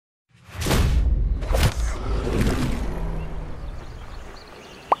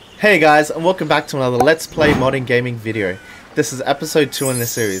Hey guys, and welcome back to another Let's Play Modern Gaming video. This is episode 2 in the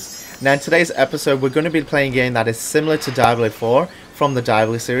series. Now in today's episode we're going to be playing a game that is similar to Diablo 4 from the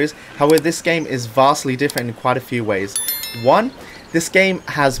Diablo series. However, this game is vastly different in quite a few ways. One, this game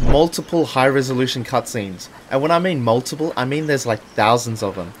has multiple high resolution cutscenes. And when I mean multiple, I mean there's like thousands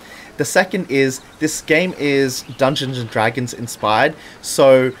of them. The second is, this game is Dungeons and Dragons inspired,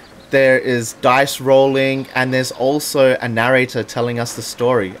 so there is dice rolling and there's also a narrator telling us the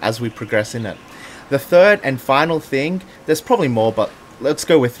story as we progress in it. The third and final thing, there's probably more, but let's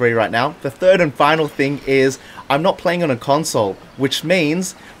go with 3 right now. The third and final thing is I'm not playing on a console, which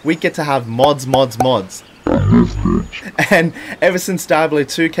means we get to have mods. And ever since Diablo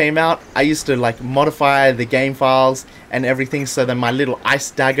 2 came out, I used to like modify the game files and everything so that my little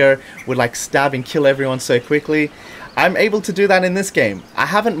ice dagger would like stab and kill everyone so quickly. I'm able to do that in this game. I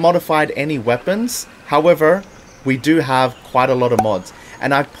haven't modified any weapons, however, we do have quite a lot of mods.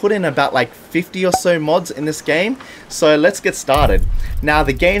 And I've put in about like 50 or so mods in this game, so let's get started. Now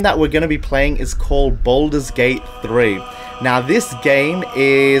the game that we're going to be playing is called Baldur's Gate 3. Now this game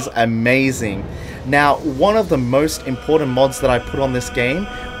is amazing. Now one of the most important mods that I put on this game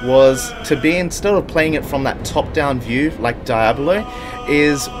was to be, instead of playing it from that top-down view like Diablo,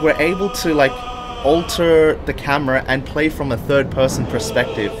 is we're able to like alter the camera and play from a third-person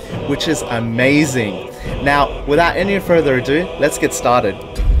perspective, which is amazing. Now without any further ado, let's get started.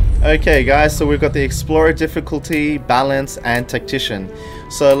 Okay guys, so we've got the Explorer difficulty, balance and tactician.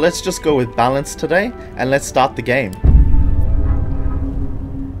 So let's just go with balance today and let's start the game.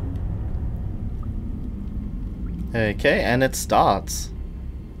 Okay, and it starts.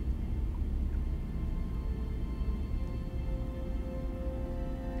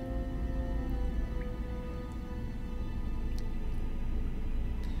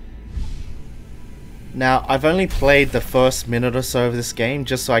 Now, I've only played the first minute or so of this game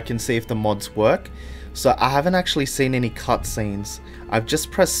just so I can see if the mods work. So I haven't actually seen any cutscenes. I've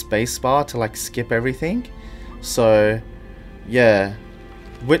just pressed spacebar to like skip everything. So, yeah,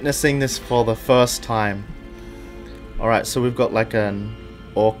 witnessing this for the first time. Alright, so we've got like an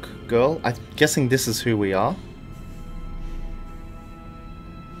orc girl. I'm guessing this is who we are.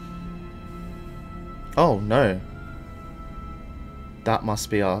 Oh no. That must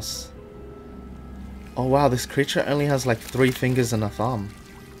be us. Oh wow, this creature only has like 3 fingers and a thumb.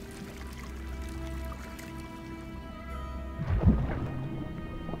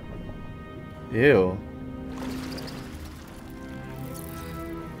 Ew.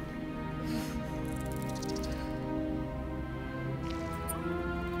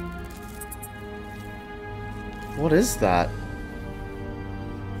 What is that?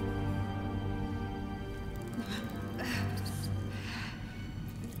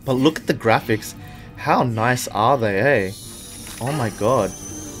 But look at the graphics. How nice are they, eh? Oh my god.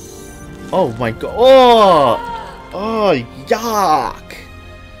 Oh my god. Oh! Oh, yuck!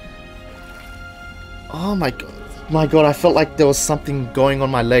 Oh my god. My god, I felt like there was something going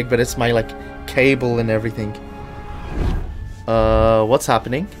on my leg, but it's my, like, cable and everything. What's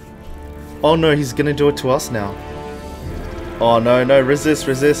happening? Oh no, he's gonna do it to us now. Oh no, no, resist,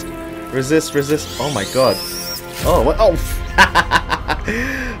 resist. Resist, resist. Oh my god. Oh, what? Oh!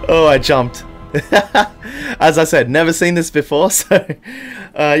 Oh, I jumped. As I said, never seen this before, so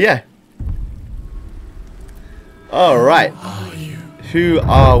yeah. Alright. Who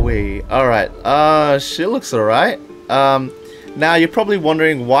are we? Alright, she looks alright. Now you're probably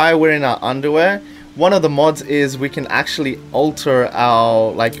wondering why we're in our underwear. One of the mods is we can actually alter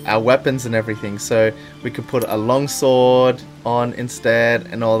our weapons and everything, so we could put a longsword on instead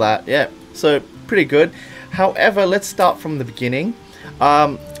and all that. Yeah, so pretty good. However, let's start from the beginning.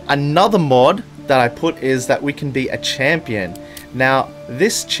 Another mod that I put is that we can be a champion. Now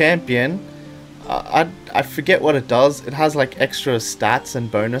this champion, I forget what it does. It has like extra stats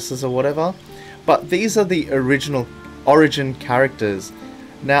and bonuses or whatever, but these are the original origin characters.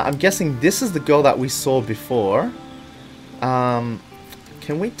 Now I'm guessing this is the girl that we saw before. Can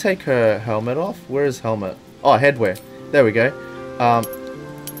we take her helmet off? Where is helmet? Oh, headwear. There we go.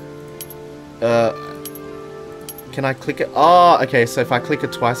 Can I click it? Oh, okay, so if I click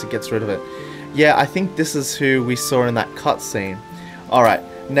it twice, it gets rid of it. Yeah, I think this is who we saw in that cutscene. Alright,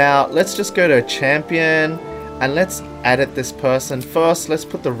 now let's just go to champion and let's edit this person. First, let's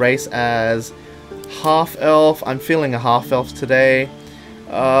put the race as half-elf. I'm feeling a half-elf today.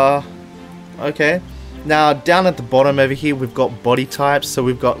 Okay. Now, down at the bottom over here, we've got body types. So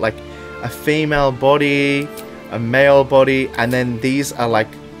we've got like a female body, a male body, and then these are like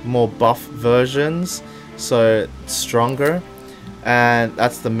more buff versions. So stronger, and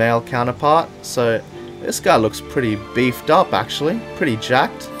that's the male counterpart. So this guy looks pretty beefed up, actually, pretty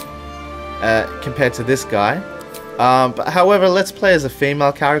jacked. compared to this guy. But however, let's play as a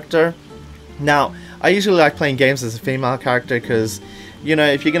female character. Now, I usually like playing games as a female character because, you know,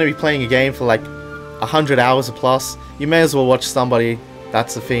 if you're going to be playing a game for like 100 hours or plus, you may as well watch somebody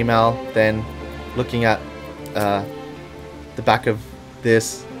that's a female than looking at the back of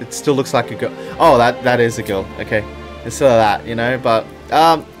this. It still looks like a girl. Oh, that is a girl. Okay, instead of that, you know. But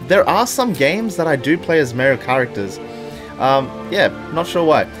there are some games that I do play as male characters. Yeah, not sure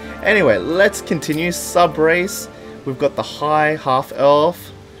why. Anyway, let's continue. Sub-race. We've got the high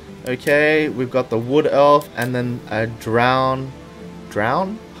half-elf. Okay, we've got the wood elf, and then a drown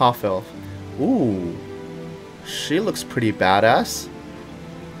half-elf. Ooh, she looks pretty badass.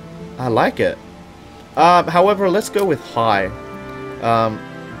 I like it. However, let's go with high.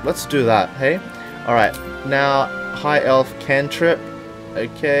 Let's do that, hey? Alright, now high elf cantrip.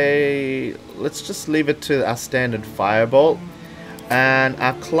 Okay, let's just leave it to our standard firebolt. And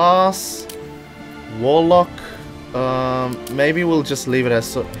our class, Warlock. Maybe we'll just leave it as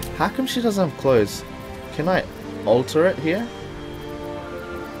so. How come she doesn't have clothes? Can I alter it here?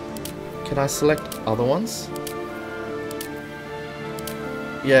 Can I select other ones?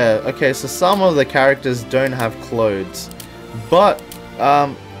 Yeah, okay, so some of the characters don't have clothes. But,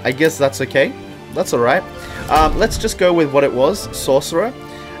 I guess that's okay. That's alright. Let's just go with what it was. Sorcerer.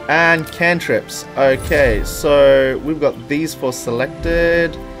 And cantrips. Okay, so we've got these four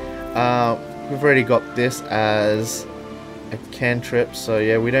selected. We've already got this as a cantrip, so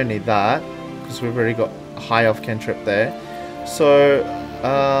yeah, we don't need that because we've already got a high elf cantrip there. So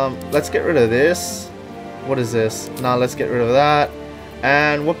let's get rid of this. What is this? Now let's get rid of that.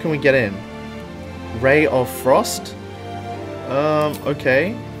 And what can we get in? Ray of Frost.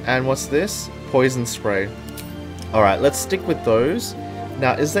 Okay. And what's this? Poison spray. Alright, let's stick with those.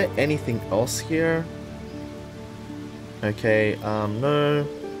 Now, is there anything else here? Okay, no.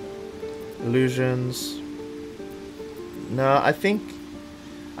 Illusions. No, I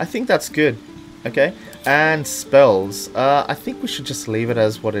think that's good. Okay. And spells. I think we should just leave it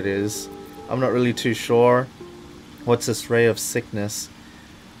as what it is. I'm not really too sure. What's this? Ray of Sickness.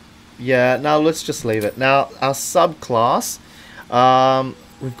 Yeah, now let's just leave it. Now, our subclass.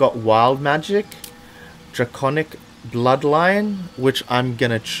 We've got Wild Magic. Draconic Bloodline, which I'm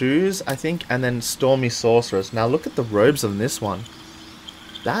gonna choose, I think. And then Stormy Sorceress. Now, look at the robes on this one.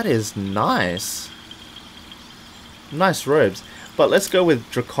 That is nice. Nice robes. But let's go with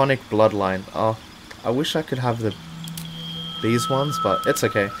Draconic Bloodline. Oh, I wish I could have these ones, but it's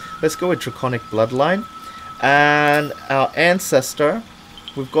okay. Let's go with Draconic Bloodline. And our Ancestor,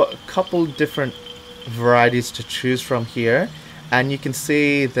 we've got a couple different varieties to choose from here. And you can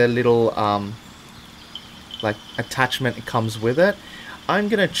see the little like attachment that comes with it. I'm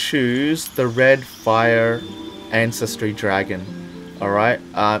gonna choose the Red Fire Ancestry Dragon. Alright,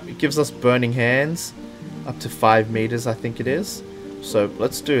 it gives us Burning Hands, up to 5 meters I think it is. So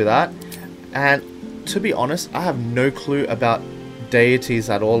let's do that. And to be honest, I have no clue about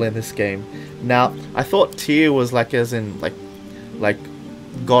deities at all in this game. Now, I thought Tyr was like as in like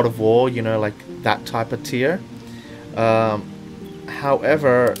God of War, you know, like that type of tier.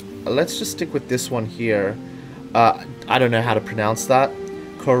 However, let's just stick with this one here. I don't know how to pronounce that.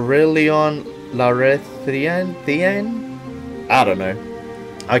 Corellion Larethian? I don't know.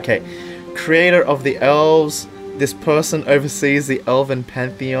 Okay. Creator of the elves. This person oversees the elven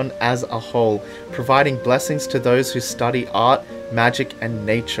pantheon as a whole, providing blessings to those who study art, magic, and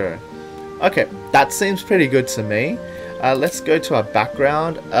nature. Okay, that seems pretty good to me. Let's go to our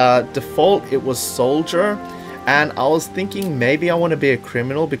background. Default, it was soldier. And I was thinking maybe I want to be a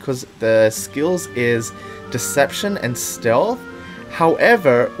criminal because the skills is deception and stealth.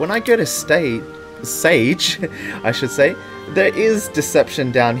 However, when I go to Sage, I should say, there is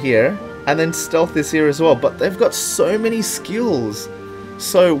deception down here. And then stealth is here as well. But they've got so many skills.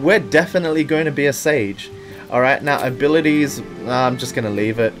 So we're definitely going to be a Sage. Alright, now abilities, I'm just going to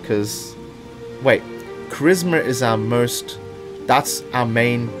leave it because... Wait, Charisma is our most... That's our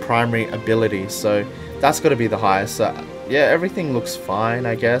main primary ability. So that's got to be the highest. So yeah, everything looks fine,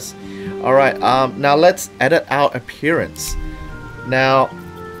 I guess. Alright, now let's edit our appearance. Now,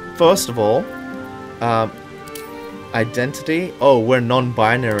 first of all, identity. Oh, we're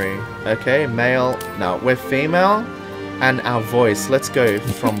non-binary. Okay, male. No, we're female. And our voice. Let's go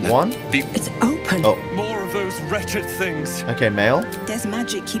from 1. It's open. Oh. More of those wretched things. Okay, male. There's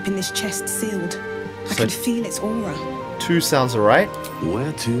magic keeping this chest sealed. I can feel its aura. 2 sounds alright.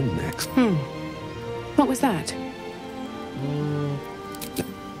 Where to next? What was that?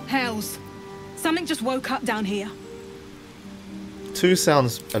 Hells. Something just woke up down here. 2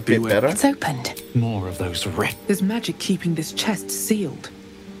 sounds a bit Beware. better. It's opened. More of those wretched. There's magic keeping this chest sealed.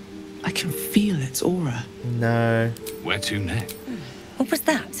 I can feel its aura. No. Where to next? What was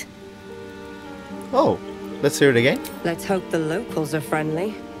that? Oh, let's hear it again. Let's hope the locals are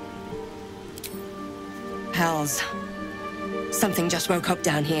friendly. Hells. Something just woke up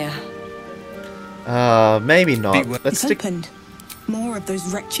down here. Maybe not. Let's It's stick. opened. More of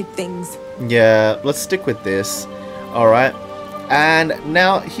those wretched things. Yeah, let's stick with this. Alright. And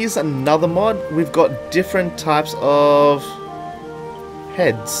now here's another mod. We've got different types of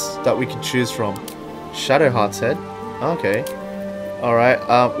heads that we can choose from. Shadowheart's head. Okay. Alright.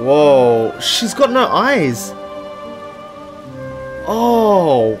 Whoa. She's got no eyes.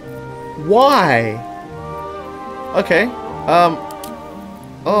 Oh. Why? Okay.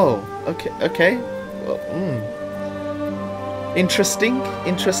 Oh. Okay. Okay. Well, Interesting.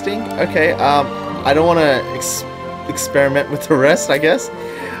 Interesting. Okay. I don't want to experiment with the rest, I guess.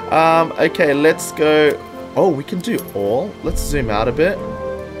 Okay, let's go. Oh, we can do all. Let's zoom out a bit.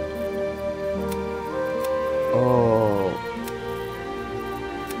 Oh.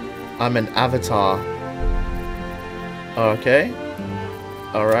 I'm an avatar. Okay.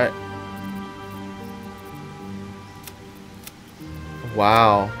 Alright.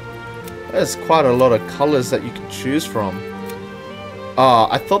 Wow. There's quite a lot of colors that you can choose from. Oh,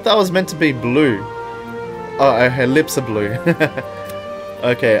 I thought that was meant to be blue. Oh, her lips are blue.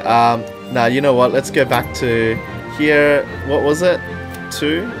 Okay, now you know what? Let's go back to here. What was it?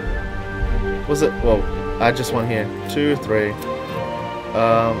 2? Was it? Whoa, I just want here. 2, 3.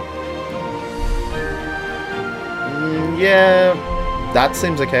 Yeah, that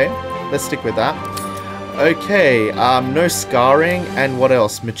seems okay. Let's stick with that. Okay, no scarring, and what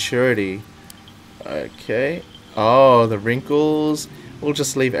else? Maturity. Okay. Oh, the wrinkles. We'll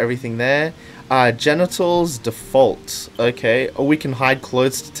just leave everything there. Genitals, default. Okay, or we can hide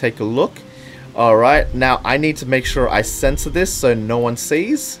clothes to take a look. Alright, now I need to make sure I censor this so no one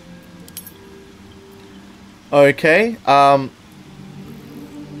sees. Okay,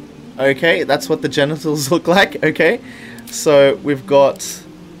 okay, that's what the genitals look like. Okay, so we've got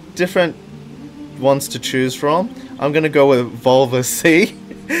different ones to choose from. I'm gonna go with vulva C.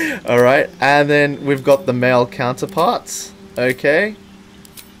 Alright, and then we've got the male counterparts. Okay.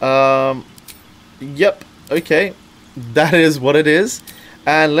 Yep, okay. That is what it is.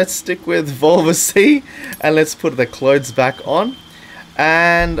 And let's stick with vulva C, and let's put the clothes back on.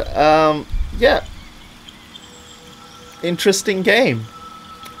 And, yeah. Interesting game.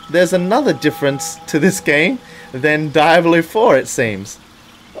 There's another difference to this game than Diablo 4, it seems.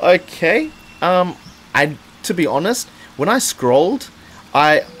 Okay. To be honest, when I scrolled,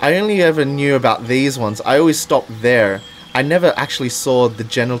 I only ever knew about these ones. I always stopped there. I never actually saw the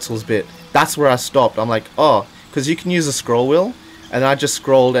genitals bit. That's where I stopped. I'm like, oh, because you can use a scroll wheel. And I just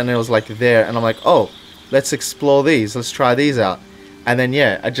scrolled and it was like there. And I'm like, oh, let's explore these. Let's try these out. And then,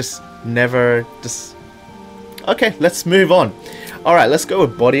 yeah, I just never just... Okay, let's move on. Alright, let's go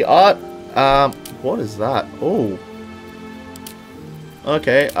with body art. What is that? Oh.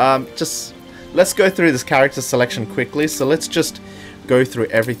 Okay, just... Let's go through this character selection quickly. So let's just go through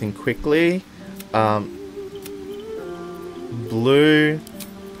everything quickly. Blue.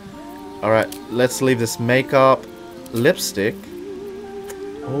 Alright, let's leave this makeup. Lipstick.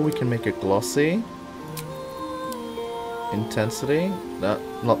 Oh, we can make it glossy. Intensity. No,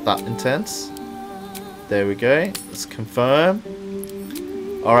 not that intense. There we go. Let's confirm.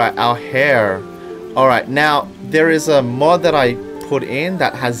 Alright, our hair. Alright, now there is a mod that I put in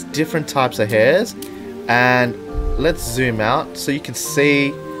that has different types of hairs. And let's zoom out so you can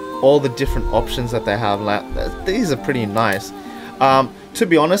see all the different options that they have. Like, these are pretty nice. To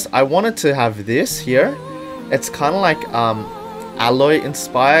be honest, I wanted to have this here. It's kind of like alloy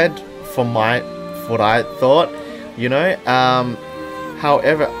inspired for what I thought, you know.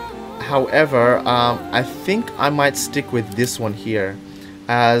 However, I think I might stick with this one here,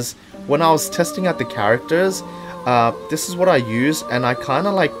 as when I was testing out the characters, this is what I use, and I kind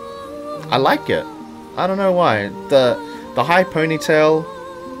of like, I like it. I don't know why. The high ponytail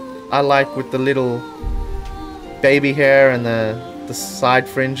I like, with the little baby hair and the side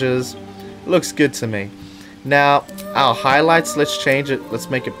fringes. It looks good to me. Now our highlights, let's change it. Let's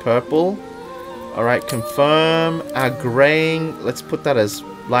make it purple. Alright, confirm. Our graying, let's put that as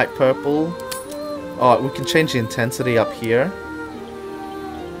light purple. Oh, we can change the intensity up here.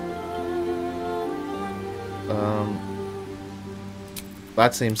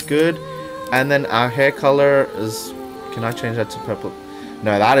 That seems good. And then our hair color is... Can I change that to purple?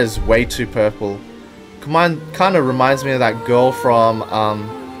 No, that is way too purple. Come on, kind of reminds me of that girl from...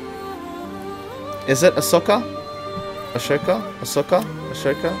 Is it Ahsoka? Ashoka? Ahsoka?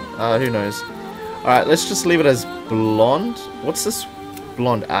 Ashoka? Who knows? Alright, let's just leave it as blonde. What's this?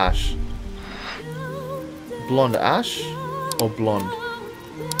 blonde ash? Blonde ash or blonde?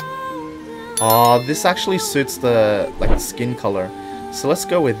 Oh, this actually suits the like skin color. So let's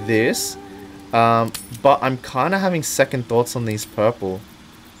go with this. But I'm kind of having second thoughts on these purple.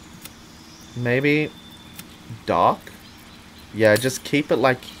 Maybe dark? Yeah, just keep it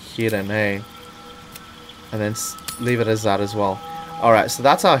like hidden, hey? And then leave it as that as well. Alright, so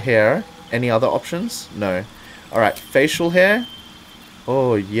that's our hair. Any other options? No. Alright, facial hair.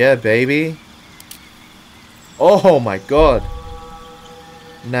 Oh, yeah, baby. Oh my god.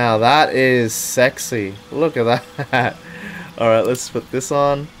 Now that is sexy. Look at that. Alright, let's put this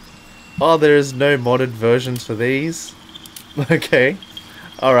on. Oh, there's no modded versions for these. Okay.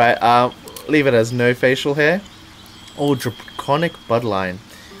 Alright, leave it as no facial hair. Oh, draconic bloodline.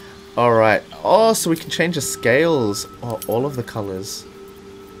 Alright. Oh, so we can change the scales. Oh, all of the colors.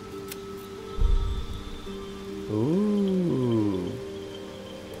 Ooh.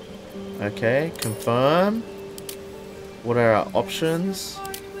 Okay, confirm. What are our options?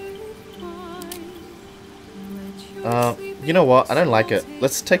 You know what? I don't like it.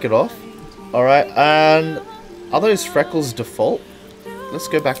 Let's take it off. Alright, and are those freckles default? Let's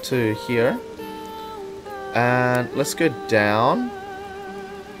go back to here. And let's go down.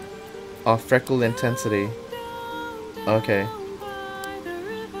 Oh, freckle intensity. Okay.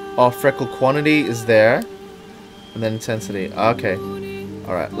 Oh, freckle quantity is there. And then intensity. Okay.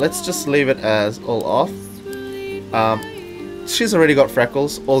 Alright, let's just leave it as all off. She's already got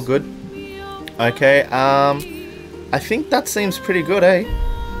freckles. All good. Okay, I think that seems pretty good, eh?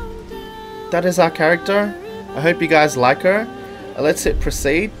 That is our character. I hope you guys like her. Let's hit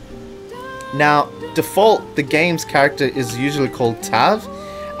proceed. Now, default, the game's character is usually called Tav.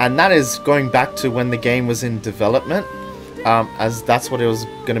 And that is going back to when the game was in development. As that's what it was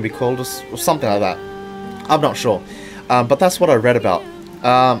going to be called or something like that. I'm not sure. But that's what I read about.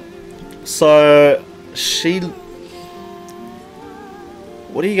 So, she...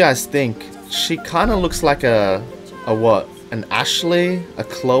 What do you guys think? She kind of looks like a what? An Ashley? A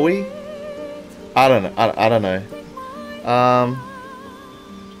Chloe? I don't know. I don't know.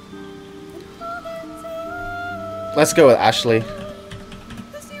 Let's go with Ashley.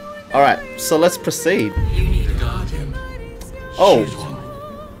 Alright, so let's proceed. You need a guardian. Oh,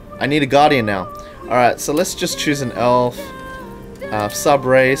 I need a guardian now. Alright, so let's just choose an elf.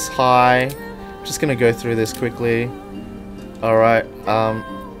 Sub-race, high. Just gonna go through this quickly. Alright,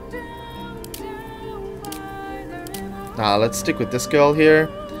 let's stick with this girl here.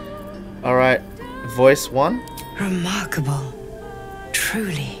 Alright, voice 1. Remarkable.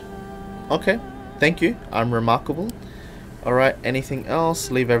 Truly. Okay, thank you. I'm remarkable. Alright, anything else?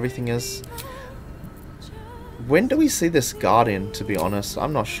 Leave everything as... When do we see this guardian, to be honest?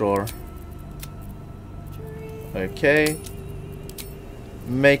 I'm not sure. Okay.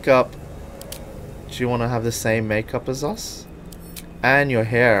 Makeup. Do you want to have the same makeup as us? And your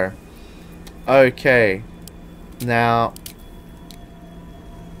hair. Okay. Now...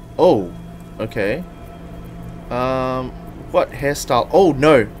 Oh. Okay. What hairstyle? Oh,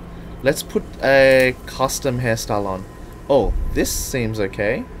 no. Let's put a custom hairstyle on. Oh, this seems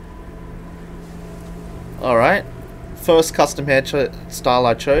okay. Alright. First custom hairstyle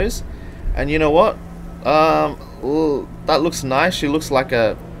I chose. And you know what? That looks nice. She looks like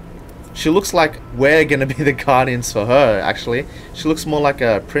we're gonna be the guardians for her, actually. She looks more like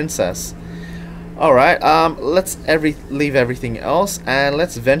a princess. Alright, let's leave everything else and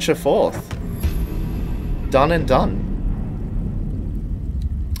let's venture forth. Done and done.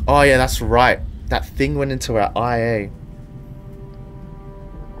 Oh yeah, that's right. That thing went into our IA.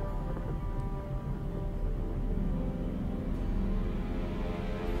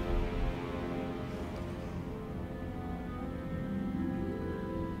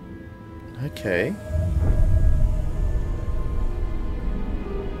 Okay.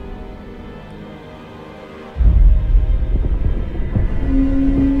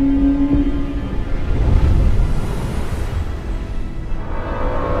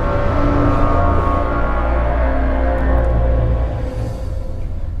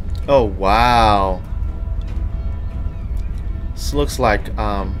 Oh wow. This looks like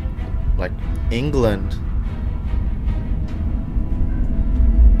England.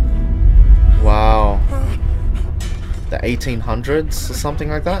 Wow. The 1800s or something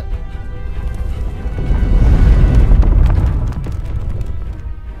like that?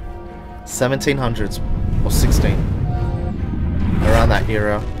 $1700s or 16. Around that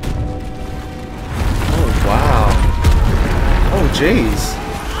era. Oh wow. Oh jeez.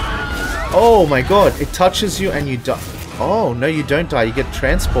 Oh my god, it touches you and you die. Oh no, you don't die, you get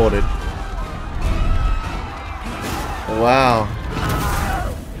transported. Wow.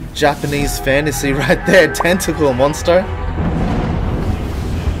 Japanese fantasy right there. Tentacle monster.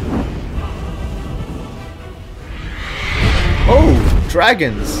 Oh,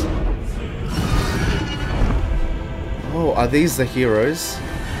 dragons. Oh, are these the heroes?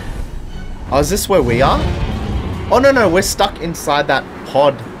 Oh, is this where we are? Oh, no, we're stuck inside that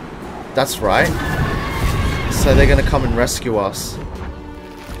pod. That's right. So they're gonna come and rescue us.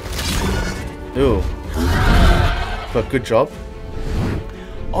 Ooh. But good job.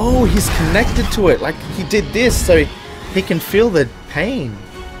 Oh, he's connected to it. Like, he did this so he can feel the pain.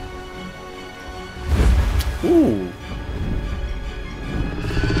 Ooh.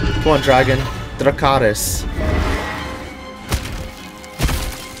 Come on, dragon. Dracarys.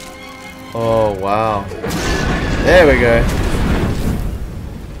 Oh, wow. There we go.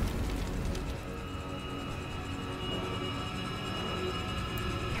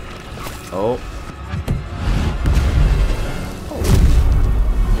 Oh.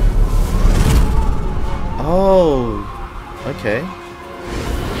 Oh. Okay.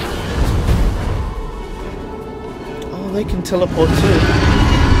 Oh, they can teleport too.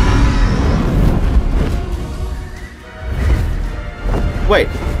 Wait,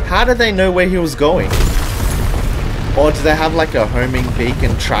 how did they know where he was going? Or do they have like a homing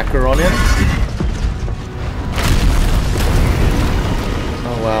beacon tracker on him?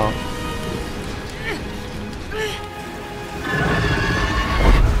 Oh wow.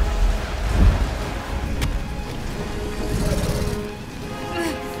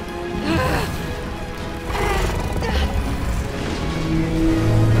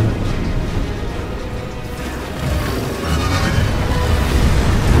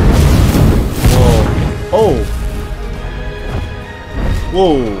 Oh!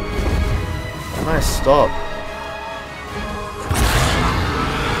 Whoa! Nice stop.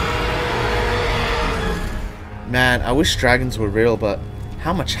 Man, I wish dragons were real, but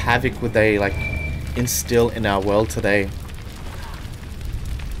how much havoc would they like instill in our world today?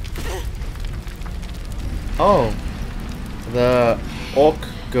 Oh, the orc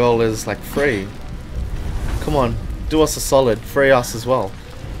girl is like free. Come on, do us a solid, free us as well.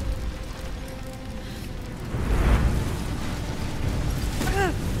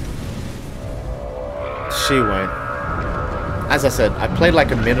 She won't. As I said, I played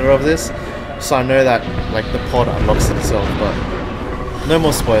like a minute of this, so I know that like the pod unlocks itself, but no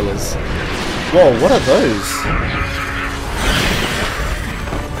more spoilers. Whoa, what are those?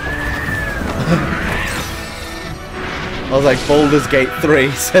 I was like Baldur's Gate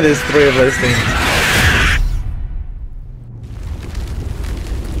 3, so there's 3 of those things.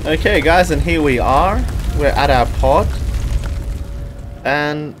 Okay guys, and here we are. We're at our pod.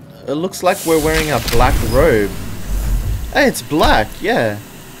 And it looks like we're wearing a black robe. Hey, it's black, yeah.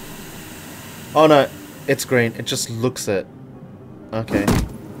 Oh no, it's green. It just looks it. Okay.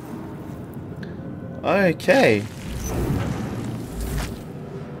 Okay.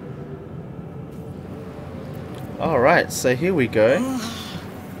 Alright, so here we go.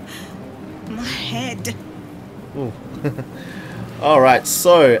 My head. Ooh. Alright,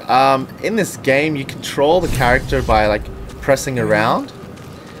 so in this game you control the character by like pressing around.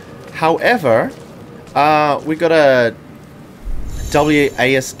 However, we got a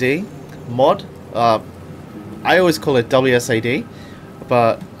WASD mod. I always call it WSAD,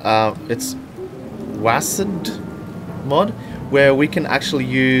 but it's WASD mod, where we can actually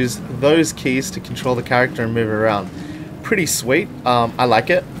use those keys to control the character and move it around. Pretty sweet. I like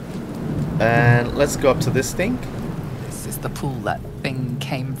it. And let's go up to this thing. This is the pool that thing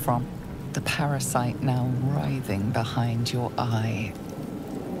came from. The parasite now writhing behind your eye.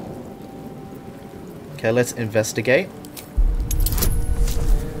 Okay, let's investigate.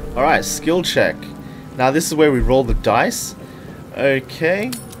 Alright, skill check. Now this is where we roll the dice.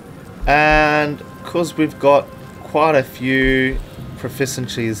 Okay. And because we've got quite a few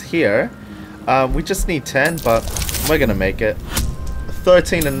proficiencies here, we just need 10, but we're going to make it.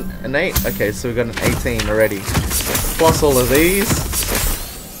 13 and an 8. Okay, so we've got an 18 already. Plus all of these.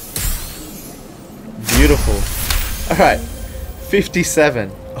 Beautiful. Alright,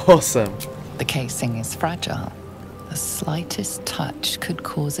 57. Awesome. The casing is fragile. The slightest touch could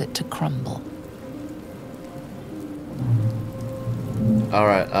cause it to crumble.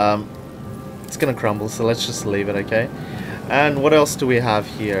 Alright, it's gonna crumble, so let's just leave it, okay? And what else do we have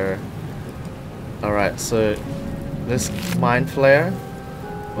here? Alright, so this mind flayer.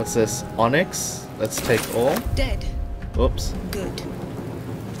 What's this? Onyx. Let's take all. Dead. Oops. Good.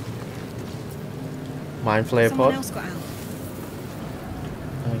 Mind flayer Someone pod. else got out.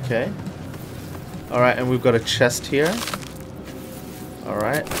 Okay. Alright, and we've got a chest here.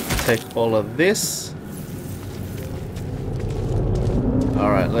 Alright, take all of this.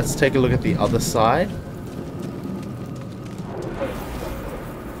 Alright, Alright, let's take a look at the other side.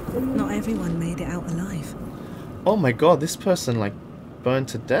 Not everyone made it out alive. Oh my god, this person like burned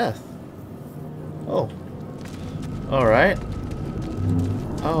to death. Oh. Alright.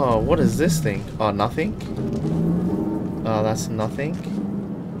 Oh, what is this thing? Oh, nothing? Oh, that's nothing.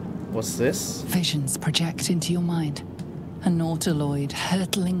 What's this? Visions project into your mind. A Nautiloid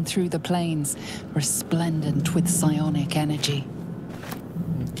hurtling through the plains, resplendent with psionic energy.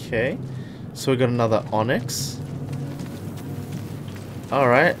 Okay. So we got another onyx.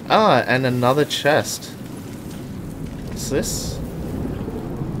 Alright. Ah, and another chest. What's this?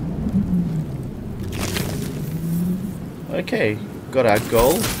 Okay. Got our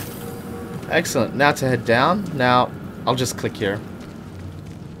gold. Excellent. Now to head down. Now, I'll just click here.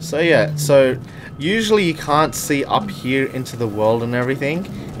 So yeah, so usually you can't see up here into the world and everything.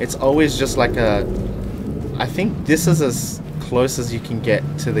 It's always just like a... I think this is as close as you can get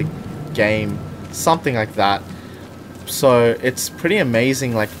to the game. Something like that. So it's pretty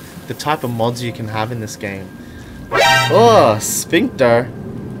amazing, like, the type of mods you can have in this game. Oh, sphincter.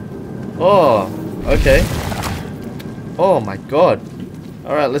 Oh, okay. Oh my god.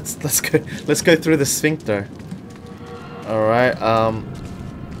 Alright, let's go through the sphincter. Alright, oh,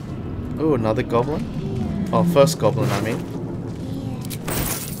 another goblin? Oh, first goblin, I mean.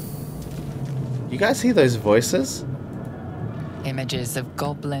 You guys hear those voices? Images of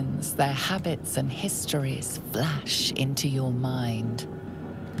goblins, their habits and histories flash into your mind.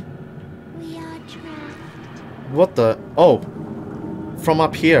 We are trapped. What the? Oh, from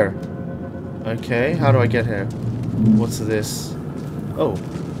up here. Okay, how do I get here? What's this? Oh.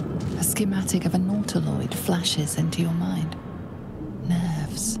 A schematic of a Nautiloid flashes into your mind.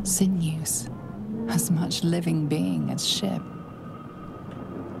 Nerves, sinews, as much living being as ship.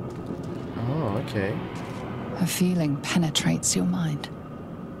 Oh, okay. A feeling penetrates your mind.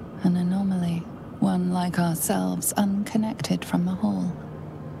 An anomaly, one like ourselves, unconnected from the whole.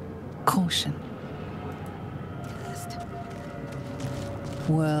 Caution.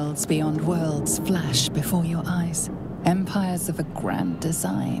 Worlds beyond worlds flash before your eyes. Empires of a grand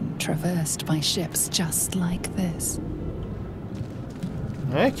design traversed by ships just like this.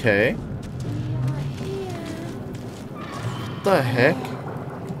 Okay. What the heck?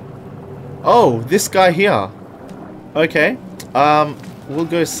 Oh, this guy here. Okay. We'll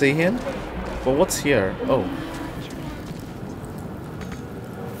go see him. But what's here? Oh.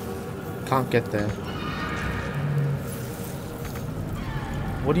 Can't get there.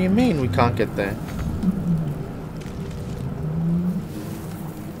 What do you mean we can't get there?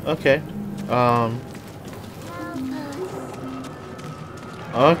 Okay.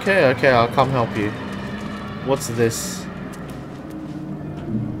 Okay, I'll come help you. What's this?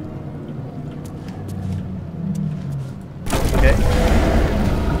 Okay.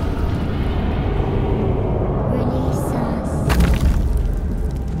 Release us.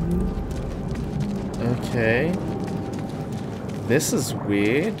 Okay. This is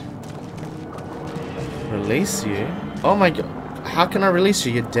weird. Release you? Oh my god. How can I release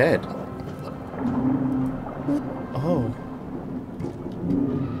you? You're dead. Oh.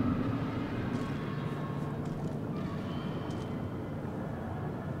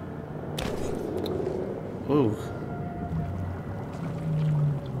 Ooh.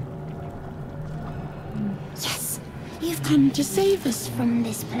 Yes, you've come to save us from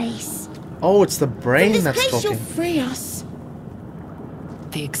this place. Oh, it's the brain From this that's place, talking. you'll free us.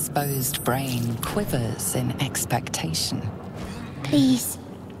 The exposed brain quivers in expectation. Please.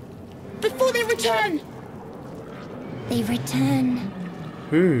 Before they return. They return.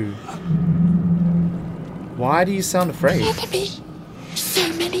 Who? Why do you sound afraid? Enemy. So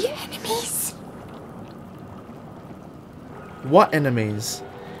many enemies. What enemies?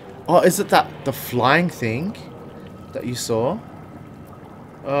 Oh, is it the flying thing that you saw?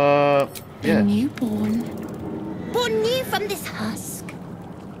 A Yeah. newborn. Born new from this husk.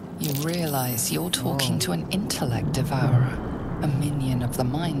 You realize you're talking to an intellect devourer, a minion of the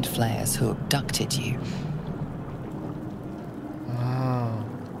mind flayers who abducted you. Oh.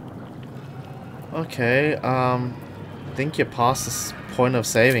 Okay, think you're past this point of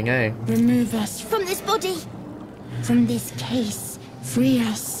saving, eh? Remove us from this body. From this case. Free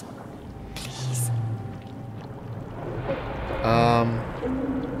us. Please.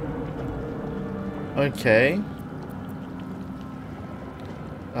 Okay.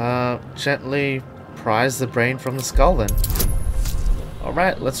 Gently prise the brain from the skull then.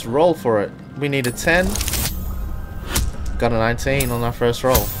 Alright, let's roll for it. We need a 10. Got a 19 on our first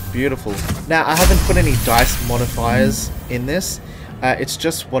roll. Beautiful. Now, I haven't put any dice modifiers in this, It's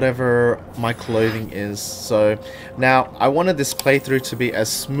just whatever my clothing is. So now I wanted this playthrough to be as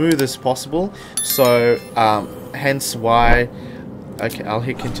smooth as possible. So hence why. Okay, I'll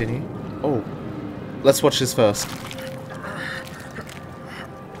hit continue. Oh, let's watch this first.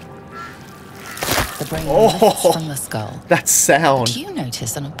 The brain lifts from the skull. That sound. But you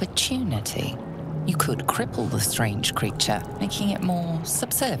notice an opportunity. You could cripple the strange creature, making it more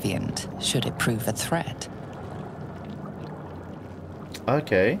subservient, should it prove a threat.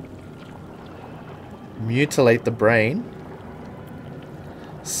 Okay. Mutilate the brain.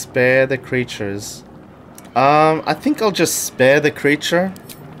 Spare the creatures. I think I'll just spare the creature.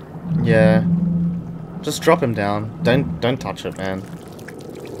 Yeah. Just drop him down. Don't touch it, man.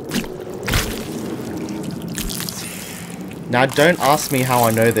 Now, don't ask me how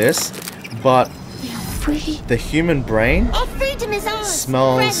I know this, but the human brain Our freedom is ours,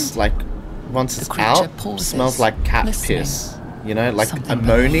 smells friend. like, once it's creature out, pauses, smells like cat listening. piss. You know, like Something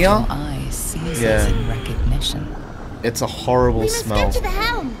ammonia. beneath your eyes seizes Yeah. in recognition. It's a horrible We must smell. go to the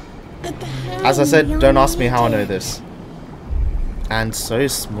helm. But the helm As I said, we don't ask me how I need know it. this. And so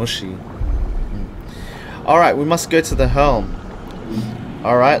smushy. Alright, we must go to the helm.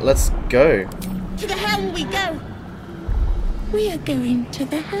 Alright, let's go. To the helm we go. We are going to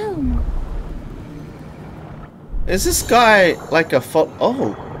the helm. Is this guy like a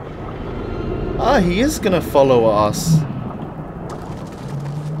Oh. Ah, he is gonna follow us.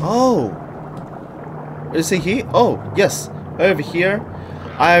 Oh. Is he here? Oh, yes. Over here.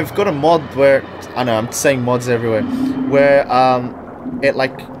 I've got a mod where... I know, I'm saying mods everywhere. Where, it,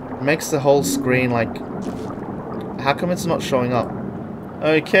 like, makes the whole screen, like... How come it's not showing up?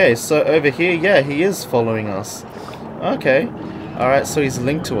 Okay, so over here, yeah, he is following us. Okay. Alright, so he's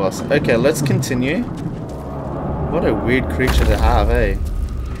linked to us. Okay, let's continue. What a weird creature to have, eh?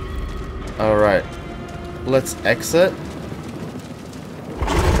 Alright. Let's exit.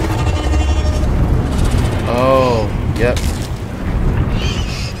 Oh, yep.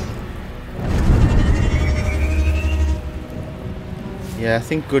 Yeah, I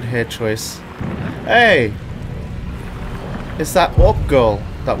think good hair choice. Hey! It's that orc girl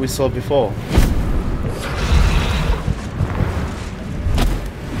that we saw before.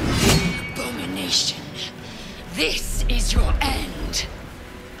 Abomination. This is your end.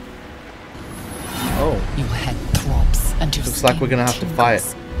 Oh. Your head throbs and your Looks like we're gonna have to fight.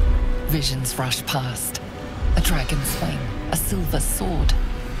 tingles. Visions rush past. A dragon's wing, a silver sword,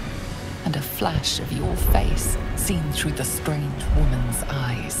 and a flash of your face seen through the strange woman's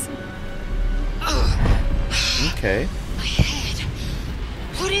eyes. Okay. My head.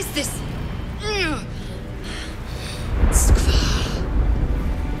 What is this? Skvar.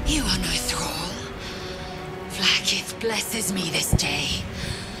 You are no thrall. Vlaakith blesses me this day.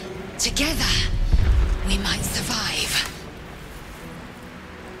 Together, we might survive.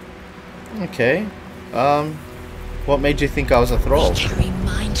 Okay. What made you think I was a thrall? We carry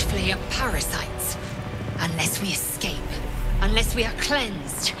mind flayer parasites. Unless we escape, unless we are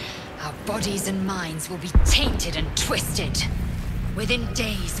cleansed, our bodies and minds will be tainted and twisted. Within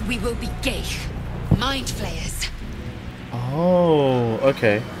days, we will be Gale, mind flayers. Oh,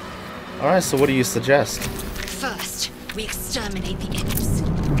 okay. Alright, so what do you suggest? First, we exterminate the imps.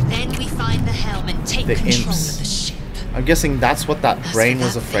 Then we find the helm and take The control imps. of the ship. I'm guessing that's what that As brain for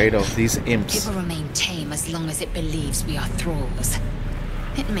was that afraid thing, of, these It imps. will remain tame as long as it believes we are thralls.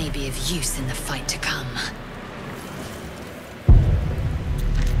 It may be of use in the fight to come.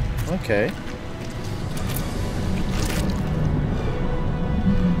 Okay.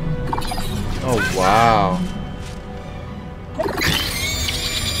 Oh, wow.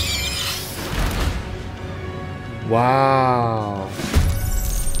 Wow.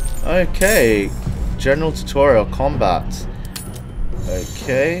 Okay. General tutorial, combat.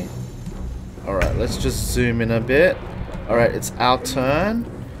 Okay. Alright, let's just zoom in a bit. Alright, it's our turn.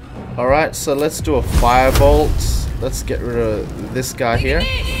 Alright, so let's do a firebolt. Let's get rid of this guy here.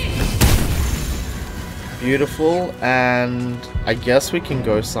 Beautiful, and I guess we can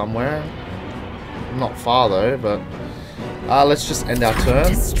go somewhere. Not far though, but let's just end our turn.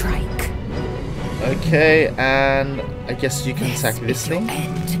 To strike. Okay, and I guess you can attack this is your thing.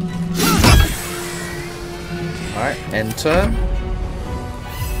 end. Alright, end turn.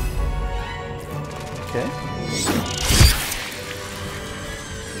 Okay.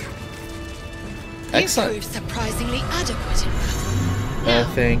 You Excellent. proved surprisingly adequate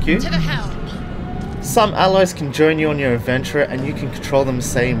enough. Thank you. To the helm. Some allies can join you on your adventure and you can control them the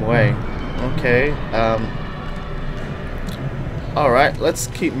same way. Okay, alright, let's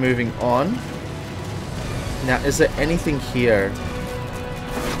keep moving on. Now, is there anything here?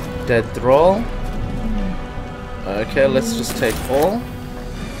 Dead thrall? Okay, let's just take all.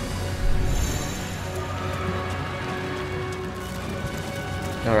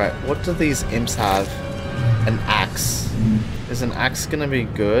 Alright, what do these imps have? An axe. Is an axe gonna be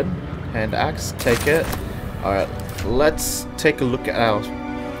good? Hand axe, take it. Alright, let's take a look at our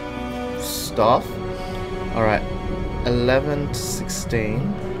stuff. Alright, 11 to 16.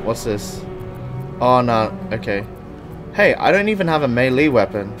 What's this? Oh no, okay. Hey, I don't even have a melee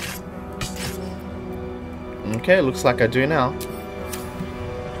weapon. Okay, looks like I do now.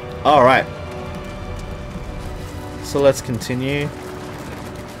 Alright. So let's continue.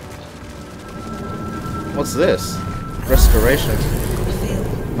 What's this? Restoration.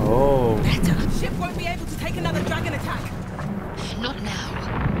 Oh. Ship won't be able to take another dragon attack. Not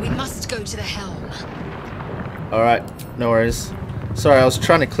now. We must go to the helm. Alright, no worries. Sorry, I was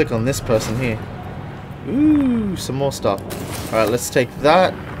trying to click on this person here. Ooh, some more stuff. Alright, let's take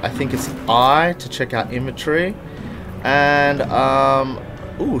that. I think it's I to check out inventory. And,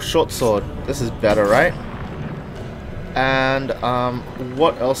 ooh, short sword. This is better, right? And,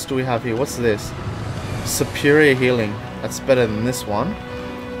 what else do we have here? What's this? Superior healing. That's better than this one.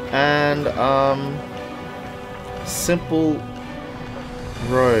 And, simple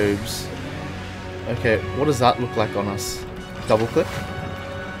robes. Okay, what does that look like on us? Double click?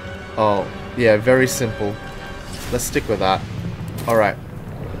 Oh, yeah, very simple. Let's stick with that. Alright.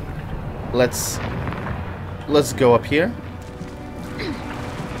 Let's go up here.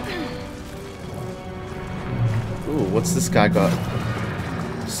 Ooh, what's this guy got?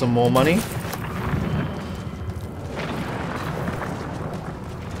 Some more money?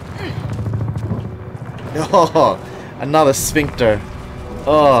 Oh, another sphincter.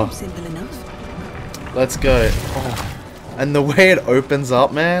 Oh, Simple enough. let's go. Oh. And the way it opens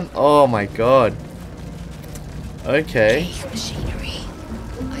up, man. Oh my god. Okay. Cave machinery.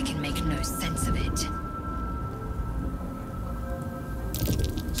 I can make no sense of it.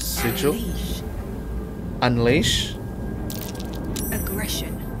 Sigil. Unleash. Unleash.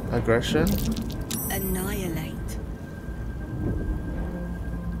 Aggression. Aggression. Annihilate.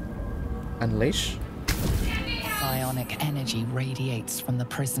 Unleash. Psionic energy radiates from the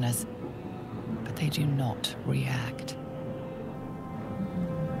prisoners, but they do not react.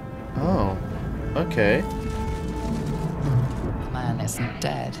 Oh. Okay. The man isn't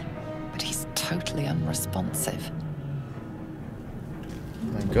dead, but he's totally unresponsive.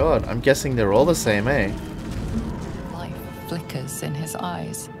 My god, I'm guessing they're all the same, eh? Life flickers in his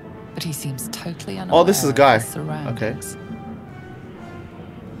eyes, but he seems totally unaware Oh, this is a guy. of his surroundings.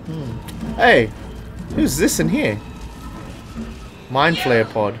 Hey! Who's this in here? Mind Flayer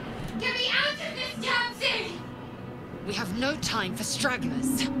pod. Get me out of this damn thing! We have no time for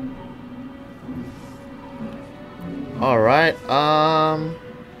stragglers. Alright,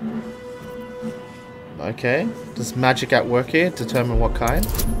 okay. Does magic at work here? Determine what kind?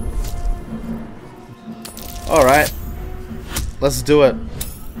 Alright. Let's do it.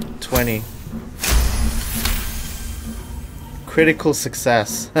 20. Critical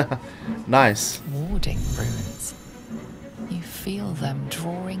success. Nice. Warding runes. You feel them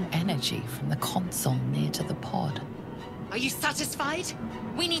drawing energy from the console near to the pod. Are you satisfied?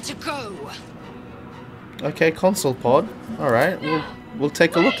 We need to go. Okay, console pod. Alright, we'll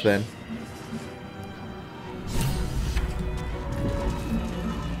take a look then.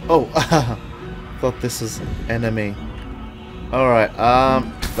 Oh, thought this was enemy. Alright,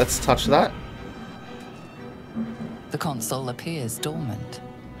 let's touch that. The console appears dormant.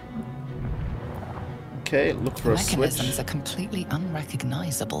 Okay, look for a switch. Mechanisms are completely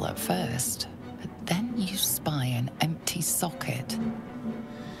unrecognizable at first, but then you spy an empty socket.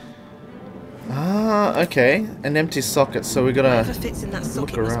 Ah, okay. An empty socket, so we gotta Whatever fits in that look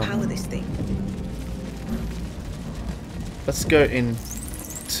socket must around. power this thing. Let's go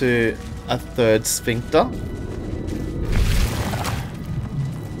into a third sphincter.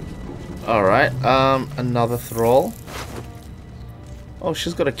 Alright, another thrall. Oh,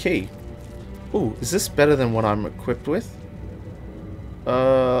 she's got a key. Ooh, is this better than what I'm equipped with?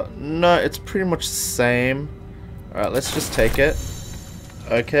 No, it's pretty much the same. Alright, let's just take it.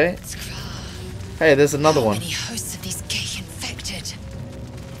 Okay. Hey, there's another one. How many hosts of these gay infected?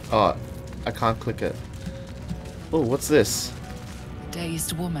 Oh, I can't click it. Oh, what's this?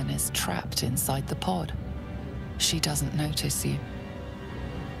 Dazed woman is trapped inside the pod. She doesn't notice you.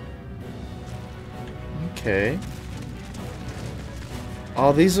 Okay.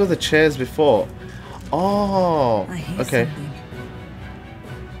 Oh, these were the chairs before. Oh, I hear okay. something.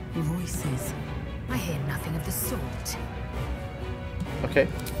 Voices. I hear nothing of the sort. Okay.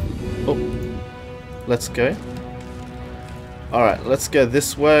 Oh, let's go. Alright, let's go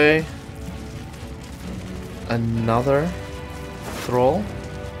this way. Another thrall.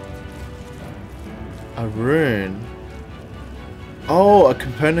 A rune. Oh, a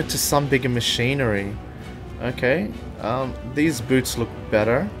component to some bigger machinery. Okay. These boots look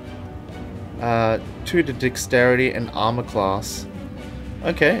better. 2 to dexterity and armor class.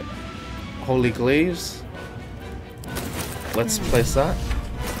 Okay. Holy Gleaves. Let's place that.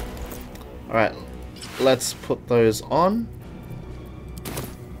 Alright. Let's put those on.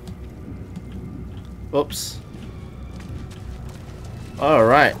 Oops.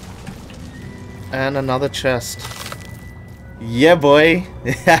 Alright. And another chest. Yeah, boy.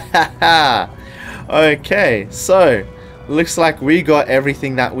 Okay, so looks like we got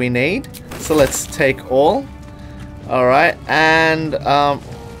everything that we need. So let's take all. Alright, and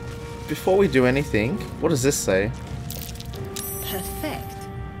before we do anything, what does this say? Perfect.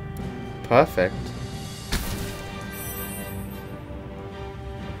 Perfect.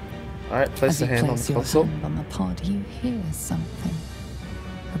 Alright, place the hand on the console. Hand on the pod, you hear something.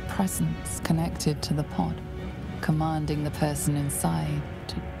 A presence connected to the pod, commanding the person inside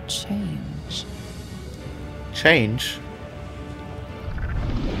to change. Change?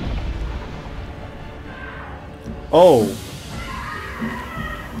 Oh.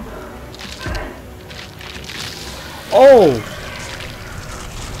 Oh!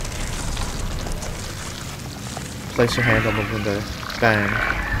 Place your hand on the window. Bang.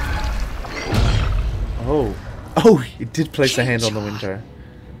 Oh. Oh, it did place a hand on the window.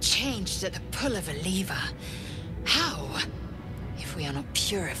 Changed at the pull of a lever. How? If we are not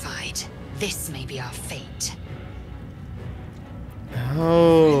purified, this may be our fate.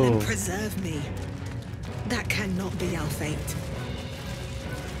 Oh. Then preserve me. That cannot be our fate.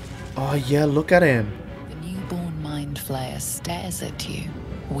 Oh yeah, look at him. The newborn mind flayer stares at you,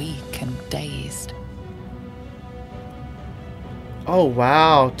 weak and dazed. Oh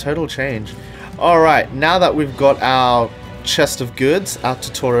wow, total change. Alright, now that we've got our chest of goods, our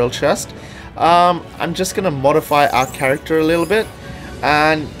tutorial chest, I'm just going to modify our character a little bit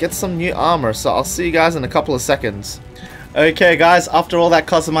and get some new armor. So I'll see you guys in a couple of seconds. Okay guys, after all that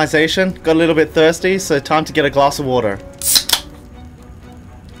customization, got a little bit thirsty, so time to get a glass of water.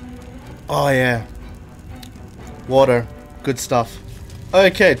 Oh yeah. Water. Good stuff.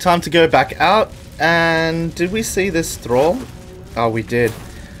 Okay, time to go back out. And did we see this thrall? Oh, we did.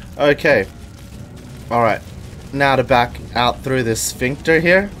 Okay. Alright. Now to back out through this sphincter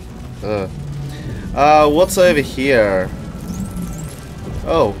here. What's over here?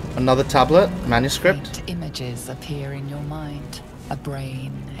 Oh, another tablet. Manuscript. Faint images appear in your mind. A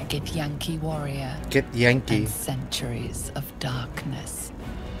brain, a Githyanki warrior. Githyanki. And centuries of darkness.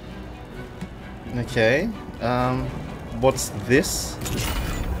 Okay. What's this?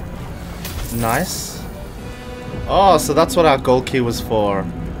 Nice. Oh, so that's what our gold key was for.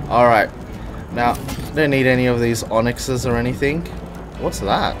 Alright. Now, don't need any of these onyxes or anything. What's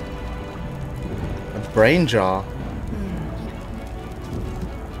that? A brain jar.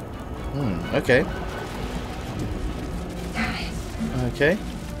 Okay. Okay.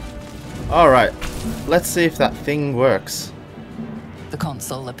 Alright. Let's see if that thing works. The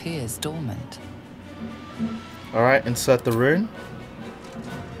console appears dormant. Alright, insert the rune.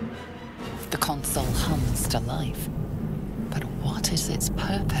 The console hums to life. But what is its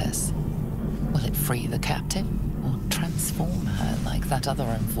purpose? Will it free the captive, or transform her like that other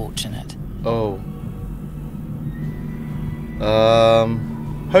unfortunate? Oh.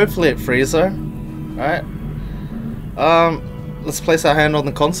 Hopefully it frees her. Alright. Let's place our hand on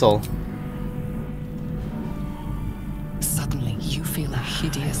the console. Suddenly, you feel a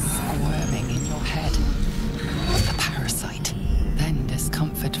hideous squirming in your head. A parasite. Then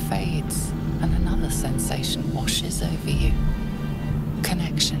discomfort fades, and another sensation washes over you.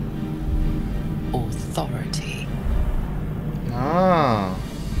 Connection. Authority. Ah.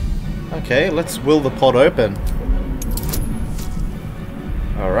 Okay, let's will the pod open.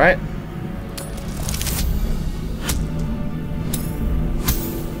 Alright.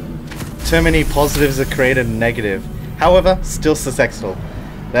 Too many positives are created negative. However, still successful.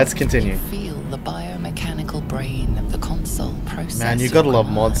 Let's continue. You feel the biomechanical brain of the console process. Man, you gotta love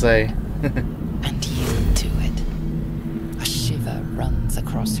mods, eh? And yield to it. A shiver runs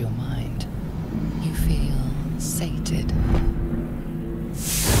across your mind. You feel sated.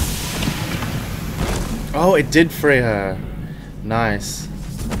 Oh, it did free her. Nice.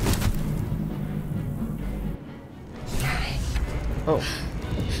 Oh.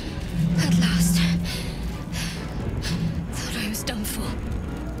 At last. Thought I was done for.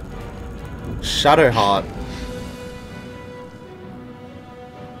 Shadowheart.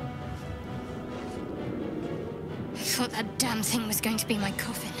 I thought that damn thing was going to be my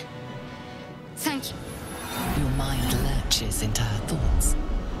coffin. Thank you. mind lurches into her thoughts.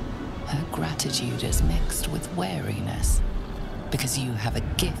 Her gratitude is mixed with wariness, because you have a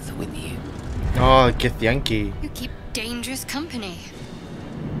Gith with you. Oh, Githyanki. You keep dangerous company.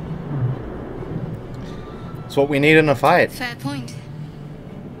 It's what we need in a fight. Fair point.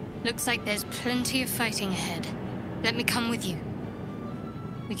 Looks like there's plenty of fighting ahead. Let me come with you.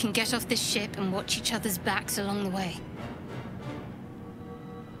 We can get off this ship and watch each other's backs along the way.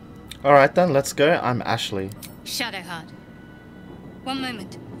 Alright then, let's go. I'm Ashley. Shadowheart. One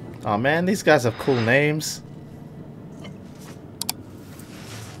moment. Oh man, these guys have cool names.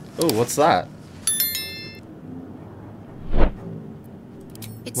 Oh, what's that?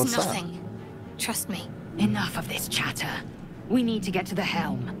 It's What's nothing. Trust me. Enough of this chatter. We need to get to the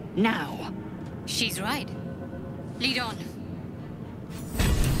helm. Now. She's right. Lead on.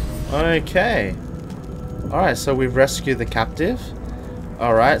 Okay. Alright, so we've rescued the captive.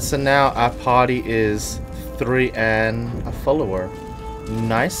 Alright, so now our party is 3 and a follower.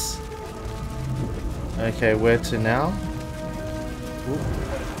 Nice. Okay, where to now? Ooh.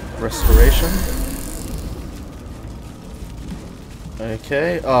 Restoration.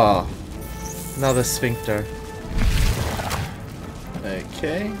 Okay. Oh. Another sphincter.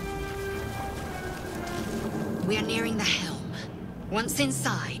 Okay. We are nearing the helm. Once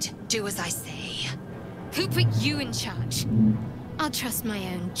inside, do as I say. Who put you in charge? I'll trust my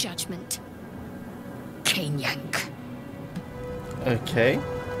own judgment. Cane yank. Okay.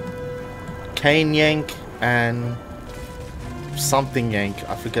 Cane yank and something yank.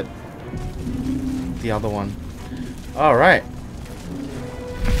 I forget the other one. Alright.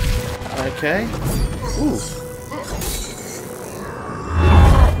 Okay. Ooh.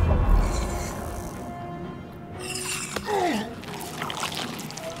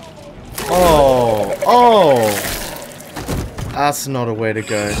 Oh. Oh. That's not a way to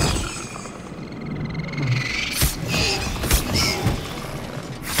go.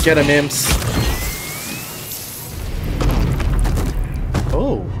 Get him, imps.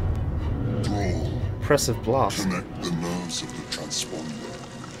 Oh. Impressive blast. Connect the nerves of the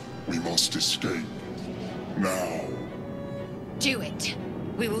transponder. We must escape. Now. Do it.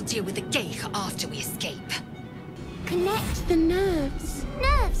 We will deal with the Gale after we escape. Connect the nerves.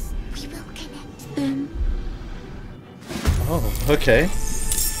 Nerves. We will connect them. Oh, okay.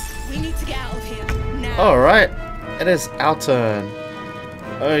 We need to get out of here. Now. Alright. It is our turn.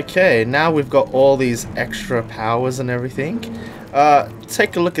 Okay, now we've got all these extra powers and everything.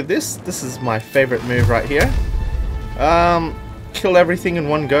 Take a look at this. This is my favorite move right here. Kill everything in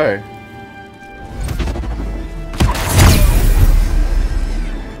one go.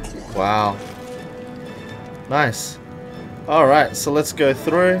 Wow. Nice. Alright, so let's go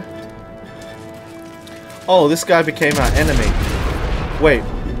through. Oh, this guy became our enemy. Wait,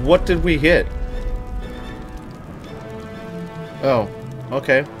 what did we hit? Oh,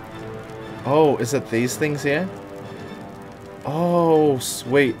 okay. Oh, is it these things here? Oh,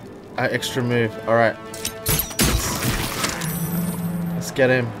 sweet. Extra move. Alright. Let's get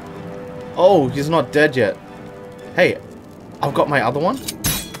him. Oh, he's not dead yet. Hey, I've got my other one.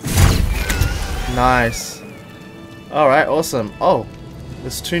 Nice. Alright, awesome. Oh,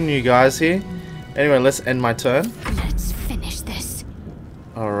 there's 2 new guys here. Anyway, let's end my turn. Let's finish this.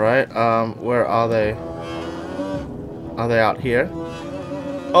 Alright, where are they? Are they out here?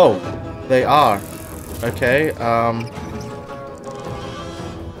 Oh, they are. Okay,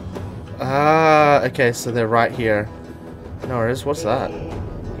 okay, so they're right here. No worries, what's that?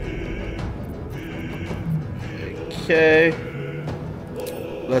 Okay.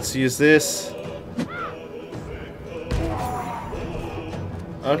 Let's use this.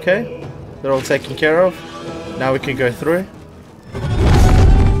 Okay. They're all taken care of. Now we can go through.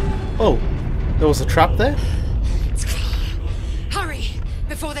 Oh, there was a trap there? Hurry,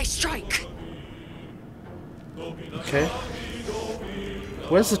 before they strike. Okay.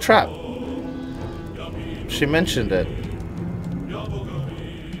 Where's the trap? She mentioned it.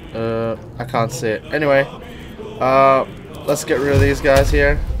 I can't see it. Anyway, let's get rid of these guys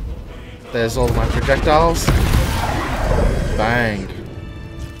here. There's all my projectiles. Bang.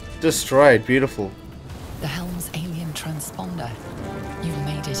 Destroyed. Beautiful. The helm's alien transponder. You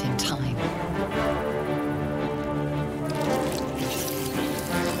made it in time.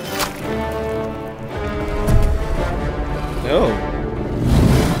 Oh.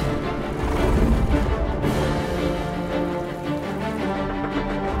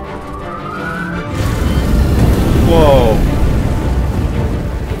 Whoa.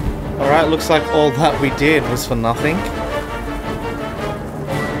 Alright, looks like all that we did was for nothing.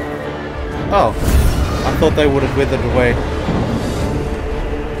 Oh, I thought they would have withered away.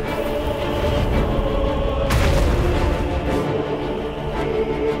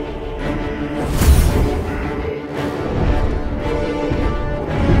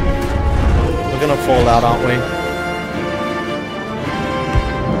 fall out, aren't we?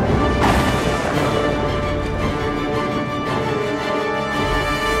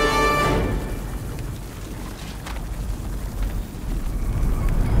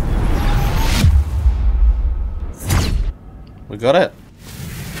 We got it.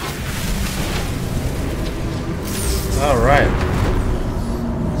 Alright.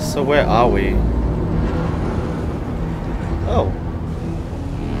 So where are we? Oh.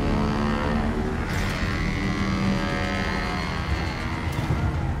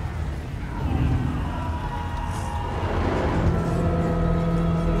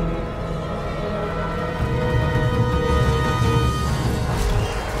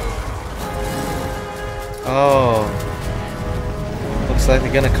 Oh. Looks like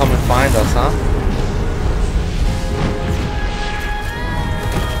they're gonna come and find us, huh?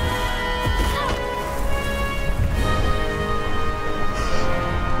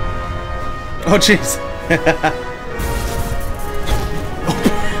 Oh jeez.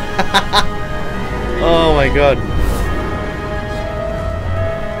 Oh my god.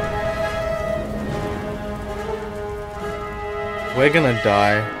 We're gonna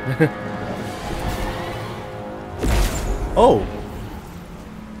die. Oh.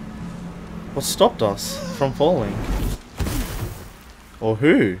 What stopped us from falling? Or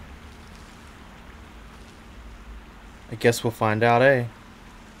who? I guess we'll find out, eh?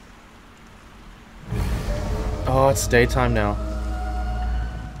 Oh, it's daytime now.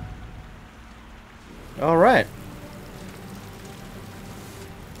 Alright.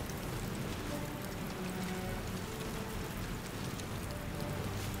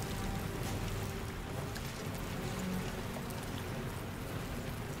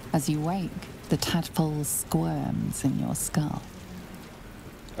 As you wake, the tadpole squirms in your skull.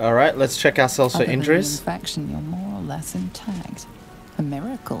 Alright, let's check ourselves for Other than the injuries. infection, you're more or less intact. A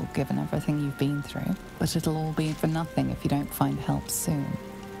miracle, given everything you've been through, but it'll all be for nothing if you don't find help soon.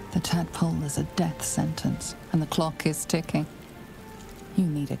 The tadpole is a death sentence, and the clock is ticking. You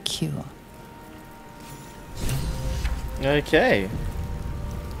need a cure. Okay.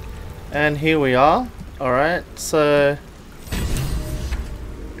 And here we are. Alright, so...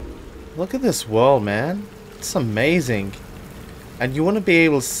 Look at this world, man. It's amazing. And you want to be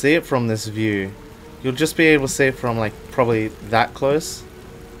able to see it from this view. You'll just be able to see it from, like, probably that close.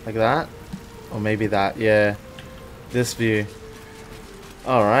 Like that. Or maybe that, yeah. This view.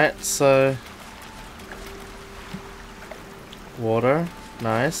 Alright, so... Water.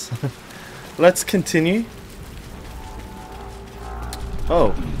 Nice. Let's continue.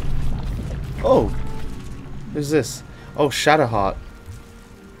 Oh. Oh. Who's this? Oh, Shadowheart.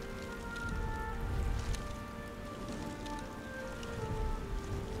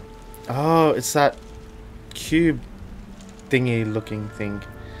 Oh, it's that cube thingy looking thing.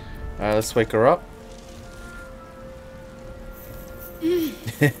 Alright, let's wake her up.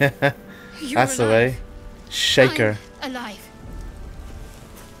 That's the way. Shake her. I'm alive.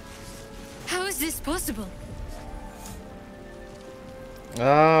 How is this possible?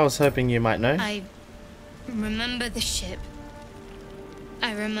 Oh, I was hoping you might know. I remember the ship.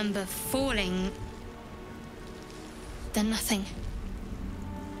 I remember falling. Then nothing.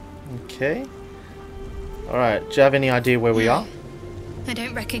 Okay. Alright, do you have any idea where we are? I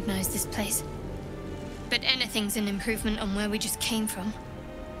don't recognize this place. But anything's an improvement on where we just came from.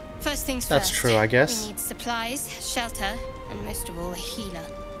 First things That's first. true, I guess. We need supplies, shelter, and most of all, a healer.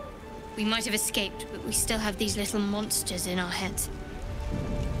 We might have escaped, but we still have these little monsters in our heads.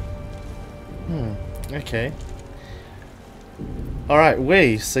 Okay.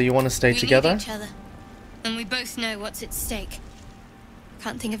 Alright, so you want to stay together? We need each other. And we both know what's at stake.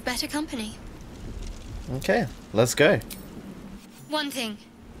 Can't think of better company. Okay, let's go. One thing,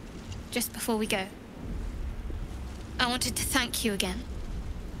 just before we go. I wanted to thank you again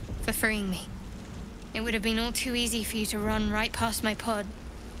for freeing me. It would have been all too easy for you to run right past my pod,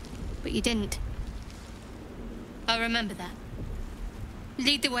 but you didn't. I'll remember that.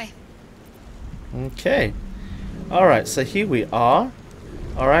 Lead the way. Okay. Alright, so here we are.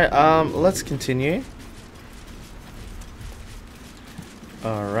 Alright, let's continue.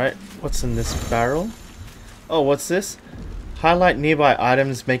 Alright, what's in this barrel? Oh, what's this? Highlight nearby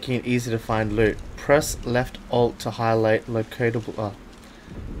items, making it easy to find loot. Press left alt to highlight locatable.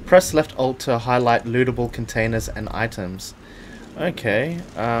 Press left alt to highlight lootable containers and items. Okay,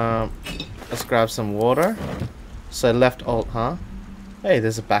 let's grab some water. So left alt, huh? Hey,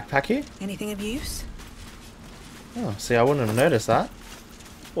 there's a backpack here. Anything of use? Oh, see, I wouldn't have noticed that.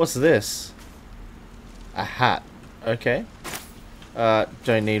 What's this? A hat. Okay.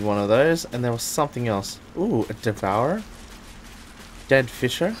 Don't need one of those. And there was something else. Ooh, a devourer. Dead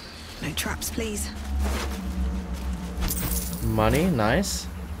fisher. No traps, please. Money, nice.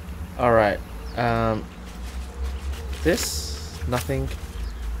 Alright. This? Nothing.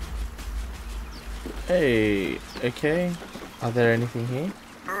 Hey, okay. Are there anything here?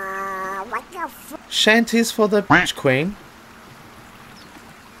 What the f- Shanties for the queen.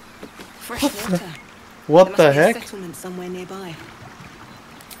 Fresh water. What the There must be a heck? settlement somewhere nearby.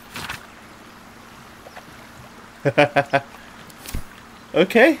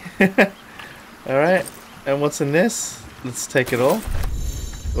 Okay. Alright. And what's in this? Let's take it all.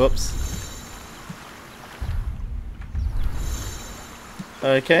 Whoops.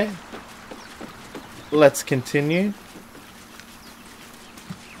 Okay. Let's continue.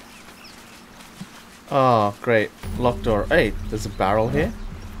 Oh, great. Locked door. Hey, there's a barrel here.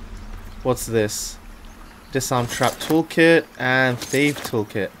 What's this? Disarm trap toolkit and thief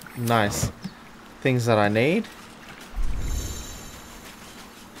toolkit. Nice. Things that I need.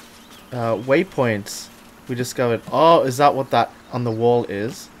 Waypoints. We discovered. Oh, is that what that on the wall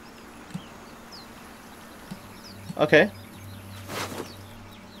is? Okay.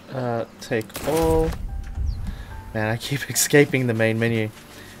 Take all. Man, I keep escaping the main menu.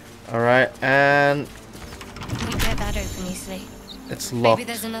 Alright, and Can you get that open easily? it's locked. Maybe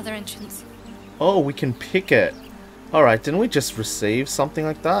there's another entrance. Oh, we can pick it. Alright, didn't we just receive something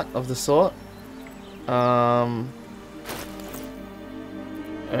like that of the sort?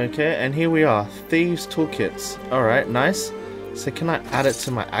 Okay, and here we are. Thieves toolkits. Alright, nice. So can I add it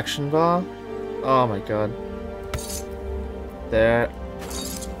to my action bar? Oh my god. There.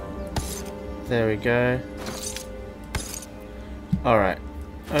 There we go. Alright.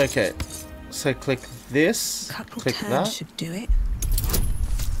 Okay. So click this. Couple Click turns that. should do it.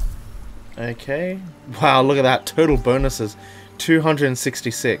 Okay. Wow, look at that. Total bonuses.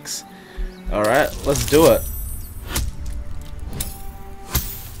 266. Alright, let's do it.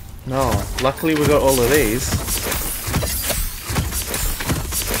 No, luckily we got all of these.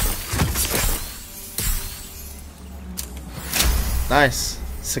 Nice.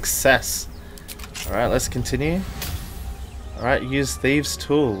 Success. Alright, let's continue. Alright, use thieves'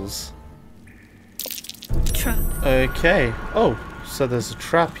 tools. Trap. Okay. Oh, so there's a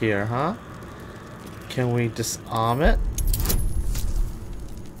trap here, huh? Can we disarm it?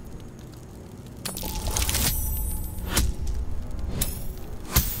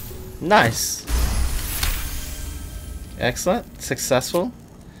 Nice. Excellent. Successful.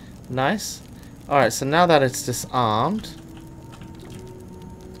 Nice. Alright, so now that it's disarmed,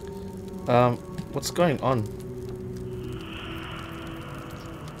 what's going on?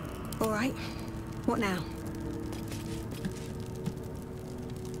 Alright. What now?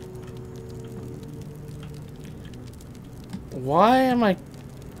 Why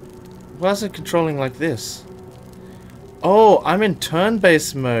is it controlling like this? Oh, I'm in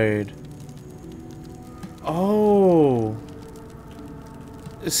turn-based mode. Oh.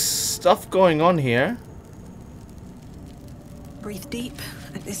 There's stuff going on here. Breathe deep.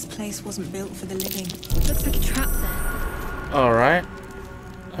 This place wasn't built for the living. Looks like a trap there. Alright.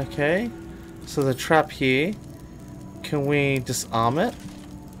 Okay. So the trap here. Can we disarm it?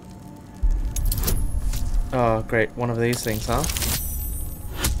 Oh, great. One of these things, huh?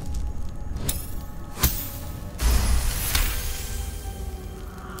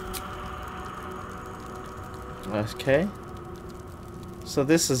 Okay. So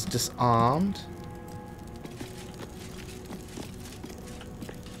this is disarmed.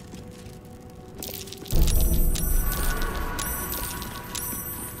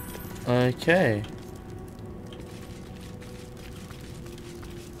 Okay.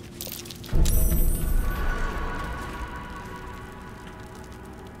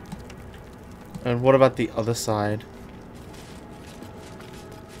 And what about the other side?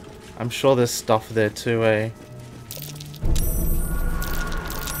 I'm sure there's stuff there too, eh?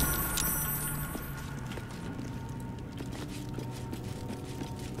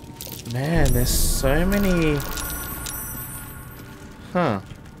 Man, there's so many... Huh.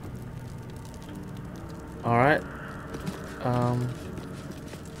 Alright.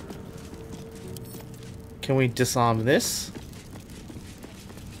 Can we disarm this?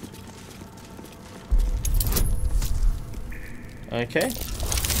 Okay.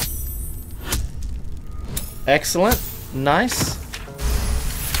 Excellent. Nice.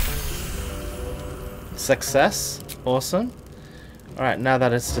 Success. Awesome. Alright, now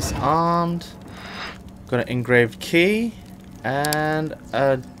that it's disarmed, got an engraved key and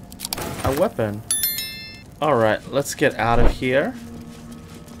a weapon. Alright, let's get out of here.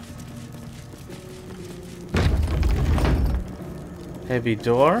 Heavy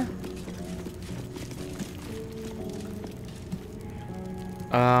door.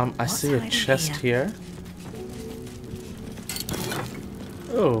 I see a chest here.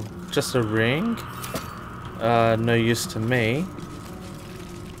 Oh, just a ring. No use to me.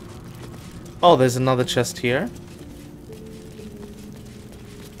 Oh, there's another chest here.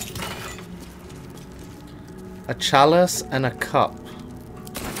 A chalice and a cup.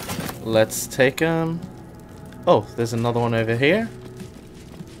 Let's take them. Oh, there's another one over here.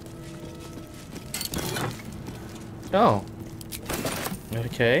 Oh.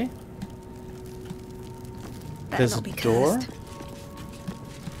 Okay. There's a door.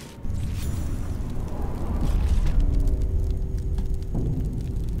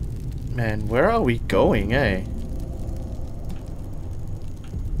 Man, where are we going, eh?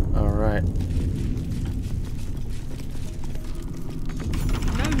 Alright.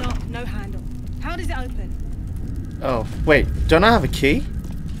 No knock, no handle. How does it open? Oh, wait. Don't I have a key?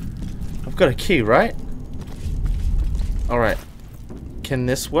 I've got a key, right? Alright. Can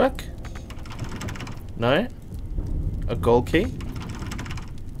this work? No? A gold key?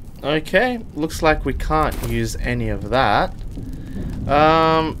 Okay. Looks like we can't use any of that.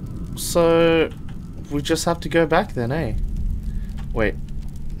 So we just have to go back then, eh? Wait,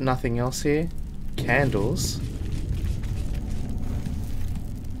 nothing else here? Candles?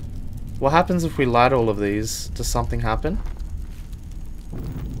 What happens if we light all of these? Does something happen?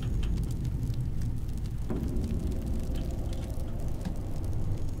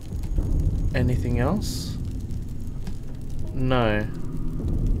 Anything else? No.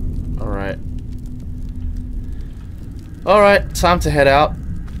 Alright. Alright, time to head out.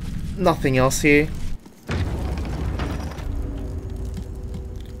 Nothing else here.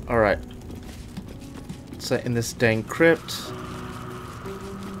 Alright. So in this dang crypt.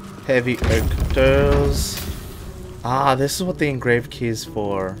 Heavy oak doors. Ah, this is what the engraved key is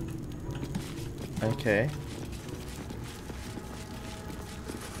for. Okay.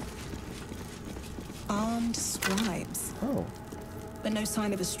 Armed scribes. Oh. But no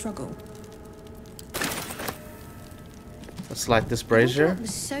sign of a struggle. Let's light this brazier. What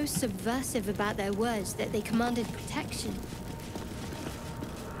was so subversive about their words that they commanded protection?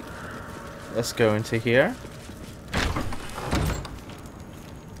 Let's go into here.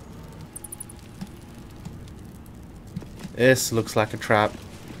 This looks like a trap.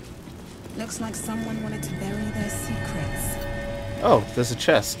 Looks like someone wanted to bury their secrets. Oh, there's a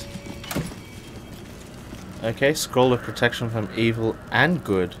chest. Okay, scroll of protection from evil and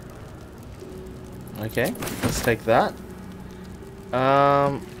good. Okay, let's take that.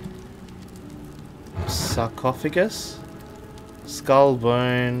 Sarcophagus, skull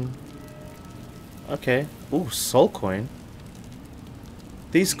bone. Okay. Ooh, soul coin.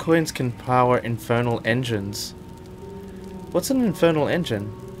 These coins can power infernal engines. What's an infernal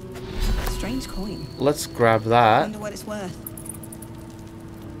engine? Strange coin. Let's grab that. Wonder what it's worth.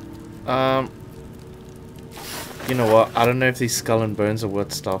 You know what? I don't know if these skull and bones are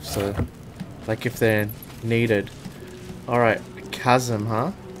worth stuff, so like if they're needed. Alright, chasm,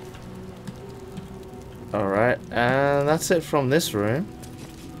 huh? Alright, and that's it from this room.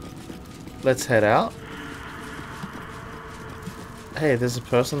 Let's head out. Hey, there's a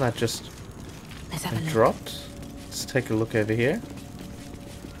person that just dropped. Let's take a look over here.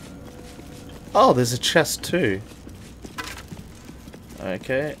 Oh, there's a chest too.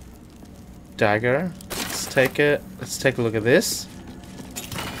 Okay. Dagger. Let's take it. Let's take a look at this.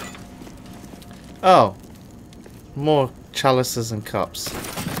 Oh. More chalices and cups.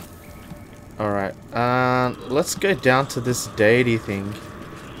 Alright. Let's go down to this deity thing.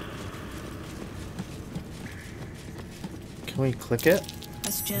 Can we click it?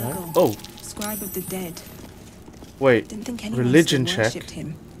 That's Jurgle. No? Oh. Scribe of the dead. Wait. Didn't think anyone Religion still check. worshipped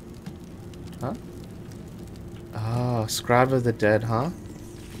him. Huh? Ah, Scribe of the Dead, huh?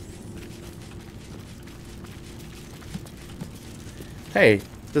 Hey,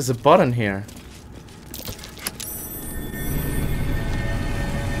 there's a button here.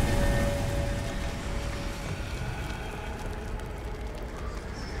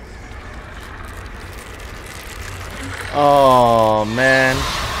 Oh, man.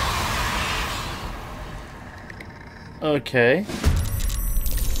 Okay.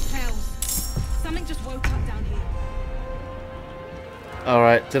 Hells. Something just woke up down here.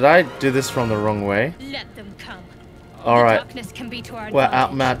 Alright, did I do this from the wrong way? Let them come. Alright. Darkness can be to our We're advantage.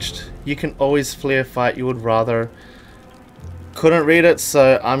 outmatched. You can always flee a fight you would rather. Couldn't read it,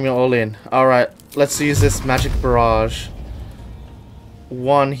 so I'm all in. Alright, let's use this magic barrage.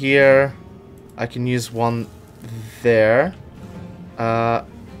 One here. I can use one there. I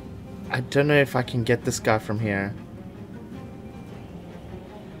don't know if I can get this guy from here.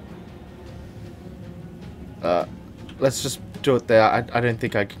 Let's just do it there. I don't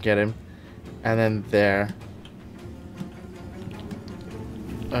think I could get him. And then there.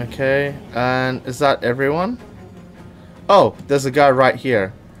 Okay, and is that everyone? Oh, there's a guy right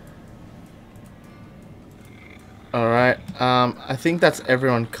here. Alright, I think that's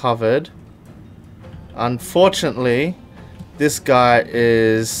everyone covered. Unfortunately, this guy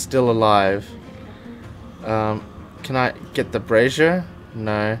is still alive. Can I get the brazier?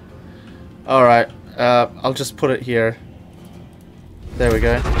 No. Alright, I'll just put it here. There we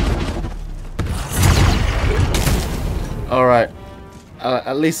go. Alright.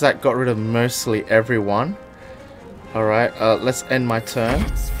 At least that got rid of mostly everyone. Alright, let's end my turn.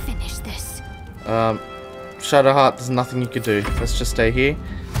 Let's finish this. Shadowheart, there's nothing you could do. Let's just stay here.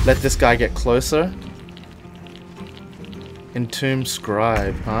 Let this guy get closer. Entomb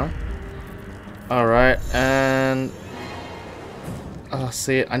Scribe, huh? Alright, and... oh,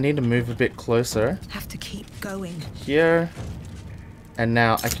 see, I need to move a bit closer. Have to keep going. Here. And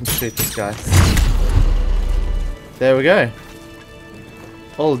now I can shoot this guy. There we go.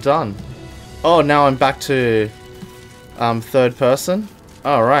 All done. Oh, now I'm back to third person.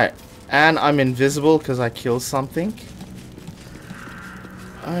 Alright. And I'm invisible because I killed something.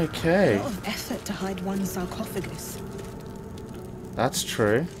 Okay. A lot of effort to hide one sarcophagus. That's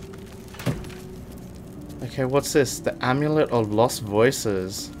true. Okay, what's this? The Amulet of Lost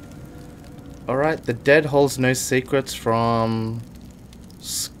Voices. Alright, the dead holds no secrets from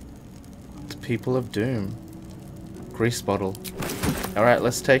the people of doom. Grease bottle. Alright,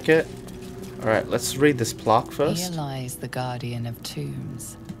 let's take it. Alright, let's read this plaque first. Here lies the guardian of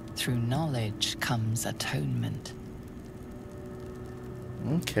tombs. Through knowledge comes atonement.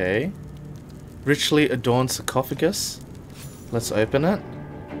 Okay. Richly adorned sarcophagus. Let's open it.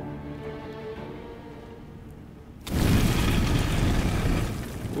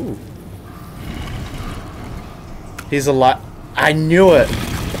 Ooh. He's alive. I knew it.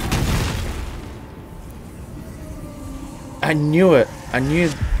 I knew it. I knew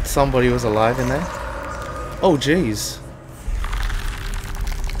somebody was alive in there. Oh, jeez.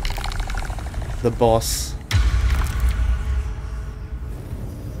 The boss.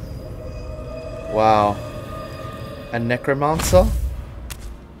 Wow. A necromancer?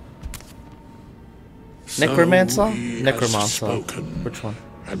 Necromancer? Necromancer. Which one?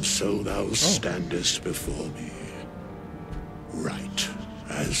 And so thou standest before me, right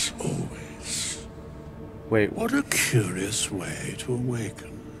as always. Wait, What a curious way to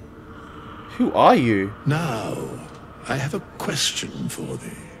awaken. who are you? Now, I have a question for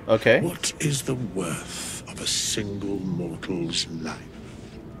thee. Okay. What is the worth of a single mortal's life?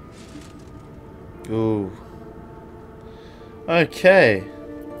 Ooh. Okay.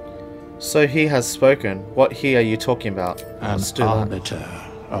 So he has spoken. What he are you talking about? An Let's do that. arbiter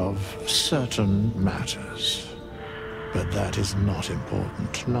of certain matters. But that is not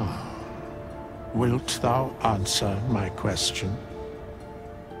important now. Wilt thou answer my question?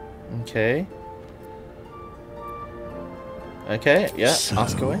 Okay. Okay, yeah, So,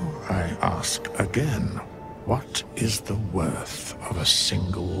 ask away. I ask again, what is the worth of a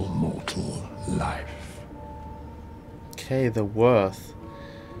single mortal life? Okay, the worth.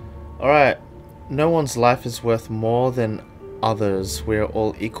 Alright. No one's life is worth more than others. We're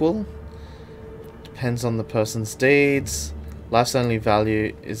all equal. Depends on the person's deeds. Life's only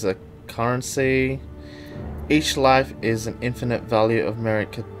value is a currency. Each life is an infinite value of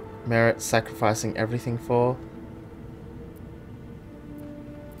merit sacrificing everything for.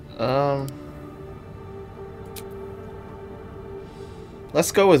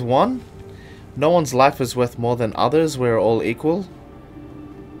 Let's go with 1. No one's life is worth more than others. We're all equal.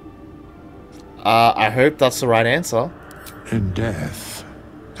 I hope that's the right answer. In death,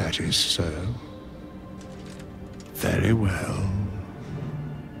 that is so. Very well.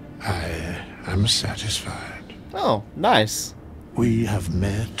 I am satisfied. Oh, nice. We have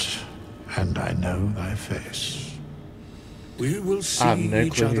met, and I know thy face. We will I have see no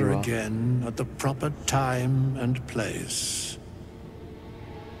each clue who other you are. again at the proper time and place.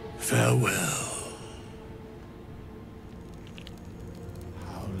 Farewell.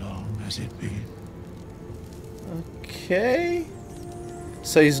 How long has it been? Okay.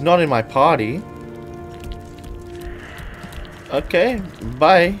 So he's not in my party. Okay,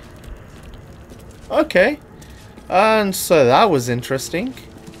 bye. Okay. And so that was interesting.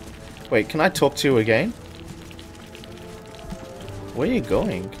 Wait, can I talk to you again? Where are you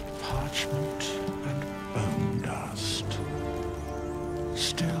going? Parchment and bone dust.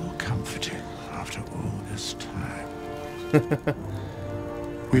 Still comforting after all this time.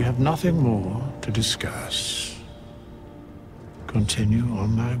 We have nothing more to discuss. Continue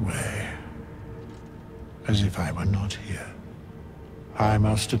on my way, as if I were not here. I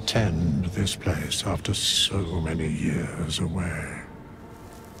must attend this place after so many years away.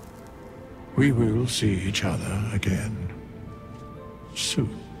 We will see each other again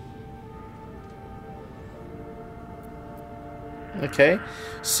soon. Okay.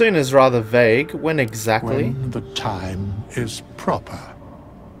 Soon is rather vague. When exactly? When the time is proper.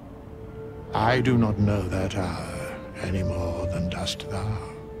 I do not know that hour any more than dost thou.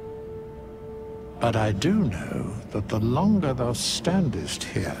 But I do know that the longer thou standest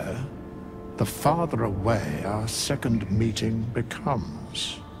here, the farther away our second meeting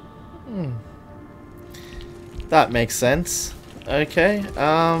becomes. That makes sense. Okay,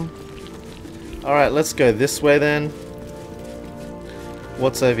 alright, let's go this way then.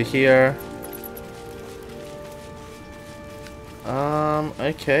 What's over here?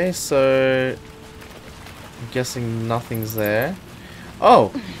 Okay, so I'm guessing nothing's there.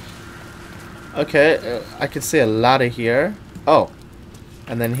 Oh! Okay, I can see a ladder here. Oh,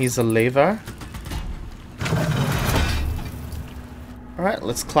 and then here's a lever. Alright,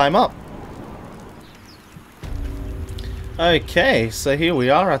 let's climb up. Okay, so here we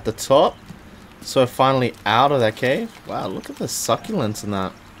are at the top. So we're finally out of that cave. Wow, look at the succulents in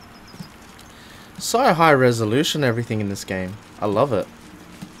that. So high resolution everything in this game. I love it.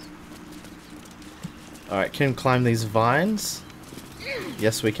 Alright, can we climb these vines?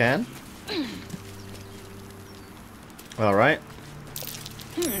 Yes, we can. Alright.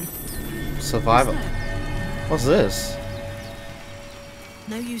 Survival. What's this?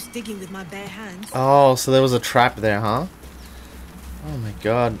 No use digging with my bare hands. Oh, so there was a trap there, huh? Oh my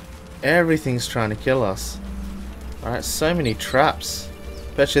god. Everything's trying to kill us. Alright, so many traps.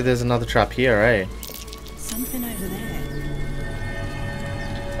 Bet you there's another trap here, eh? Something over there.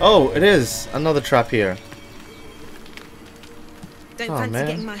 Oh, it is! Another trap here. Don't fancy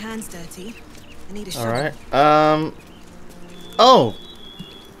getting my hands dirty. I need a shovel. Alright. Oh!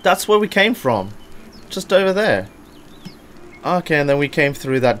 That's where we came from. Just over there. Okay, and then we came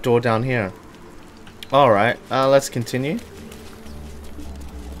through that door down here. Alright, let's continue.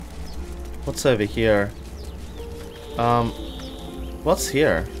 What's over here? What's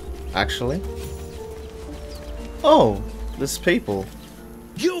here, actually? Oh, there's people.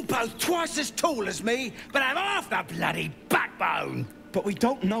 You're both twice as tall as me, but have half the bloody backbone. But we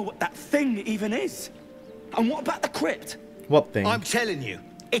don't know what that thing even is. And what about the crypt? What thing? I'm telling you,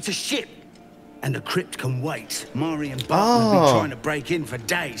 it's a ship. And the crypt can wait. Mari and Bart have been trying to break in for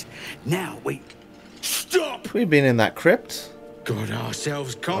days. Now we... Stop! We've been in that crypt. Got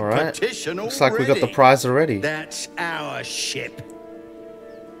ourselves competition already. Looks like we got the prize already. That's our ship.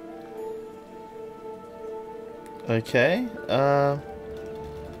 Okay.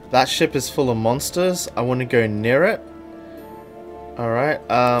 That ship is full of monsters. I want to go near it. Alright.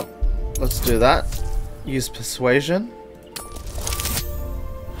 Let's do that. Use persuasion.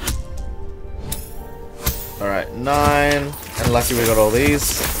 Alright, 9. And lucky we got all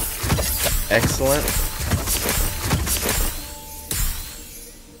these. Excellent.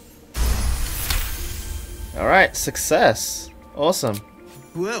 Alright, success. Awesome.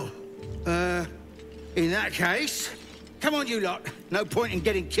 Well, in that case, come on you lot. No point in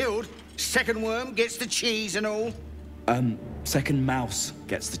getting killed. Second worm gets the cheese and all. Second mouse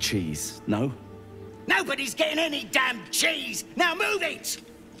gets the cheese, no? Nobody's getting any damn cheese! Now move it!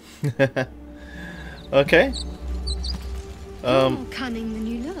 Okay. More cunning than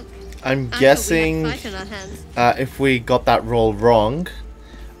you look. I'm guessing if we got that roll wrong,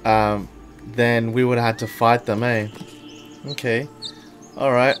 then we would have had to fight them, eh? Okay.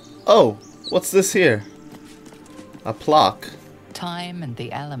 Alright. Oh! What's this here? A plaque. Time and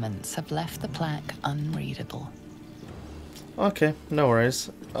the elements have left the plaque unreadable. Okay, no worries.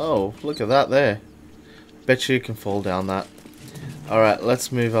 Oh, look at that there. Bet you can fall down that. Alright,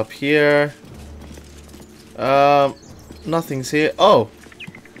 let's move up here. Nothing's here. Oh!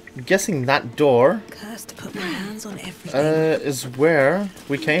 I'm guessing that door Cursed to put my hands on everything. is where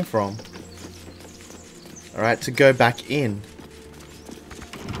we came from. Alright, to go back in.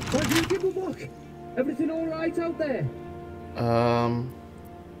 Why do you give a look? Everything alright out there?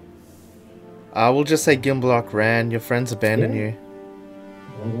 I will just say Gimblok ran. Your friends abandoned you.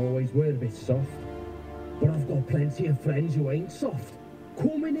 I've always were a bit soft. But I've got plenty of friends who ain't soft.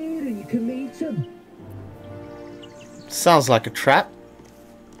 Come in here and you can meet them. Sounds like a trap.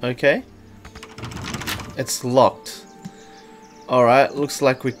 Okay. It's locked. Alright, looks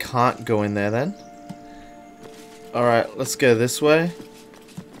like we can't go in there then. Alright, let's go this way.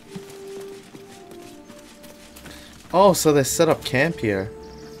 Oh, so they set up camp here.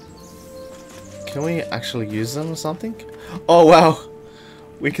 Can we actually use them or something? Oh, wow.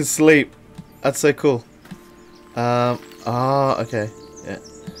 We can sleep. That's so cool. Okay. Yeah.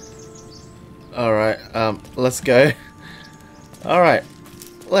 Alright, let's go. Alright,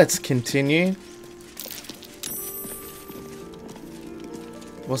 let's continue.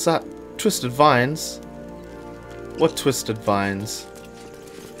 What's that? Twisted vines? What twisted vines?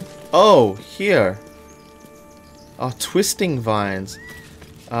 Oh, here. Oh, twisting vines.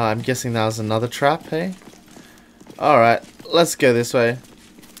 I'm guessing that was another trap, hey? Alright, let's go this way.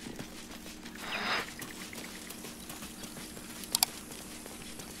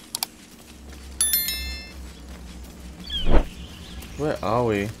 Where are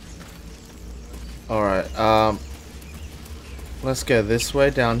we? Alright, let's go this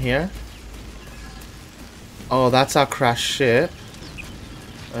way down here. Oh, that's our crashed ship.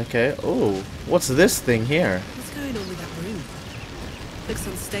 Okay, oh, what's this thing here? What's going on with that room? Looks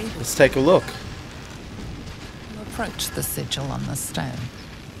unstable. Let's take a look. You approach the sigil on the stone.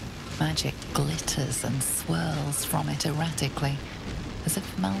 Magic glitters and swirls from it erratically, as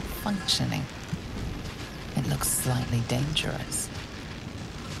if malfunctioning. It looks slightly dangerous.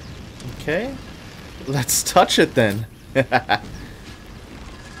 Okay, let's touch it then.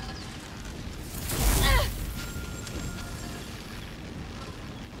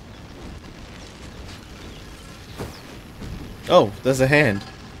 Oh, there's a hand.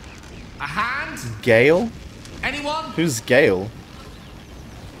 A hand? Gale? Anyone? Who's Gale?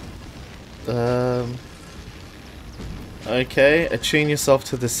 Okay, attune yourself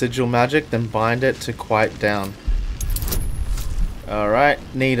to the sigil magic, then bind it to quiet down. Alright,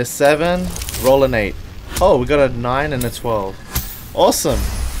 need a 7, roll an 8. Oh, we got a 9 and a 12. Awesome!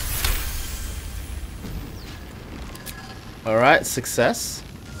 Alright, success.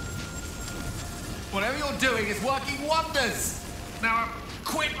 Whatever you're doing is working wonders! Now a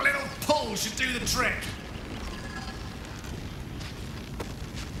quick little pull should do the trick.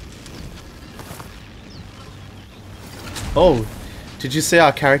 Oh, did you see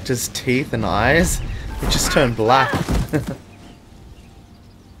our character's teeth and eyes? It just turned black.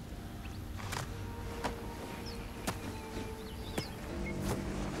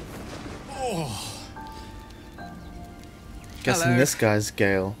 Guessing Hello. this guy's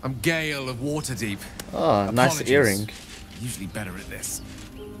Gale. I'm Gale of Waterdeep. Oh, nice Apologies. earring. Usually better at this.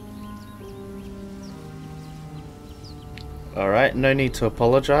 Alright, no need to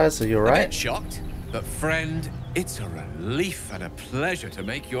apologize. Are you A alright? bit shocked, but friend, it's a relief and a pleasure to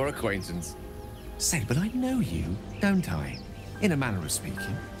make your acquaintance. Say, but I know you, don't I? In a manner of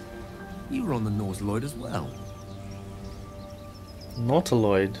speaking. You were on the Nautiloid as well.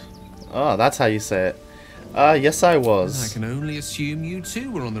 Nautiloid. Oh, that's how you say it. Yes I was. I can only assume you too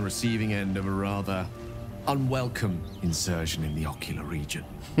were on the receiving end of a rather unwelcome insertion in the ocular region.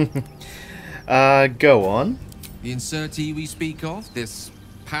 Go on. The insertee we speak of, this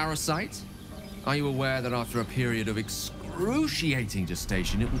parasite, are you aware that after a period of excruciating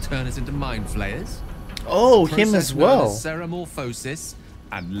gestation, it will turn us into mind flayers? Oh, him as well. Ceramorphosis,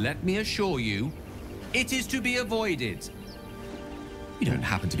 and let me assure you, it is to be avoided. You don't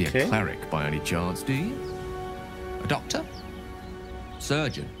happen to be a cleric by any chance, do you? A doctor?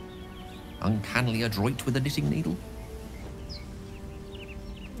 Surgeon? Uncannily adroit with a knitting needle?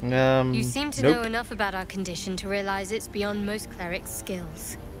 You seem to nope. know enough about our condition to realize it's beyond most clerics'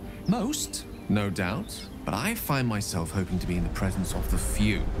 skills. Most, no doubt, but I find myself hoping to be in the presence of the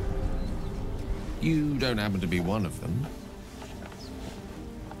few. You don't happen to be one of them.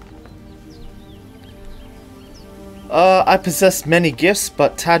 I possess many gifts,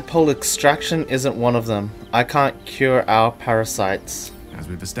 but tadpole extraction isn't one of them. I can't cure our parasites. As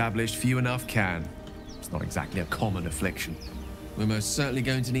we've established, few enough can. It's not exactly a common affliction. We're most certainly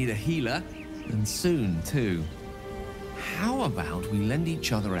going to need a healer, and soon too. How about we lend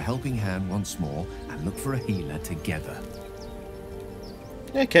each other a helping hand once more and look for a healer together?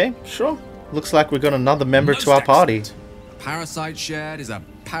 Okay, sure. Looks like we got another member Most to our party. excellent. A parasite shared is a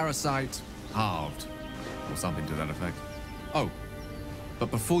parasite halved. Or something to that effect. Oh, but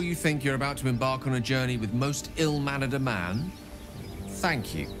before you think you're about to embark on a journey with most ill-mannered a man,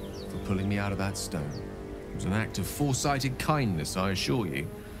 thank you for pulling me out of that stone. It was an act of foresighted kindness, I assure you.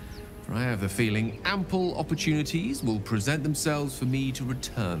 For I have the feeling ample opportunities will present themselves for me to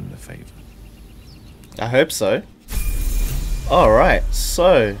return the favor. I hope so. Alright,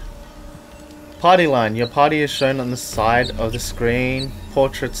 so party line. Your party is shown on the side of the screen.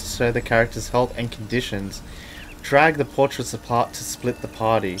 Portraits show the character's health and conditions. Drag the portraits apart to split the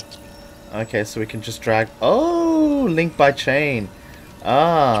party. Okay, so we can just drag... Oh, link by chain.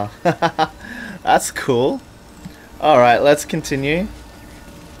 Ah, that's cool. Alright, let's continue.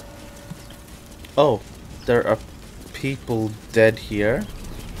 Oh, there are people dead here.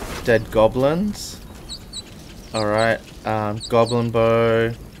 Dead goblins. Alright, goblin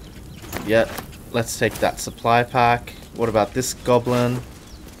bow. Yep, let's take that supply pack. What about this goblin?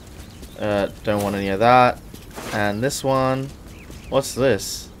 Don't want any of that. And this one. What's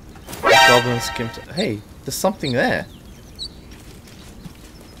this? Goblin skim. Hey, there's something there.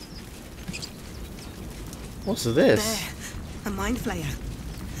 What's this? There, a mind flayer,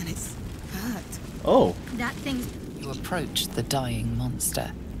 and it's hurt. Oh. That thing. You approach the dying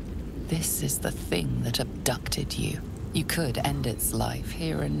monster. This is the thing that abducted you. You could end its life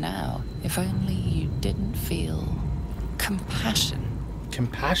here and now, if only you didn't feel compassion.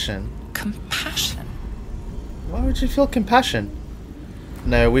 Compassion? Compassion? Why would you feel compassion?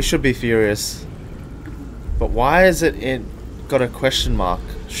 No, we should be furious. But why is it got a question mark?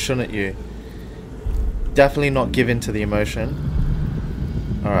 Shouldn't you? Definitely not give in to the emotion.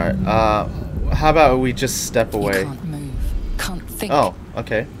 Alright, how about we just step away? You can't move, can't think. Oh,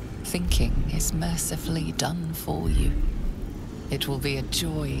 okay. Thinking is mercifully done for you. It will be a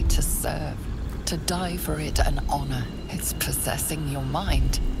joy to serve, to die for it an honor. It's possessing your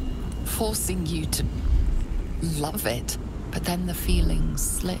mind, forcing you to love it, but then the feeling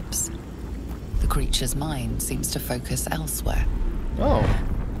slips. The creature's mind seems to focus elsewhere. Oh.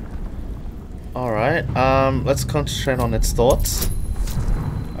 Alright, let's concentrate on its thoughts.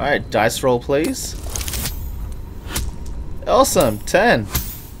 Alright, dice roll please. Awesome, 10.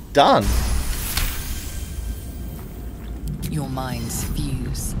 Done. Your minds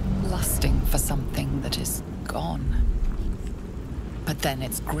fuse, lusting for something that is gone. But then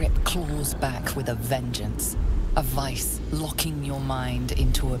its grip claws back with a vengeance, a vice locking your mind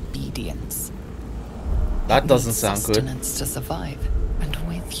into obedience. That doesn't sound good. Sustenance to survive, and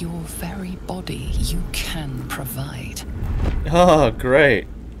with your very body you can provide. Oh, great.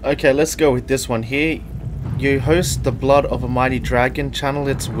 Okay, let's go with this one here. You host the blood of a mighty dragon, channel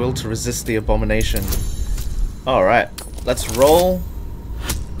its will to resist the abomination. Alright, let's roll.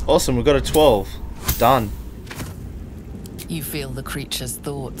 Awesome, we got a 12. Done. You feel the creature's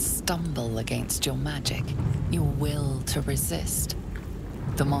thoughts stumble against your magic, your will to resist.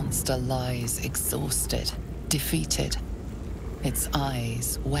 The monster lies exhausted, defeated. Its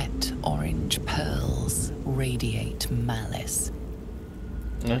eyes, wet orange pearls, radiate malice.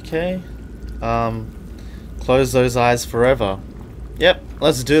 Okay. Close those eyes forever. Yep,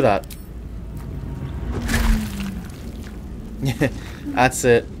 let's do that. That's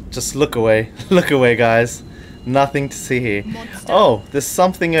it. Just look away. Look away, guys. Nothing to see here. Oh, there's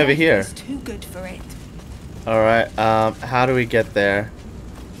something over here. Too good for it. Alright, how do we get there?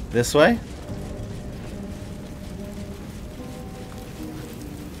 This way?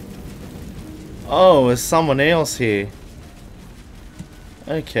 Oh, there's someone else here.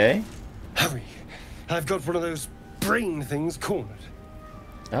 Okay. Hurry. I've got one of those brain things cornered.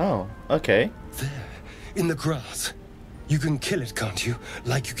 Oh, okay. There, in the grass. You can kill it, can't you?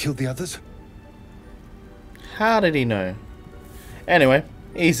 Like you killed the others? How did he know? Anyway,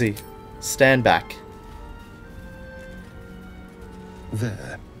 easy. Stand back.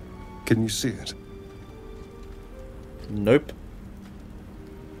 There. Can you see it? Nope.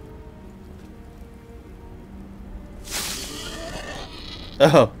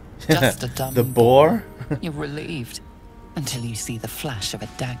 Oh, Just a dumb the boar? You're relieved until you see the flash of a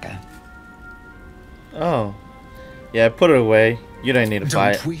dagger. Oh. Yeah, put it away. You don't need to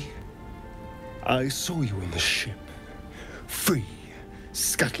buy it. I saw you on the ship. Free,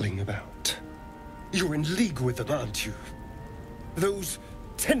 scuttling about. You're in league with them, aren't you? Those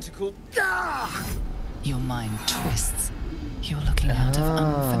tentacled... Ah! Your mind twists. You're looking out of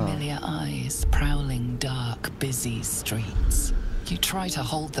unfamiliar eyes, prowling dark, busy streets. You try to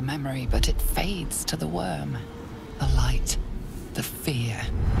hold the memory, but it fades to the worm. The light, the fear.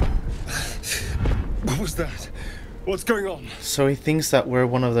 What was that? What's going on? So he thinks that we're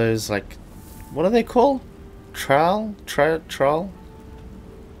one of those, like, what are they called? Tal?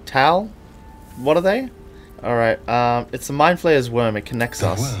 What are they? Alright, it's a mind flayer's worm. It connects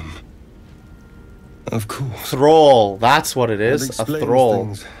us. Worm. Of course. Thrall. That's what it is. A thrall.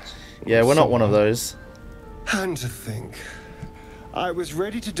 Things. Yeah, we're not one of those. And to think, I was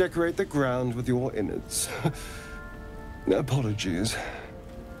ready to decorate the ground with your innards. Apologies.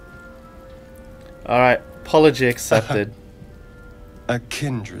 Alright, apology accepted. A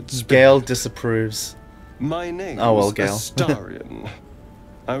kindred spirit. Gale disapproves. My name is Gale. Astarion.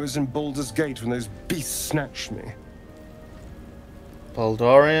 I was in Baldur's Gate when those beasts snatched me.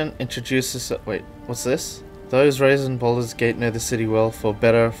 Baldurian introduces... Wait, what's this? Those raised in Baldur's Gate know the city well, for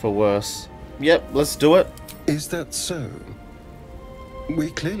better, for worse. Yep, let's do it. Is that so? We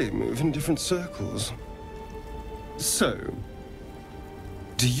clearly move in different circles. So,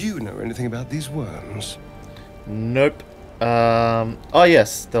 do you know anything about these worms? Nope. Oh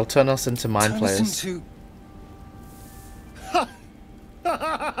yes, they'll turn us into mind flayers.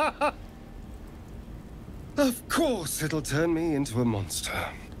 Of course it'll turn me into a monster.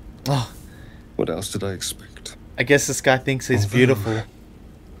 Oh. What else did I expect? I guess this guy thinks he's beautiful.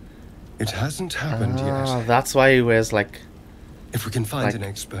 It hasn't happened yet. That's why he wears like... If we can find an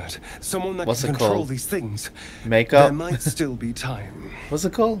expert, someone that what's can it control called? these things, Makeup? there might still be time. What's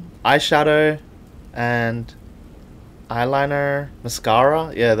it called? Eyeshadow and eyeliner,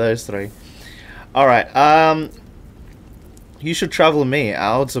 mascara? Yeah, those three. Alright, you should travel with me.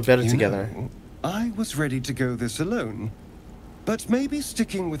 Our odds are better together. Know, I was ready to go this alone, but maybe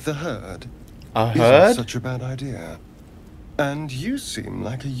sticking with the herd isn't such a bad idea. And you seem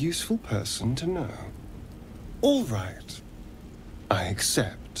like a useful person to know. All right, I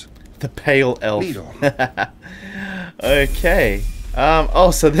accept. The pale elf. Lead on. Okay.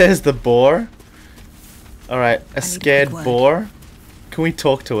 Oh, so there's the boar. Alright, a scared boar. Can we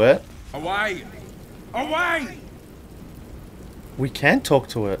talk to it? Away! Away! We can talk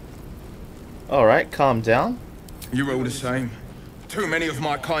to it. Alright, calm down. You're all the same. Too many of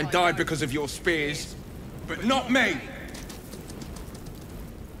my kind died because of your spears, but not me!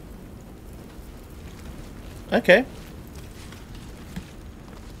 Okay.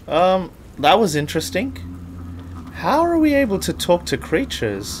 That was interesting. How are we able to talk to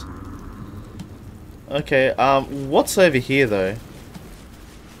creatures? Okay, what's over here though?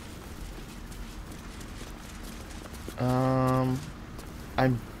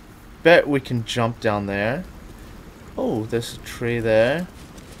 I bet we can jump down there. Oh, there's a tree there.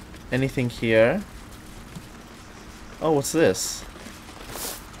 Anything here? Oh, what's this?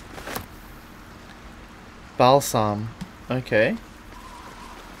 Balsam. Okay.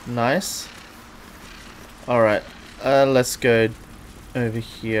 Nice. Alright. Let's go over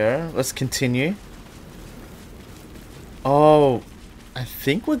here. Let's continue. Oh, I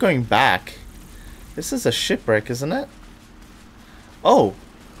think we're going back. This is a shipwreck, isn't it? Oh,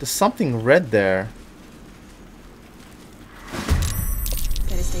 there's something red there.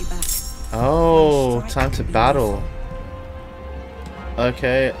 Better stay back. Oh, time to battle.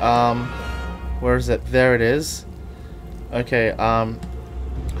 Okay, where is it? There it is. Okay, I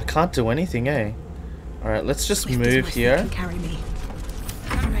can't do anything, eh? Alright, let's just move here.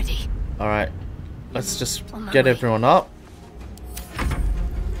 I'm ready. Alright, let's just get everyone up.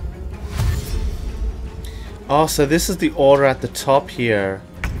 Oh, so this is the order at the top here.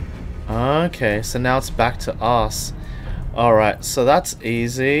 Okay, so now it's back to us. Alright, so that's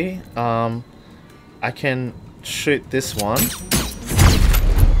easy. I can shoot this one.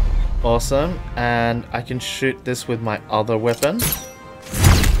 Awesome. And I can shoot this with my other weapon.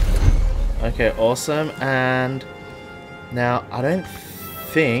 Okay, awesome. And now I don't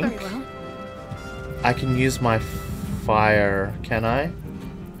think I can use my fire, can I?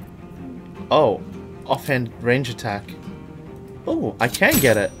 Oh, offhand range attack. Oh, I can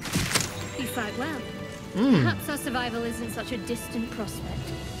get it. You fight well. Perhaps our survival isn't such a distant prospect.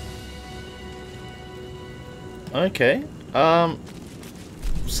 Okay.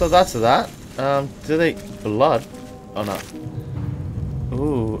 So that's that. Do they blood? Oh no.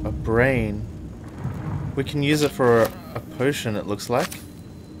 Ooh, a brain. We can use it for a potion, it looks like.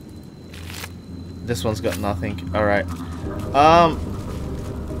 This one's got nothing. Alright.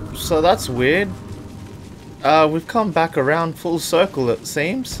 So that's weird. We've come back around full circle, it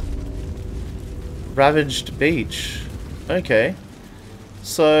seems. Ravaged beach. Okay.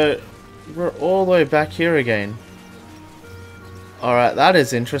 So we're all the way back here again. Alright, that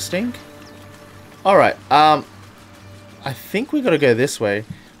is interesting. Alright, I think we gotta go this way.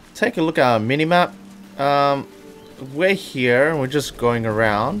 Take a look at our minimap. We're here and we're just going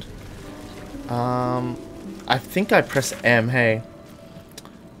around. I think I press M, hey.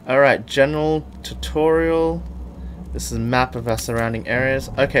 Alright, general tutorial. This is a map of our surrounding areas.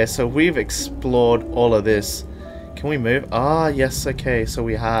 Okay, so we've explored all of this. Can we move? Ah, yes, okay, so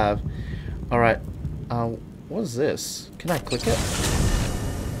we have. Alright, what is this? Can I click it?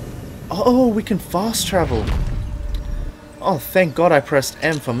 Oh, we can fast travel. Oh, thank God I pressed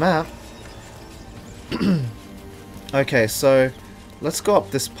M for map. Okay, so let's go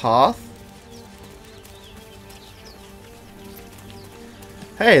up this path.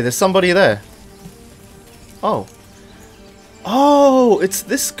 Hey, there's somebody there. Oh. Oh, it's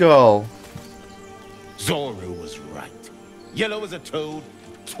this girl. Zora was right. Yellow as a toad,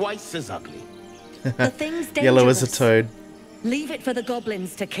 twice as ugly. The thing's dangerous. Yellow as a toad. Leave it for the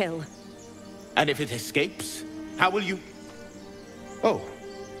goblins to kill. And if it escapes, how will you... Oh,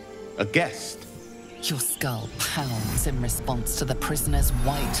 a guest. Your skull pounds in response to the prisoner's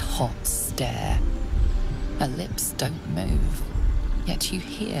white-hot stare. Her lips don't move, yet you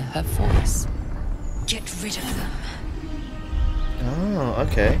hear her voice. Get rid of them. Oh,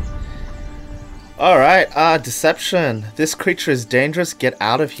 okay. Alright, deception. This creature is dangerous. Get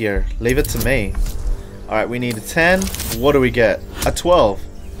out of here. Leave it to me. Alright, we need a 10. What do we get? A 12.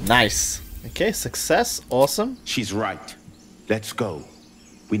 Nice. Okay, success. Awesome. She's right. Let's go.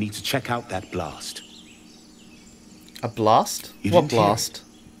 We need to check out that blast. A blast? You What didn't hear blast? it.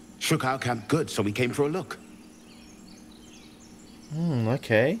 Shook our camp good, so we came for a look.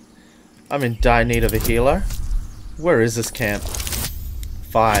 Okay. I'm in dire need of a healer. Where is this camp?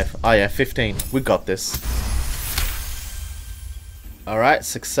 5. Oh yeah, 15. We got this. Alright,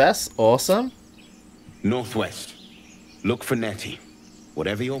 success. Awesome. Northwest. Look for Nettie.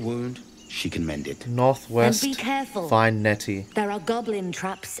 Whatever your wound, she can mend it. Northwest. And be careful. Find Nettie. There are goblin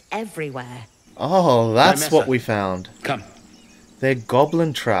traps everywhere. Oh, that's what we found. Come. They're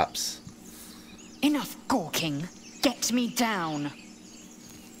goblin traps. Enough gawking. Get me down.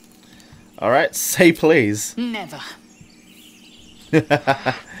 Alright, say please. Never.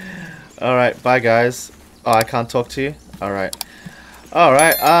 Alright, bye guys. Oh, I can't talk to you? Alright.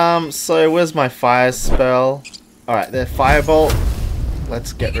 Alright, so where's my fire spell? Alright, there, firebolt.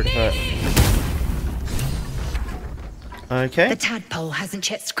 Let's get rid of it. Okay. The tadpole hasn't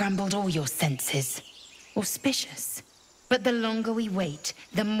yet scrambled all your senses. Auspicious. But the longer we wait,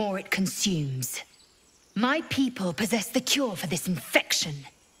 the more it consumes. My people possess the cure for this infection.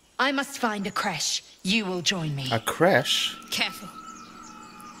 I must find a creche. You will join me. A creche? Careful.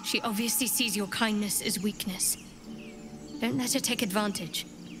 She obviously sees your kindness as weakness. Don't let her take advantage.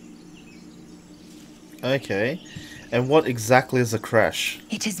 Okay. And what exactly is a creche?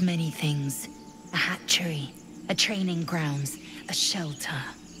 It is many things. A hatchery, a training grounds, a shelter.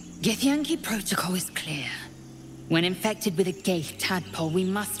 Githyanki protocol is clear. When infected with a Gale tadpole, we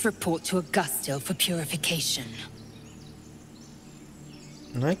must report to Augustil for purification.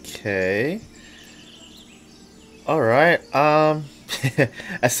 Okay. Alright,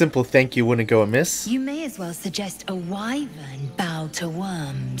 a simple thank you wouldn't go amiss. You may as well suggest a wyvern bow to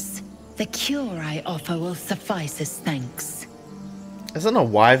worms. The cure I offer will suffice as thanks. Isn't a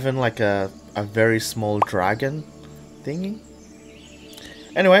wyvern like a very small dragon thingy?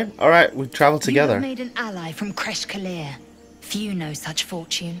 Anyway, alright, we travel together. You have made an ally from Kresh Kalir. Few know such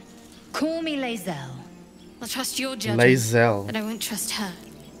fortune. Call me Lae'zel. I'll trust your judgment, Lae'zel. but I won't trust her.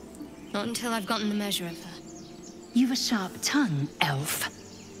 Not until I've gotten the measure of her. You've a sharp tongue, elf.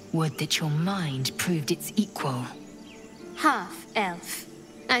 Would that your mind proved its equal. Half elf.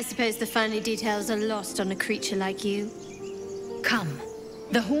 I suppose the finer details are lost on a creature like you. Come.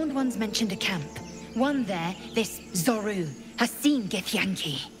 The Horned Ones mentioned a camp. One there, this Zoru, has seen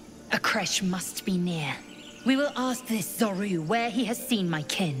Githyanki. A creche must be near. We will ask this Zoru where he has seen my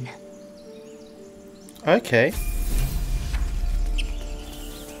kin. Okay.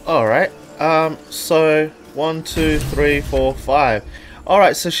 Alright. So 1, 2, 3, 4, 5.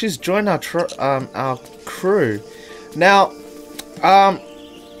 Alright, so she's joined our crew. Now,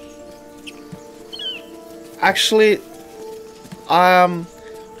 actually,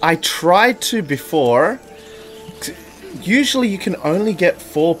 I tried to before. Usually you can only get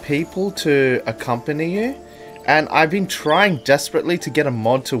 4 people to accompany you, and I've been trying desperately to get a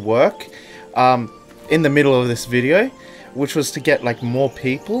mod to work in the middle of this video, which was to get like more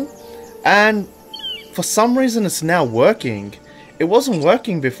people, and for some reason it's now working. It wasn't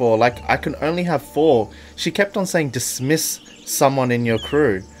working before, like I can only have 4. She kept on saying dismiss someone in your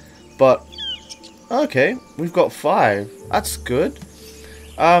crew, but okay, we've got 5. That's good.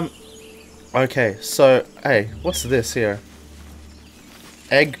 Okay, so, hey, what's this here?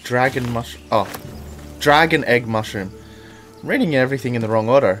 Egg, dragon, mushroom. Oh, dragon, egg, mushroom. I'm reading everything in the wrong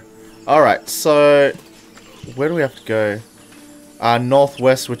order. Alright, so, where do we have to go?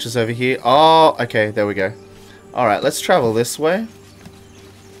 Northwest, which is over here. Oh, okay, there we go. Alright, let's travel this way.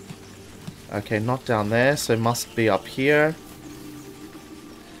 Okay, not down there, so it must be up here.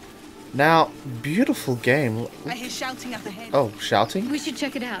 Now, beautiful game. I hear shouting up ahead. Oh, shouting? We should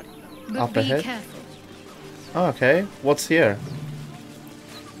check it out. But Up be ahead? careful. Oh, okay, what's here?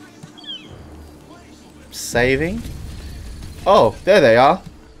 Saving? Oh, there they are.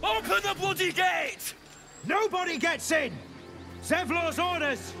 Open the bloody gate! Nobody gets in! Zevlor's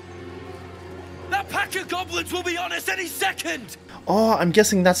orders! That pack of goblins will be on us any second! Oh, I'm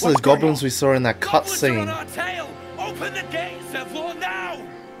guessing that's the goblins we saw in that cutscene. Open the gate, Zevlor, now!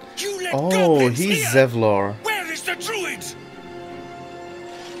 You let Oh, he's Zevlor. Where is the druid?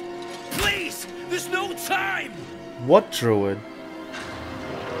 Please, there's no time! What druid?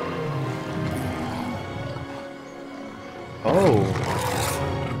 Oh.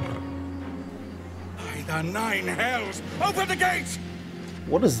 By The nine hells! Open the gates!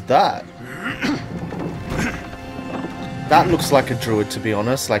 What is that? That looks like a druid, to be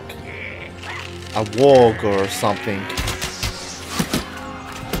honest, like a warg or something.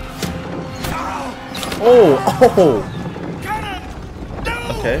 Oh!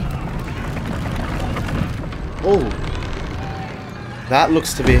 Okay. Oh! That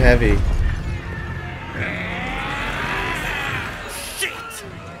looks to be heavy. Shit!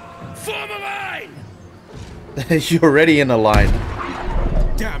 Form a line! You're already in a line.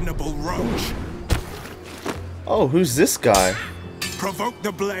 Damnable roach! Oh, who's this guy? Provoke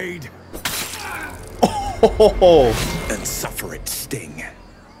the blade! Oh! And suffer its sting.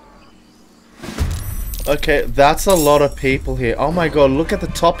 Okay, that's a lot of people here. Oh my god, look at the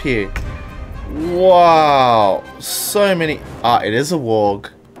top here. Wow. So many... Ah, it is a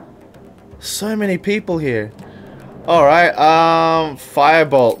warg. So many people here. Alright,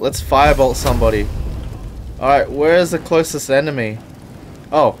 firebolt. Let's firebolt somebody. Alright, where's the closest enemy?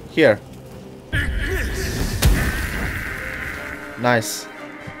 Oh, here. Nice.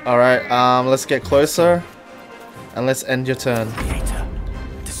 Alright, let's get closer. And let's end your turn.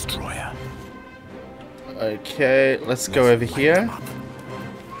 Destroyer. Okay, let's go over here.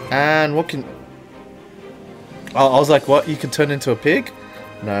 And what can... Oh, I was like, what? You can turn into a pig?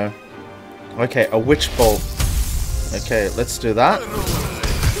 No. Okay, a witch bolt. Okay, let's do that.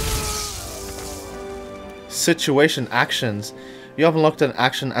 Situation actions. You have unlocked an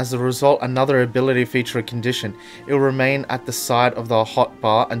action. As a result, another ability feature a condition. It will remain at the side of the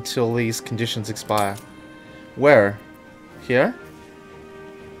hotbar until these conditions expire. Where? Here?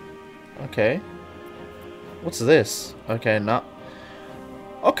 Okay. What's this? Okay, no.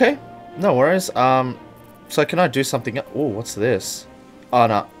 Okay, no worries. So can I do something? Oh, what's this? Oh,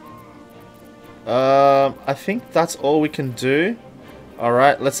 no. I think that's all we can do.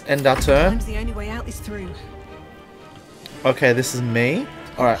 Alright, let's end our turn. The only way out is through. Okay, this is me.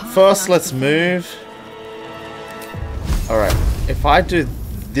 Alright, first let's move. Alright, if I do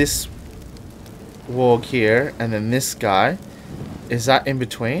this warg here, and then this guy, is that in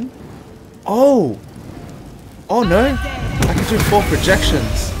between? Oh! Oh no! I can do 4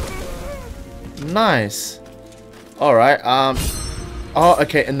 projections. Nice. Alright, oh,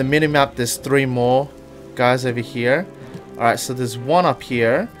 okay, in the minimap there's 3 more guys over here. Alright, so there's one up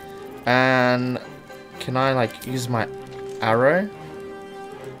here. And can I, like, use my arrow?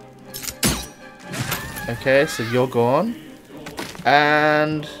 Okay, so you're gone.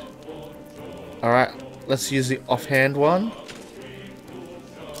 And... Alright, let's use the offhand one.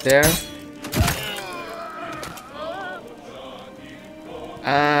 There.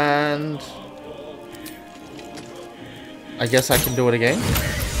 And... I guess I can do it again.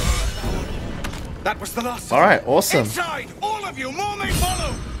 That was the last. Alright, awesome. Inside, all of you, more may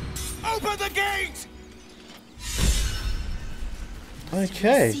follow. Open the gate.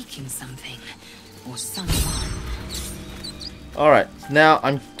 Okay. Seeking something or someone. Alright, now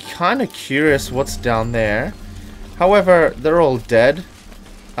I'm kind of curious what's down there. However, they're all dead.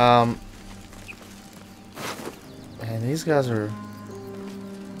 And these guys are...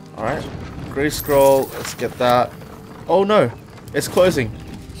 Alright, Grey Scroll, let's get that. Oh no, it's closing.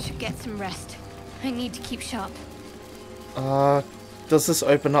 Should get some rest. I need to keep sharp. Does this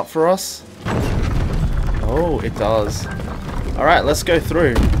open up for us? Oh, it does. Alright, let's go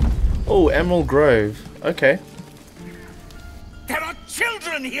through. Oh, Emerald Grove. Okay. There are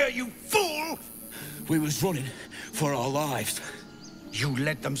children here, you fool! We was running for our lives. You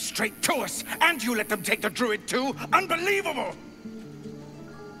led them straight to us, and you let them take the druid too. Unbelievable!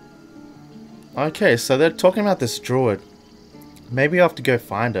 Okay, so they're talking about this druid. Maybe I have to go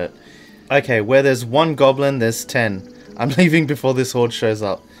find it. Okay, where there's 1 goblin, there's 10. I'm leaving before this horde shows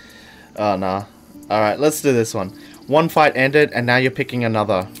up. Oh, nah. Alright, let's do this one. 1 fight ended, and now you're picking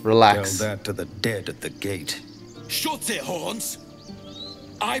another. Relax. Tell that to the dead at the gate. Shut it, Horns!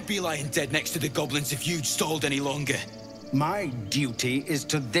 I'd be lying dead next to the goblins if you'd stalled any longer. My duty is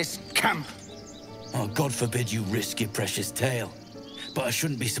to this camp. Oh, God forbid you risk your precious tail. But I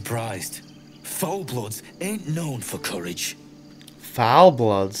shouldn't be surprised. Foulbloods ain't known for courage.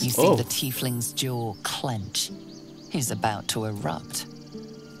 Foulbloods? You see the tiefling's jaw clench. He's about to erupt.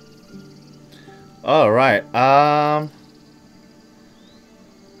 Alright,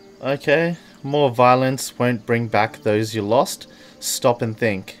 okay. More violence won't bring back those you lost. Stop and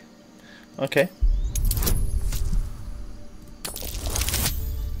think. Okay.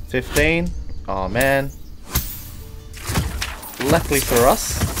 15. Oh man. Luckily for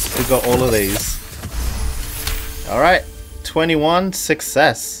us, we got all of these. Alright. 21.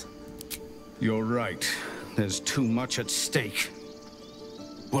 Success. You're right. There's too much at stake.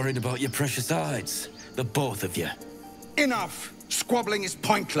 Worried about your precious hides? the both of you. Enough! Squabbling is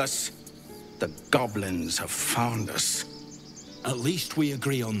pointless. The goblins have found us. At least we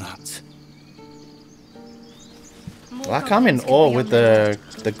agree on that. Like, I'm in awe with the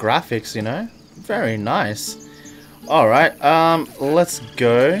graphics, you know? Very nice. Alright, let's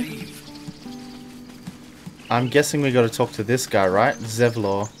go. I'm guessing we gotta talk to this guy, right?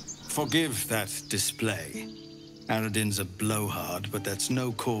 Zevlor. Forgive that display. Aradin's a blowhard, but that's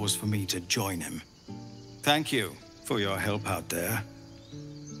no cause for me to join him. Thank you for your help out there.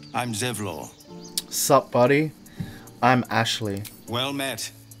 I'm Zevlor. Sup, buddy? I'm Ashley. Well met.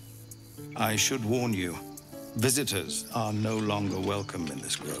 I should warn you, visitors are no longer welcome in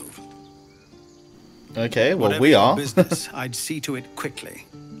this grove. Okay, well, Whatever we your are. business, I'd see to it quickly.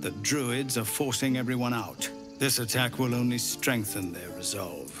 The druids are forcing everyone out. This attack will only strengthen their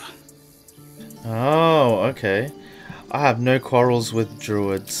resolve. Oh, okay. I have no quarrels with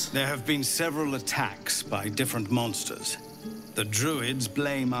druids. There have been several attacks by different monsters. The druids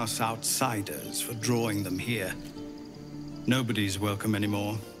blame us outsiders for drawing them here. Nobody's welcome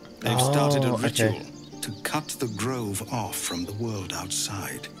anymore. They've started a ritual to cut the grove off from the world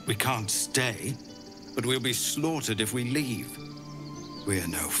outside. We can't stay, but we'll be slaughtered if we leave. We're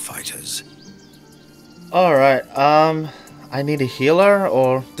no fighters. Alright, I need a healer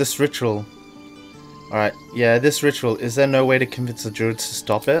or this ritual? Alright, yeah, this ritual. Is there no way to convince the druids to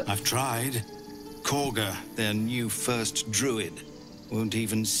stop it? I've tried. Korga, their new first druid, won't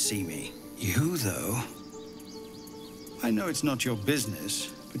even see me. You, though? I know it's not your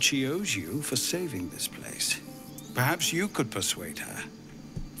business, but she owes you for saving this place. Perhaps you could persuade her.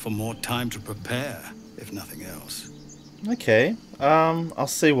 For more time to prepare, if nothing else. Okay, I'll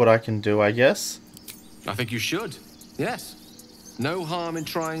see what I can do, I guess. I think you should. Yes. No harm in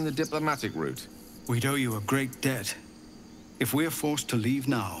trying the diplomatic route. We'd owe you a great debt. If we're forced to leave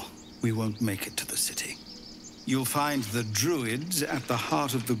now, we won't make it to the city. You'll find the druids at the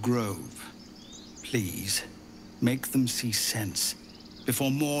heart of the grove. Please, make them see sense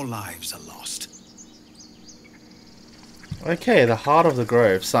before more lives are lost. Okay, the heart of the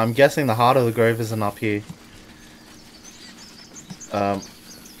grove. So I'm guessing the heart of the grove isn't up here. But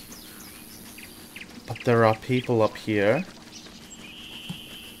there are people up here.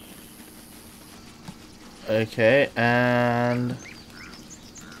 Okay, and...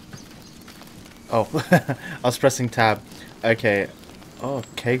 oh, I was pressing tab. Okay. Oh,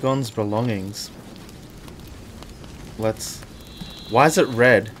 Kagon's belongings. Let's... why is it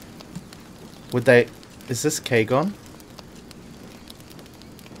red? Would they... is this Kagon?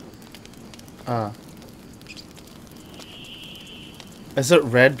 Is it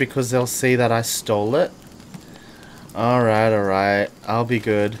red because they'll see that I stole it? Alright, alright. I'll be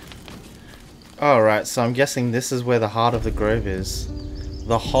good. Alright, so I'm guessing this is where the heart of the grove is.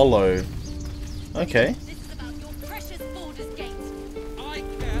 The hollow. Okay.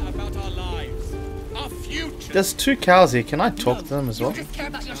 There's two cows here. Can I talk to them as well? You just care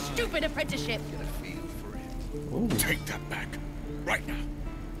about your stupid apprenticeship. Ooh. Take that back. Right now.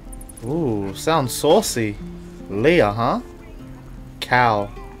 Ooh, sounds saucy. Leah, huh?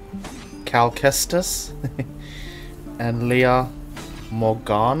 Cal. Cal Kestis. And Leah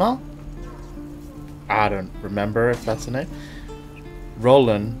Morgana? I don't remember if that's the name.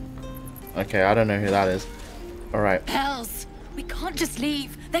 Roland. Okay, I don't know who that is. Alright. Hells! We can't just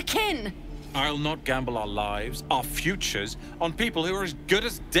leave. They're kin! I'll not gamble our lives, our futures, on people who are as good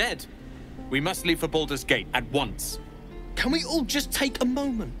as dead. We must leave for Baldur's Gate at once. Can we all just take a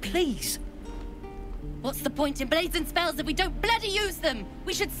moment, please? What's the point in blazing spells if we don't bloody use them?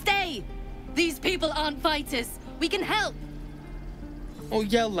 We should stay. These people aren't fighters. We can help. Or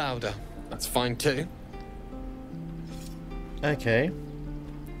yell louder. That's fine too. Okay.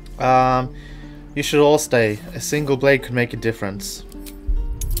 You should all stay. A single blade could make a difference.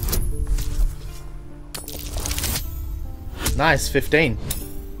 Nice, 15.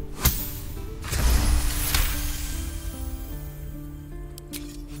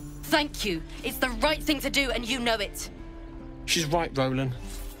 Thank you. It's the right thing to do, and you know it. She's right, Roland.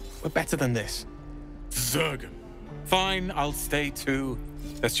 We're better than this. Zerg. Fine, I'll stay too.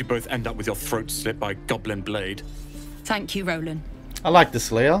 Lest you both end up with your throats slit by goblin blade. Thank you, Roland. I like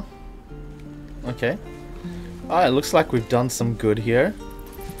this, Leah. Okay. Alright, it looks like we've done some good here.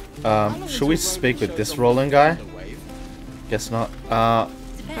 Should we speak with this Roland guy? Guess not.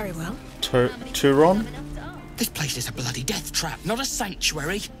 Very well. Turon? This place is a bloody death trap, not a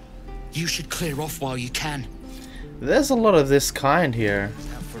sanctuary. You should clear off while you can. There's a lot of this kind here.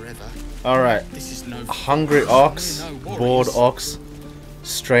 Alright. Hungry ox, bored ox,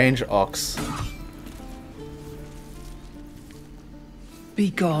 strange ox.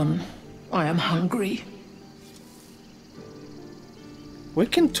 Be gone. I am hungry. We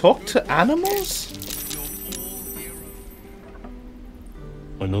can talk to animals?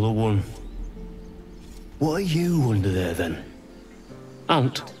 Another one. What are you under there then?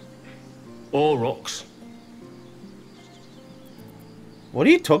 Ant? Or rocks? What are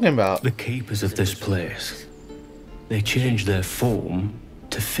you talking about? The keepers of this place. They change their form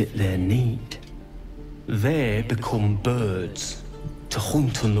to fit their need. They become birds, to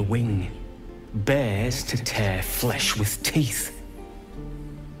hunt on the wing. Bears to tear flesh with teeth.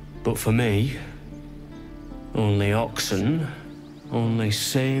 But for me, only oxen, only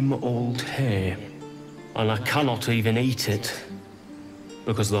same old hay. And I cannot even eat it,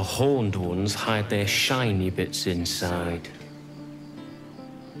 because the horned ones hide their shiny bits inside.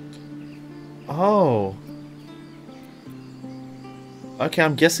 Oh. Okay,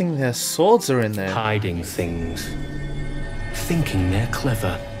 I'm guessing their swords are in there. Hiding things. Thinking they're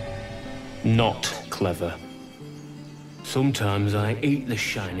clever. Not clever. Sometimes I eat the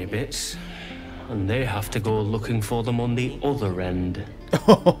shiny bits, and they have to go looking for them on the other end.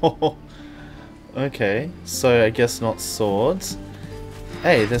 Okay, so I guess not swords.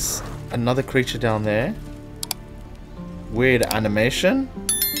 Hey, there's another creature down there. Weird animation.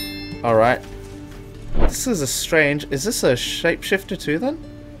 Alright. This is a strange... Is this a shapeshifter too then?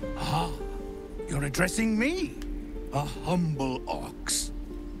 Ah, you're addressing me? A humble ox.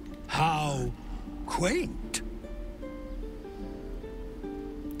 How quaint.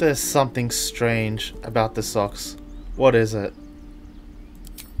 There's something strange about this ox. What is it?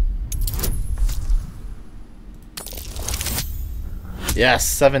 Yes,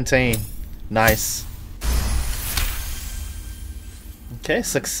 17. Nice. Okay,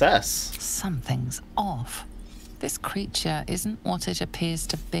 success. Something's off. This creature isn't what it appears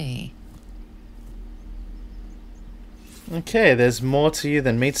to be. Okay, there's more to you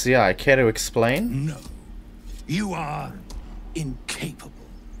than meets the eye. Care to explain? No. You are incapable.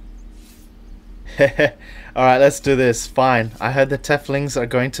 Alright, let's do this. Fine. I heard the Teflings are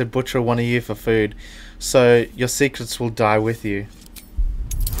going to butcher one of you for food, so your secrets will die with you.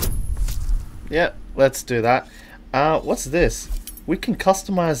 Yep, let's do that. What's this? We can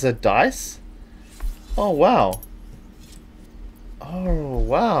customize the dice? Oh, wow. Oh,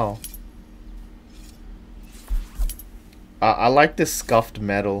 wow. I like this scuffed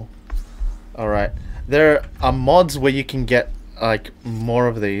metal. Alright. There are mods where you can get, like, more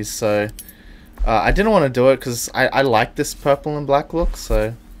of these, so... I didn't want to do it because I like this purple and black look,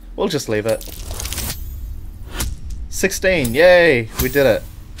 so we'll just leave it. 16, yay! We did it.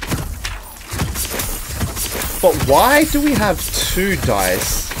 But why do we have 2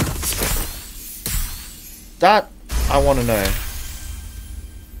 dice? That I want to know.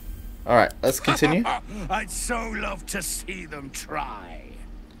 Alright, let's continue. I'd so love to see them try.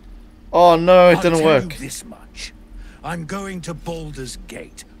 Oh no, it didn't I'll work. tell you this much. I'm going to Baldur's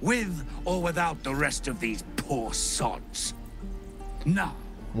Gate, with or without the rest of these poor sods. Now,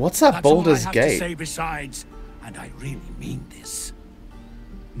 What's that Baldur's that's all I have Gate? to say besides, and I really mean this.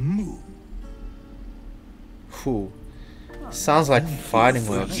 Move. Whew. Sounds like fighting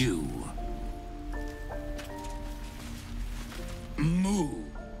words. You. Move.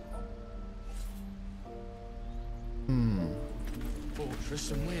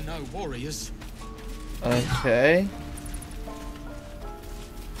 Fortress, and we're no warriors. Okay.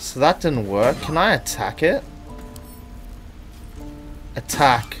 So that didn't work. Can I attack it?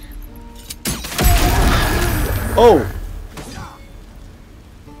 Attack. Oh!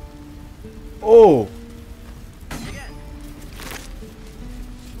 Oh!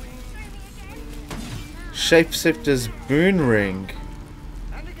 Shapeshifter's Boon Ring.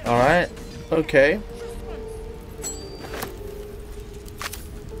 Alright. Okay.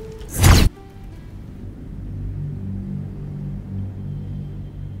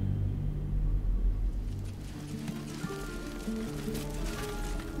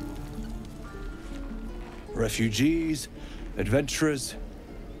 Refugees, adventurers,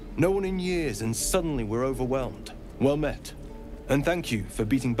 no one in years, and suddenly we're overwhelmed. Well met. And thank you for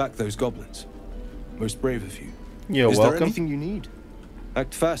beating back those goblins. Most brave of you. You're Is welcome. there anything you need?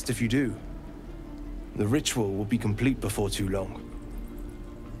 Act fast if you do. The ritual will be complete before too long.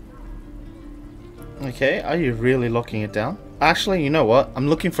 Okay, are you really locking it down? Actually, you know what? I'm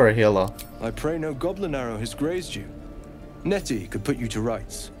looking for a healer. I pray no goblin arrow has grazed you. Nettie could put you to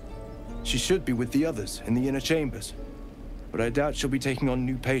rights. She should be with the others in the inner chambers, but I doubt she'll be taking on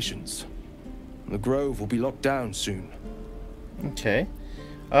new patients. The grove will be locked down soon. Okay.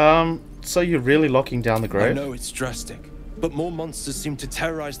 So you're really locking down the grove? I know it's drastic, but more monsters seem to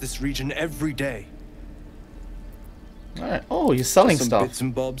terrorize this region every day. Alright. Oh, you're selling Some stuff. bits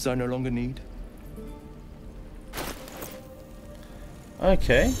and bobs I no longer need.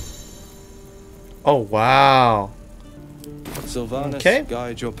 Okay. Oh, wow. Sylvanas, Okay.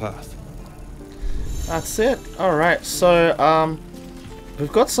 guide your path. That's it. Alright, so,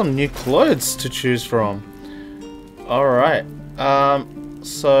 we've got some new clothes to choose from. Alright.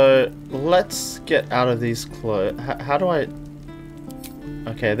 So, let's get out of these clothes. How do I...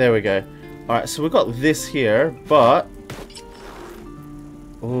 Okay, there we go. Alright, so we've got this here, but...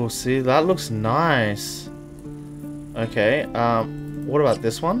 Oh, see, that looks nice. Okay, what about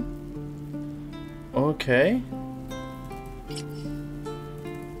this one? Okay.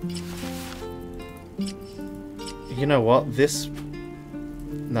 You know what? This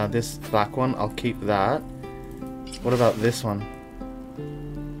black one, I'll keep that. What about this one?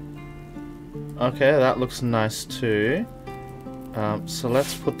 Okay, that looks nice too. So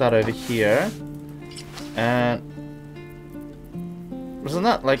let's put that over here. And wasn't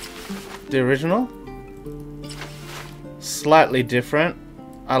that like the original? Slightly different.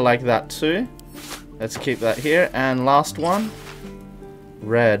 I like that too. Let's keep that here. And last one,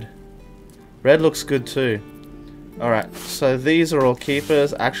 red. Red looks good too. Alright, so these are all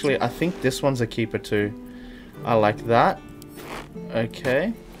keepers. Actually, I think this one's a keeper too. I like that.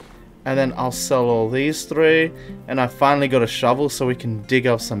 Okay. And then I'll sell all these three. And I finally got a shovel so we can dig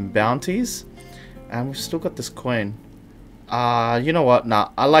up some bounties. And we've still got this coin. You know what? Nah,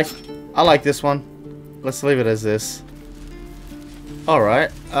 I like this one. Let's leave it as this.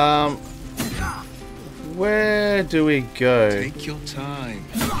 Alright. Where do we go? Take your time.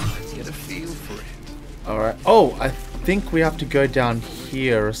 Let's get a feel for it. Alright. Oh, I think we have to go down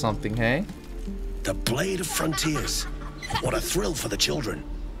here or something, hey? The Blade of Frontiers. What a thrill for the children.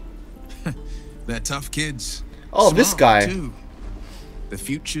 They're tough kids. Oh, Smart, this guy. Too. The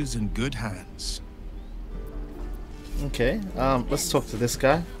future's in good hands. Okay, let's talk to this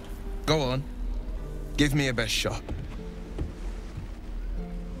guy. Go on. Give me your best shot.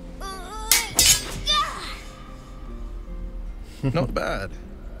 Not bad.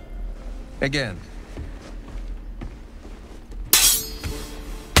 Again.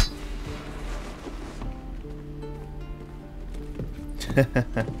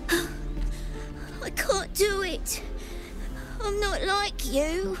 I can't do it. I'm not like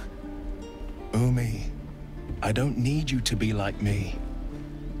you. Umi, I don't need you to be like me.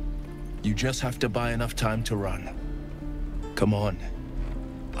 You just have to buy enough time to run. Come on.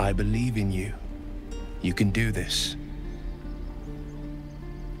 I believe in you. You can do this.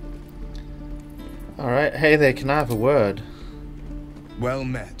 Alright, hey there, can I have a word? Well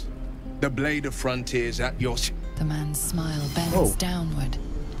met. The Blade of Frontiers at your... The man's smile bends downward,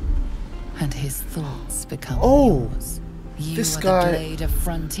 and his thoughts become yours. You this are guy... the Blade of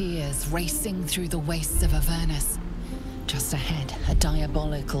Frontiers racing through the wastes of Avernus. Just ahead, a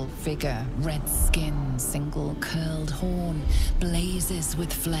diabolical figure, red skin, single curled horn, blazes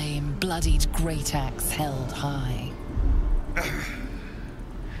with flame, bloodied great axe held high.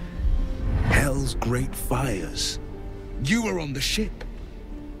 Hell's great fires. You were on the ship.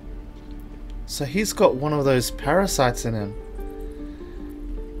 So he's got one of those parasites in him.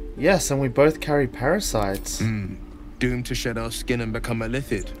 Yes, and we both carry parasites. Doomed to shed our skin and become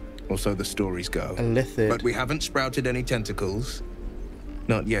Illithid, or so the stories go. Illithid. But we haven't sprouted any tentacles.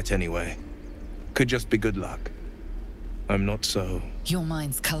 Not yet, anyway. Could just be good luck. I'm not so... Your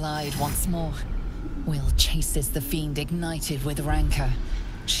minds collide once more. Wyll chases the fiend ignited with rancor.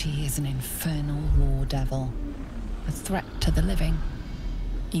 She is an infernal war devil. A threat to the living.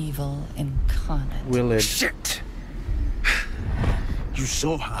 Evil incarnate. Willard. Shit! You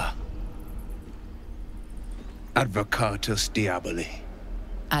saw her. Advocatus Diaboli.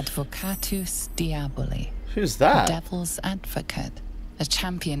 Advocatus Diaboli. Who's that? The devil's advocate. A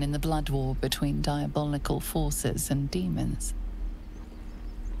champion in the blood war between diabolical forces and demons.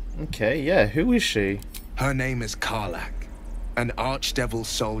 Okay, yeah, who is she? Her name is Karlach. An archdevil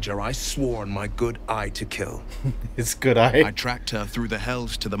soldier I swore on my good eye to kill. His good eye? I tracked her through the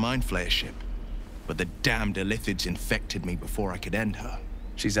hells to the Mind Flayer ship. But the damned Illithids infected me before I could end her.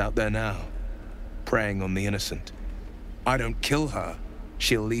 She's out there now, preying on the innocent. I don't kill her,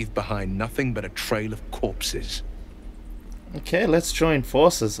 she'll leave behind nothing but a trail of corpses. Okay, let's join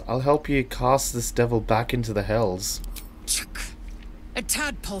forces. I'll help you cast this devil back into the hells. A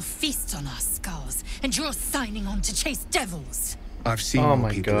tadpole feasts on our skulls, and you're signing on to chase devils. I've seen more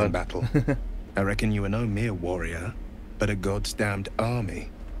people in battle. I reckon you are no mere warrior, but a god's damned army.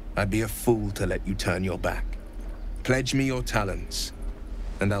 I'd be a fool to let you turn your back. Pledge me your talents,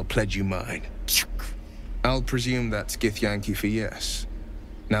 and I'll pledge you mine. I'll presume that's Githyanki for yes.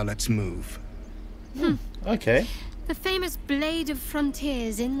 Now let's move. Okay. The famous Blade of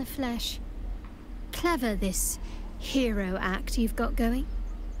Frontiers in the flesh. Clever, this hero act you've got going.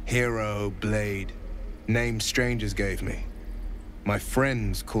 Hero, Blade. Names strangers gave me. My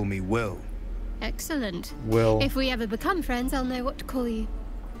friends call me Wyll. Excellent. Wyll. If we ever become friends, I'll know what to call you.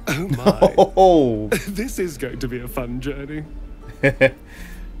 Oh my. Oh. This is going to be a fun journey.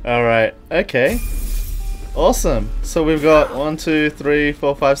 Alright, okay. Awesome. So we've got 1, 2, 3,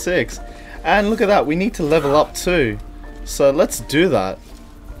 4, 5, 6. And look at that, we need to level up too. So let's do that.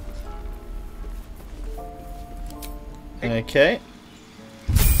 Okay.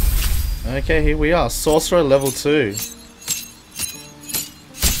 Okay, here we are. Sorcerer level 2.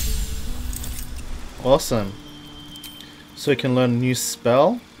 Awesome. So we can learn a new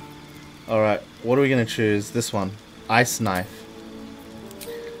spell. Alright, what are we going to choose? This one. Ice Knife.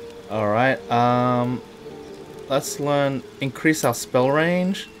 Alright, let's learn increase our spell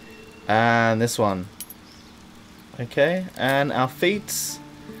range. And this one. Okay, and our feats.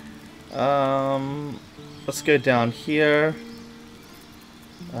 Let's go down here.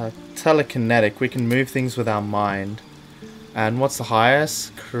 Telekinetic, we can move things with our mind. And what's the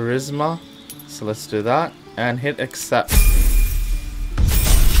highest? Charisma. So let's do that. And hit accept.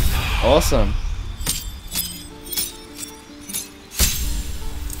 Awesome.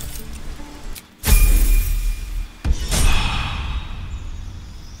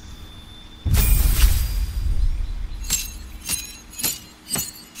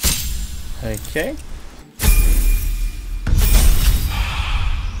 Okay.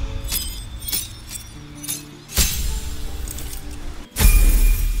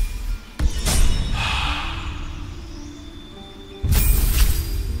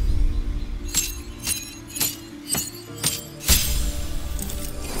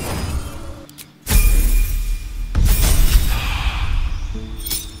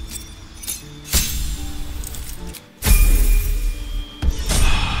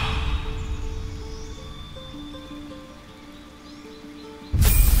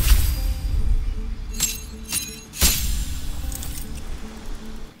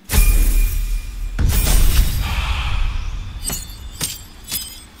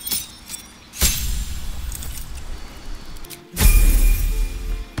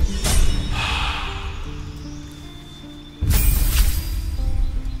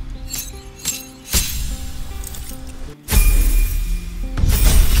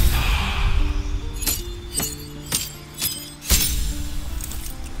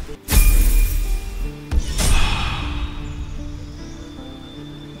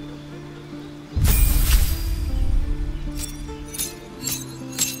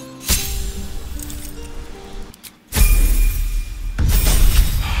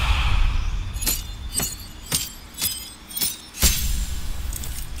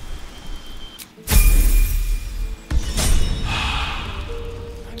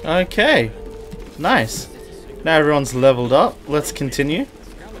 Okay, nice. Now everyone's leveled up. Let's continue.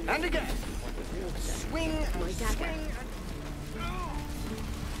 And again. Swing.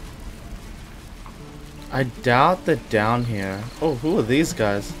 I doubt they're down here. Oh, who are these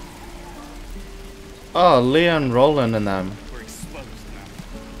guys? Oh, Leon, Roland, and them.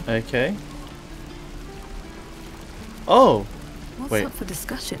 Okay. Oh. What's Wait. up for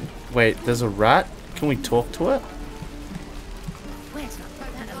discussion? Wait, there's a rat? Can we talk to it?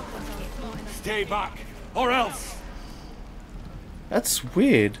 Stay back, or else. That's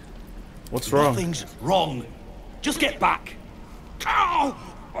weird. What's wrong? Nothing's wrong. Just get back. Ow!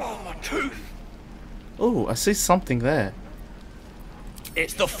 Oh, my tooth. Oh, I see something there.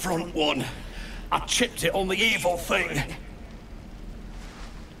 It's the front one. I chipped it on the evil thing.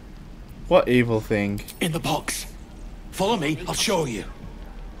 What evil thing? In the box. Follow me, I'll show you.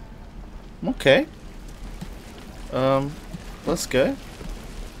 Okay. Let's go.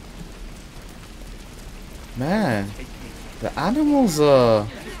 Man, the animals are...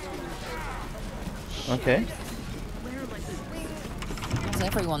 Okay.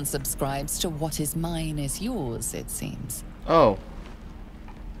 Everyone subscribes to what is mine is yours, it seems. Oh.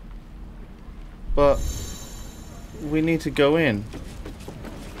 But... we need to go in.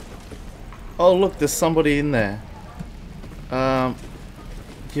 Oh look, there's somebody in there.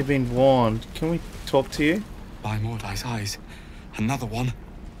 You've been warned. Can we talk to you? By Mordai's eyes. Another one.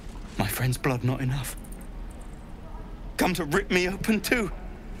 My friend's blood not enough. Come to rip me open too.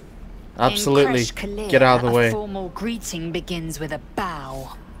 Absolutely. Get out of the way. A formal greeting begins with a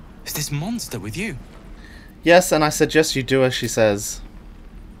bow. Is this monster with you? Yes, and I suggest you do as she says.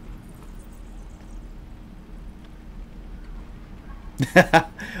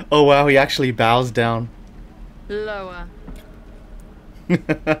 Oh wow, he actually bows down. Lower.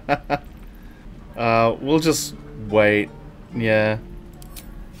 We'll just wait. Yeah.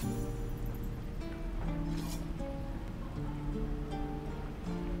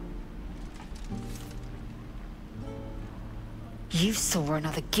 You saw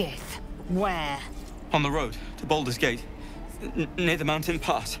another Gith. Where? On the road to Baldur's Gate, near the mountain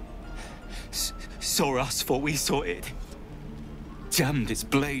pass. Saw us, for we saw it. Jammed its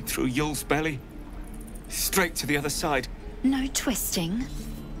blade through Yul's belly, straight to the other side. No twisting.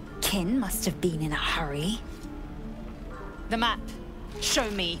 Kin must have been in a hurry. The map.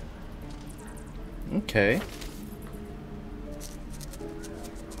 Show me. Okay.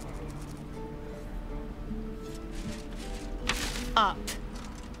 Up.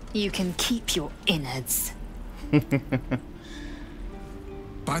 You can keep your innards.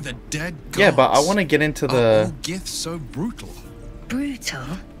 By the dead gods. Yeah, but I want to get into the... Are all Giths so brutal? Brutal?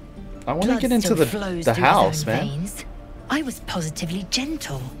 I want to get into the house, man. Veins. I was positively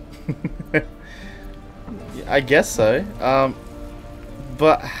gentle. I guess so.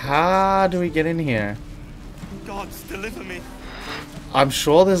 But how do we get in here? Gods, deliver me. I'm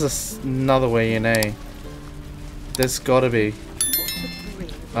sure there's another way in, eh? There's gotta be.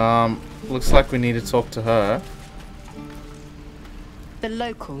 Looks like we need to talk to her. The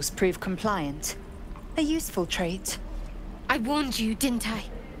locals prove compliant. A useful trait. I warned you, didn't I?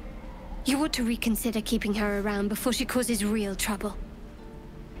 You ought to reconsider keeping her around before she causes real trouble.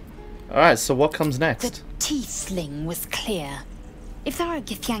 Alright, so what comes next? The tiefling was clear. If there are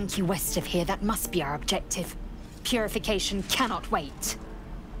Githyanki west of here, that must be our objective. Purification cannot wait.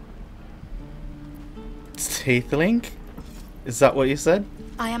 Tiefling? Is that what you said?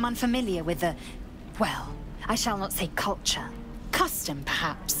 I am unfamiliar with the... well, I shall not say culture. Custom,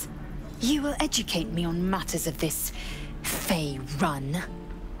 perhaps. You will educate me on matters of this... Faerûn.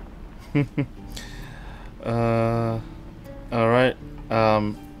 Alright.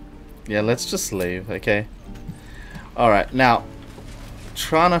 Yeah, let's just leave, okay? Alright, now...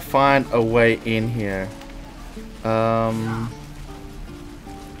 trying to find a way in here.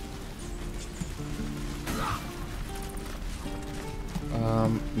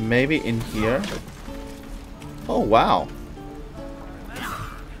 Maybe in here? Oh, wow.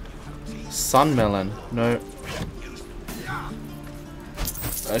 Sunmelon. No.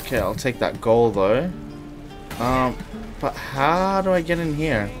 Okay, I'll take that gold though. But how do I get in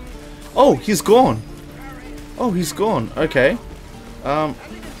here? Oh, he's gone. Oh, he's gone. Okay.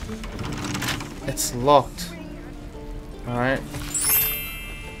 It's locked. Alright.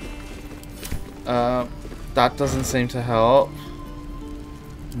 That doesn't seem to help.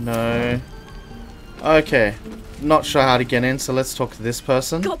 No. Okay. Not sure how to get in, so let's talk to this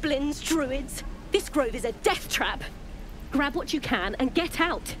person. Goblins, druids. This grove is a death trap. Grab what you can and get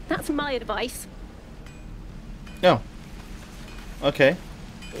out. That's my advice. No. Okay.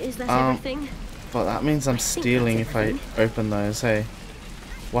 Is that everything? But that means I'm stealing if I open those, hey.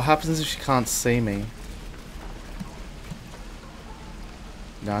 What happens if she can't see me?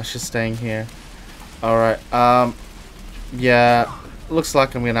 No, she's staying here. Alright, yeah. Looks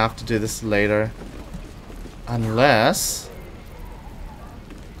like I'm gonna have to do this later. Unless...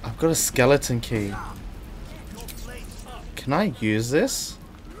 I've got a skeleton key. Can I use this?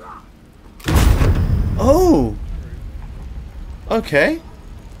 Oh! Okay.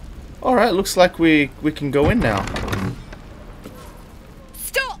 Alright, looks like we can go in now.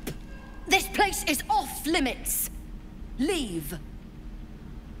 Stop! This place is off limits. Leave.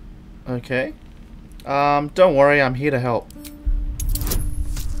 Okay. Don't worry, I'm here to help.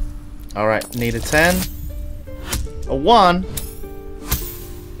 Alright, need a 10. A 1.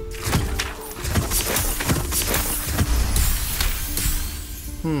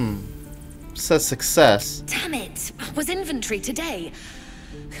 Says success. Damn it! Was inventory today.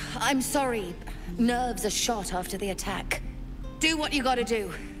 I'm sorry. Nerves are shot after the attack. Do what you gotta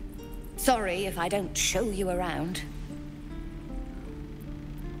do. Sorry if I don't show you around.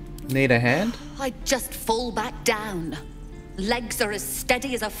 Need a hand? I just fall back down. Legs are as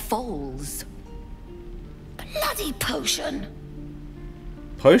steady as a foal's. Bloody potion.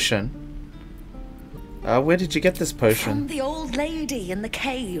 Potion? Where did you get this potion? From the old lady in the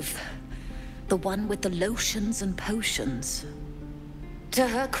cave. The one with the lotions and potions. To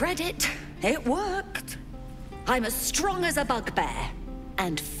her credit, it worked. I'm as strong as a bugbear.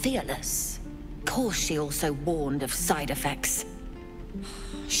 And fearless. Course she also warned of side effects.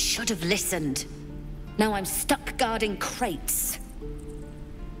 Should have listened. Now I'm stuck guarding crates.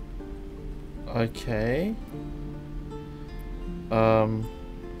 Okay.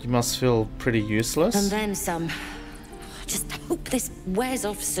 You must feel pretty useless. And then some. Just hope this wears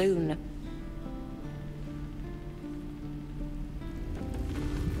off soon.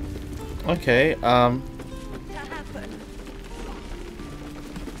 Okay,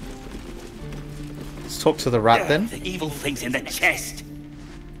 Let's talk to the rat then. The evil thing's in the chest.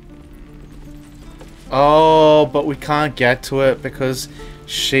 Oh, but we can't get to it because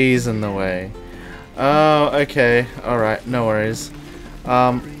she's in the way. Oh, okay. Alright, no worries.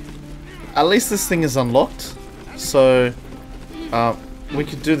 At least this thing is unlocked. So, we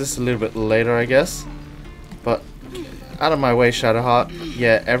could do this a little bit later, I guess. But, out of my way, Shadowheart.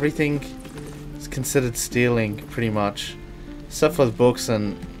 Yeah, everything is considered stealing, pretty much. Except for the books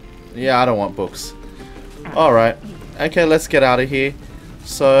and... yeah, I don't want books. Alright. Okay, let's get out of here.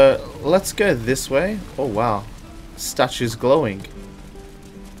 So, let's go this way. Oh, wow. Statue's glowing.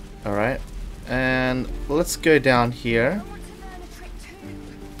 Alright. And let's go down here.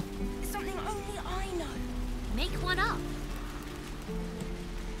 Make one up.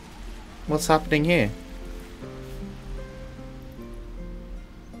 What's happening here?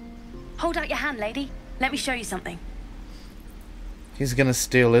 Hold out your hand, lady. Let me show you something. He's gonna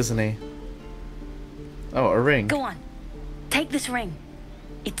steal, isn't he? Oh, a ring. Go on. Take this ring.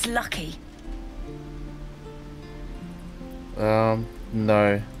 It's lucky.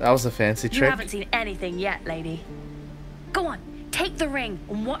 No. That was a fancy trick. You haven't seen anything yet, lady. Go on. Take the ring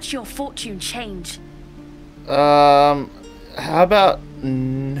and watch your fortune change. How about...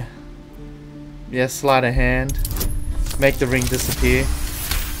 yeah, sleight of hand. Make the ring disappear.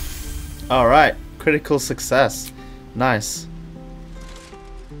 Alright. Critical success. Nice.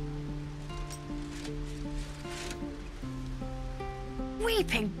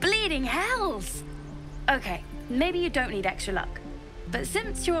 Weeping, bleeding hells! Okay, maybe you don't need extra luck. But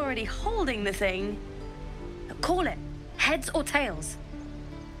since you're already holding the thing, call it. Heads or tails?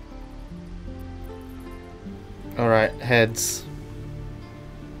 Alright, heads.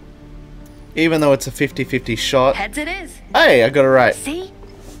 Even though it's a 50-50 shot. Heads it is. Hey, I got it right. See?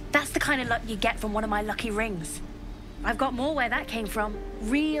 That's the kind of luck you get from one of my lucky rings. I've got more where that came from.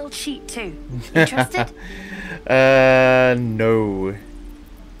 Real cheap too. Interested? No.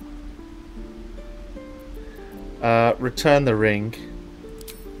 Return the ring.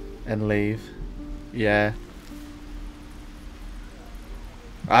 And leave. Yeah.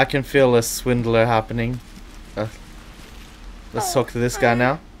 I can feel a swindler happening. Let's talk to this guy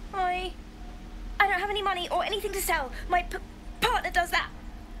now. I don't have any money or anything to sell. My partner does that.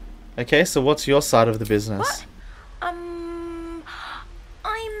 Okay, so what's your side of the business? What? I'm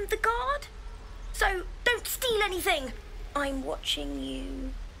the guard. So don't steal anything. I'm watching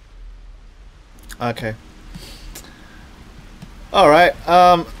you. Okay. Alright,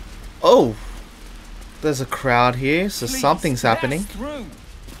 oh. There's a crowd here, so something's happening.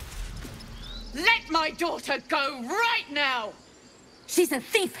 Let my daughter go right now! She's a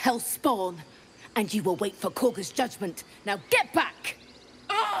thief, hellspawn. And you will wait for Korga's judgment. Now get back!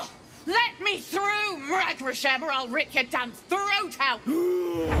 Oh! Let me through, Mragrasham, or I'll rip your damn throat out!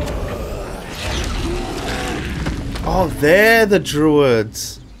 Oh, they're the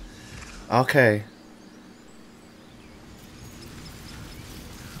druids. Okay.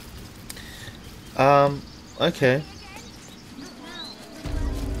 Okay.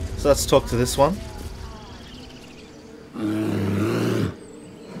 So let's talk to this one.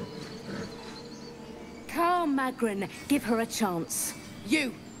 Carl Magrin, give her a chance.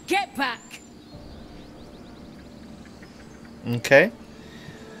 You, get back! Okay.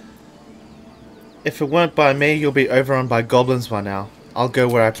 If it weren't by me, you'll be overrun by goblins by now. I'll go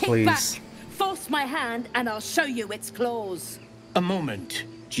where I please. Back. Force my hand and I'll show you its claws. A moment,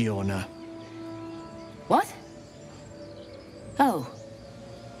 Giorna. What? Oh,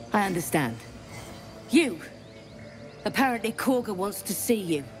 I understand. You. Apparently Korga wants to see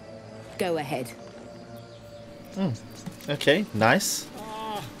you. Go ahead. Okay, nice.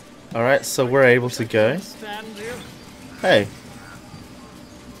 Alright, so we're able to go. Hey.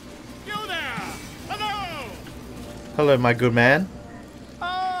 You there! Hello! Hello, my good man.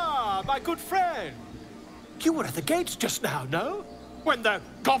 Ah, my good friend. You were at the gates just now, no? When the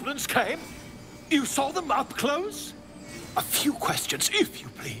goblins came? You saw them up close? A few questions, if you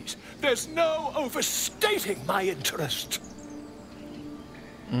please. There's no overstating my interest.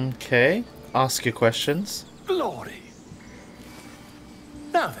 Okay, ask your questions. Glory.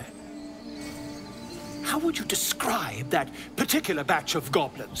 Now then, how would you describe that particular batch of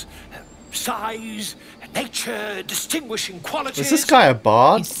goblins? Size, nature, distinguishing qualities? Is this guy a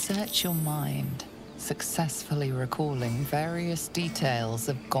bard? You search your mind, successfully recalling various details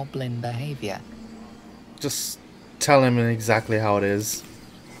of goblin behavior. Just tell him exactly how it is.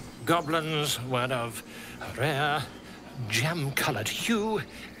 Goblins were of rare, jam-colored hue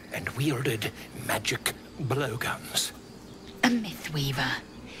and wielded magic blowguns. A myth weaver.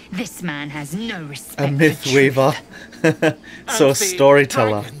 This man has no respect. A myth weaver. So a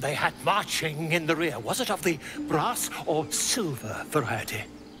storyteller. The they had marching in the rear, was it of the brass or silver variety?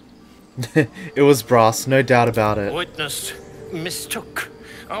 It was brass, no doubt about it. Witness mistook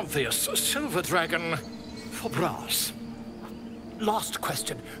obvious silver dragon for brass. Last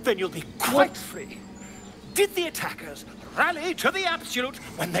question, then you'll be quite free. Did the attackers rally to the absolute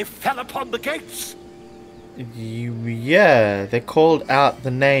when they fell upon the gates? Yeah, they called out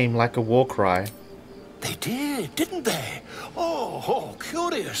the name like a war cry. They did, didn't they? Oh,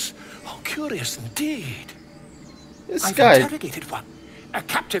 curious. Oh, curious indeed. I've interrogated one, a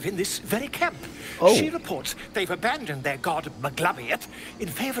captive in this very camp. Oh. She reports they've abandoned their god Maglabiet in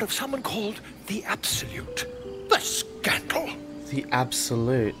favor of someone called the Absolute. The scandal! The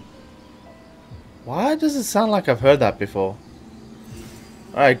Absolute. Why does it sound like I've heard that before?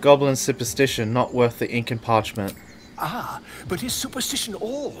 Alright, goblin superstition, not worth the ink and parchment. Ah, but is superstition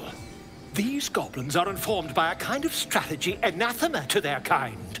all? These goblins are informed by a kind of strategy anathema to their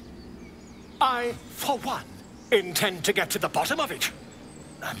kind. I, for one, intend to get to the bottom of it.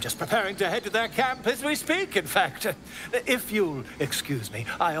 I'm just preparing to head to their camp as we speak, in fact. If you'll excuse me,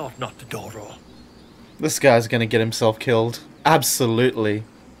 I ought not to dawdle. This guy's gonna get himself killed. Absolutely.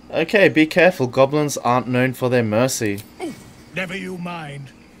 Okay, be careful. Goblins aren't known for their mercy. Never you mind.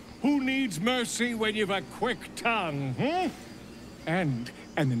 Who needs mercy when you've a quick tongue, hmm? And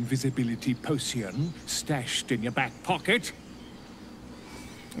an invisibility potion stashed in your back pocket.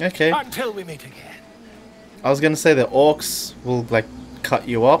 Okay. Until we meet again. I was gonna say the orcs will like cut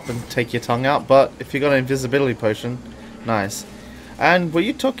you up and take your tongue out, but if you got an invisibility potion, nice. And were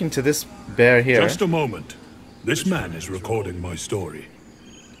you talking to this bear here? Just a moment. This man is recording my story.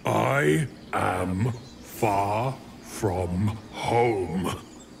 I am far from home.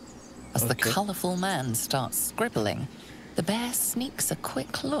 As the colourful man starts scribbling, the bear sneaks a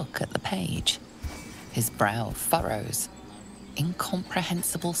quick look at the page. His brow furrows.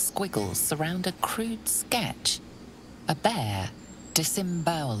 Incomprehensible squiggles surround a crude sketch. A bear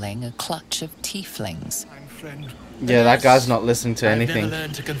disemboweling a clutch of tieflings. Yeah, that guy's not listening to anything.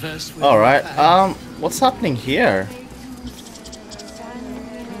 Alright, what's happening here?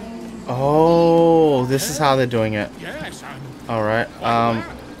 Oh, this is how they're doing it. Alright,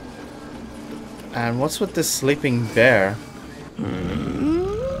 and what's with this sleeping bear?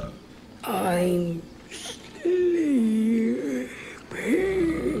 I'm sleeping.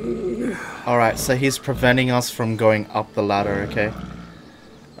 Alright, so he's preventing us from going up the ladder, okay?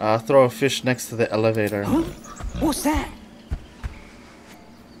 Throw a fish next to the elevator. Huh? What's that?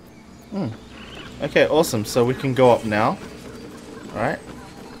 Okay, awesome. So we can go up now. Alright.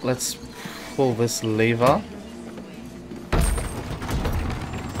 Let's pull this lever.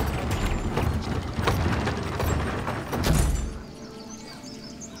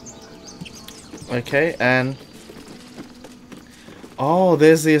 Okay, and... oh,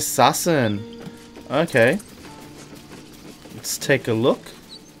 there's the assassin. Okay. Let's take a look.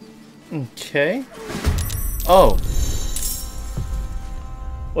 Okay. Oh.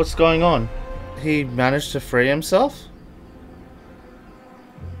 What's going on? He managed to free himself?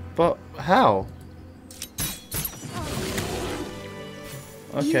 But how?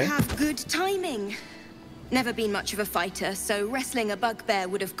 Okay. You have good timing. Never been much of a fighter, so wrestling a bugbear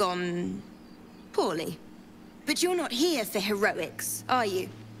would have gone poorly. But you're not here for heroics, are you?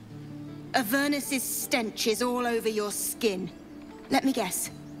 Avernus's stench is all over your skin. Let me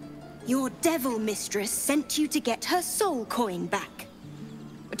guess. Your devil mistress sent you to get her soul coin back.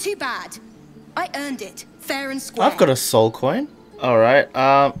 Too bad. I earned it, fair and square. I've got a soul coin. Alright,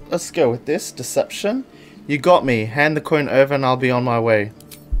 let's go with this. Deception. You got me. Hand the coin over and I'll be on my way.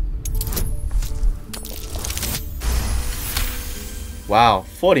 Wow,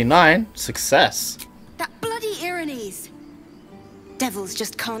 49. Success. That bloody Irenes. Devils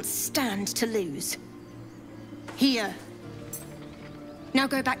just can't stand to lose. Here. Now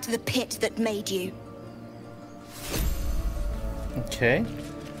go back to the pit that made you. Okay.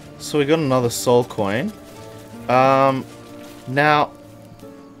 So we got another soul coin. Now,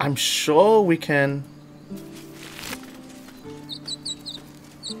 I'm sure we can...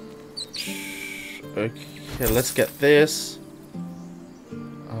 okay, let's get this.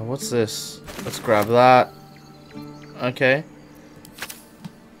 What's this? Let's grab that. Okay.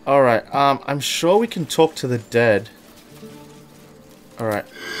 Alright, I'm sure we can talk to the dead. Alright.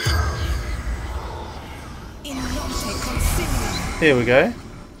 Here we go.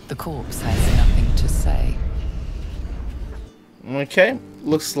 The corpse has nothing to say. Okay,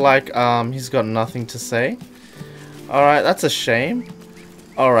 looks like he's got nothing to say. Alright, that's a shame.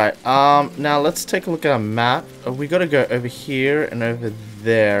 Alright, now let's take a look at our map. We gotta go over here and over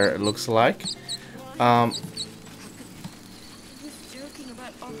there, it looks like.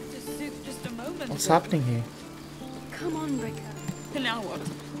 What's happening here? Come on, Ricker. And now what?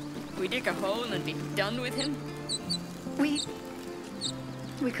 We dig a hole and be done with him? We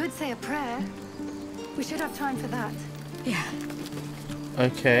could say a prayer. We should have time for that. Yeah.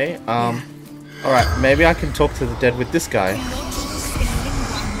 Okay, alright, maybe I can talk to the dead with this guy.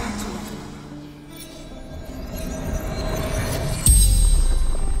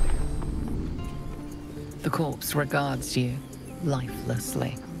 The corpse regards you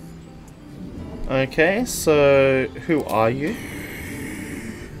lifelessly. Okay, so who are you?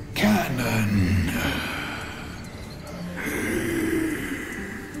 Cannon.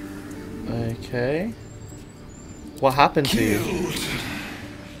 Okay. What happened to you?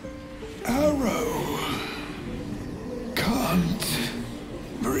 Arrow. Can't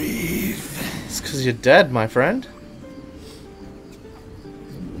breathe. It's because you're dead, my friend.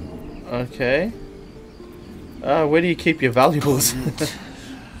 Okay. Where do you keep your valuables?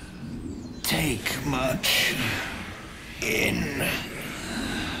 Take much in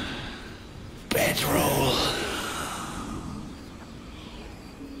bedroll.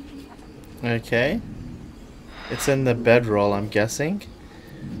 Okay. It's in the bedroll, I'm guessing.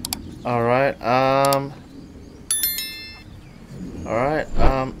 Alright, Alright,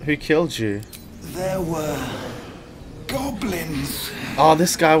 who killed you? There were goblins. Oh,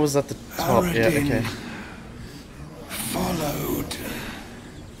 this guy was at the top. Yeah, okay. Followed.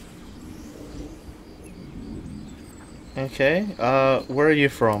 Okay, where are you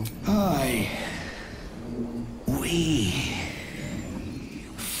from? We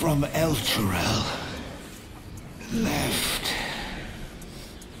from Elturel left.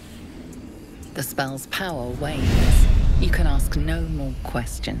 The spell's power wanes. You can ask no more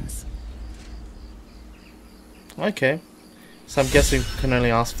questions. Okay. So I'm guessing you can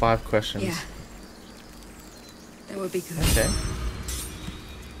only ask 5 questions. Yeah. That would be good. Okay.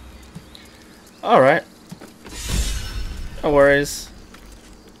 Alright. No worries.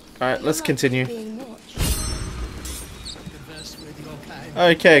 Alright, let's continue.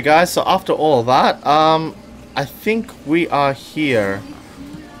 Okay, guys, so after all that, I think we are here.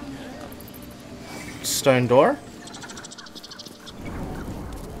 Stone door.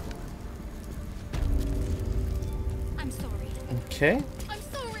 I'm sorry. Okay. I'm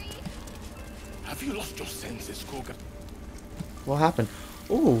sorry. Have you lost your senses, Korga? What happened?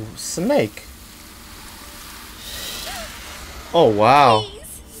 Ooh, snake. Oh, wow.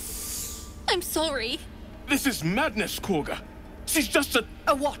 Please. I'm sorry. This is madness, Korga. She's just a...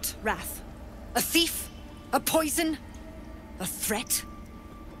 A what, Wrath? A thief? A poison? A threat?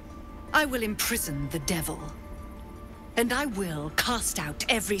 I will imprison the devil. And I will cast out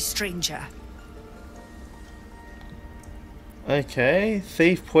every stranger. Okay,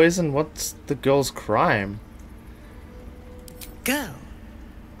 thief, poison, what's the girl's crime? Girl?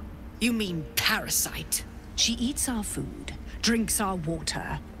 You mean parasite? She eats our food, drinks our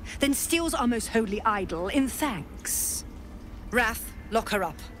water, then steals our most holy idol in thanks. Wrath, lock her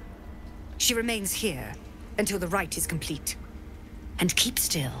up. She remains here until the rite is complete. And keep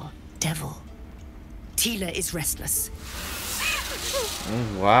still, devil. Tila is restless.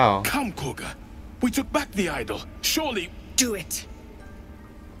 Oh, wow. Come, Korga. We took back the idol. Surely... Do it.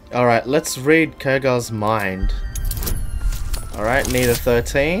 Alright, let's read Kurgar's mind. Alright, need a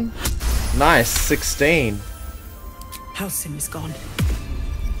 13. Nice, 16. Halsin is gone.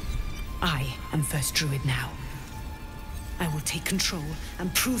 I am first druid now. I will take control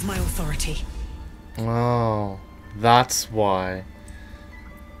and prove my authority. Oh, that's why.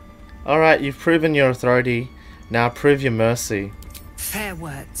 Alright, you've proven your authority. Now prove your mercy. Fair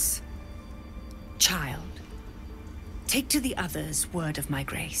words. Child, take to the others word of my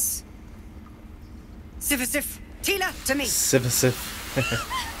grace. Sivasif, Tila, to me. Sivasif.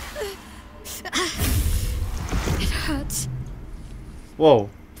 It hurts. Whoa.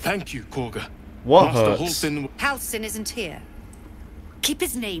 Thank you, Korga. What Master hurts? Halsin isn't here. Keep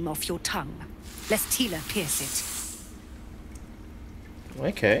his name off your tongue, lest Tila pierce it.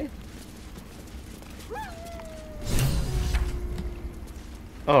 Okay.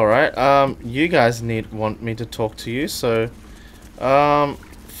 Alright, you guys want me to talk to you, so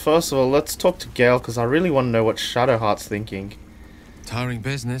first of all, let's talk to Gale, because I really want to know what Shadowheart's thinking. Tiring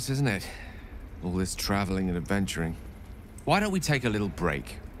business, isn't it? All this traveling and adventuring. Why don't we take a little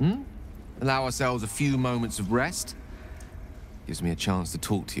break, hmm? Allow ourselves a few moments of rest? Gives me a chance to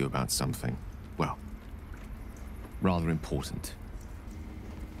talk to you about something, well, rather important.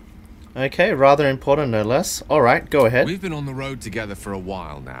 Okay, rather important, no less. Alright, go ahead. We've been on the road together for a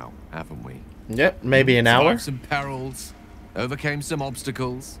while now, haven't we? Yep, maybe an hour. Survived some perils, overcame some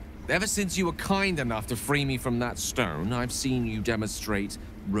obstacles. Ever since you were kind enough to free me from that stone, I've seen you demonstrate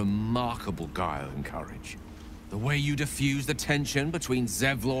remarkable guile and courage. The way you diffused the tension between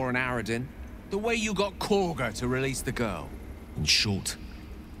Zevlor and Aradin. The way you got Korga to release the girl. In short,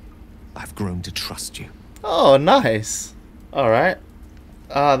 I've grown to trust you. Oh, nice. Alright.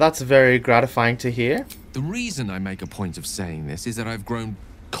 That's very gratifying to hear. The reason I make a point of saying this is that I've grown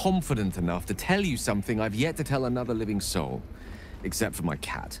confident enough to tell you something I've yet to tell another living soul. Except for my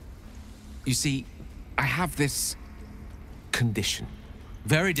cat. You see, I have this condition.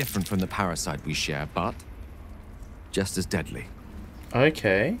 Very different from the parasite we share, but just as deadly.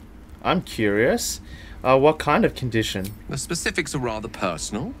 Okay. I'm curious. What kind of condition? The specifics are rather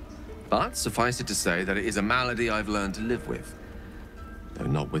personal, but suffice it to say that it is a malady I've learned to live with. Though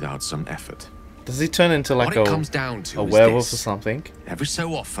not without some effort. Does he turn into like what it comes down to a is werewolf this. or something? Every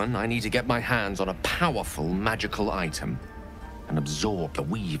so often, I need to get my hands on a powerful magical item and absorb the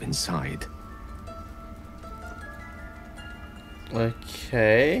weave inside.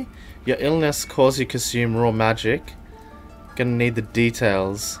 Okay. Your illness causes you to consume raw magic. Gonna need the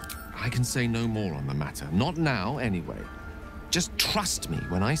details. I can say no more on the matter. Not now, anyway. Just trust me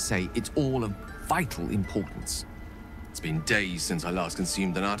when I say it's all of vital importance. It's been days since I last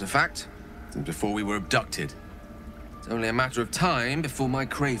consumed an artifact, since before we were abducted. It's only a matter of time before my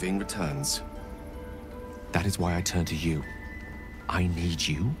craving returns. That is why I turn to you. I need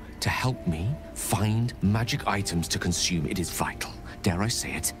you to help me find magic items to consume. It is vital. Dare I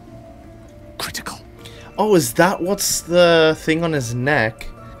say it? Critical. Oh, is that what's the thing on his neck?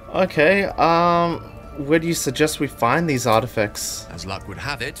 Okay, where do you suggest we find these artifacts? As luck would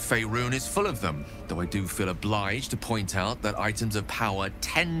have it, Faerûn is full of them. Though I do feel obliged to point out that items of power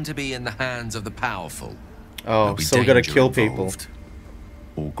tend to be in the hands of the powerful. Oh, so we gotta kill people.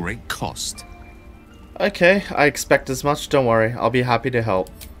 Or great cost. Okay, I expect as much. Don't worry, I'll be happy to help.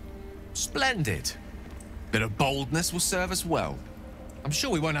 Splendid. Bit of boldness will serve us well. I'm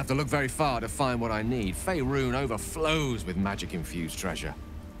sure we won't have to look very far to find what I need. Faerûn overflows with magic-infused treasure.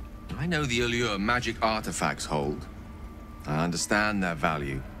 I know the allure magic artifacts hold. I understand their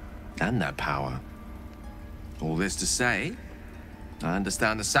value and their power. All this to say, I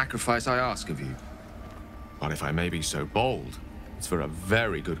understand the sacrifice I ask of you. But if I may be so bold, it's for a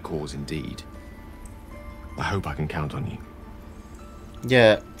very good cause indeed. I hope I can count on you.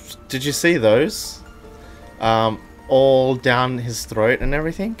 Yeah, did you see those? All down his throat and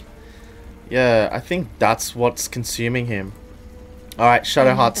everything? Yeah, I think that's what's consuming him. Alright,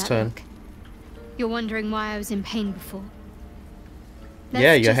 Shadowheart's turn. Look. You're wondering why I was in pain before.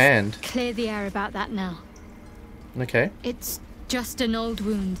 Yeah, your just hand. Clear the air about that now. Okay. It's just an old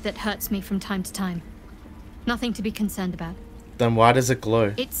wound that hurts me from time to time. Nothing to be concerned about. Then why does it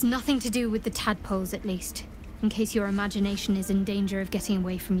glow? It's nothing to do with the tadpoles, at least. In case your imagination is in danger of getting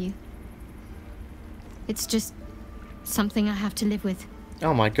away from you. It's just something I have to live with.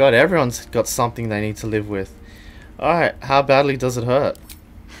 Oh my god, everyone's got something they need to live with. Alright, how badly does it hurt?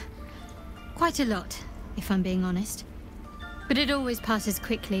 Quite a lot, if I'm being honest. But it always passes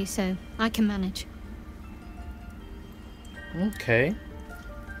quickly, so I can manage. Okay.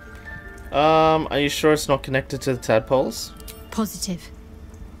 Are you sure it's not connected to the tadpoles? Positive.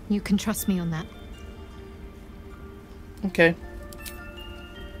 You can trust me on that. Okay.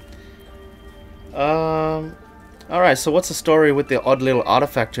 Alright, so what's the story with the odd little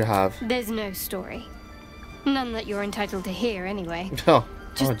artifact you have? There's no story. None that you're entitled to hear, anyway. Oh,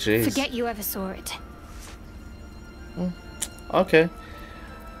 Just jeez. forget you ever saw it. Okay.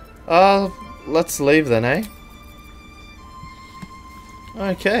 Let's leave then, eh?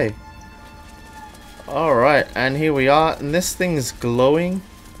 Okay. Alright, and here we are. And this thing's glowing.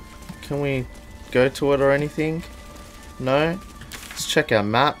 Can we go to it or anything? No? Let's check our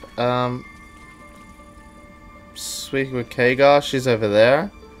map. Speak with Kagar. She's over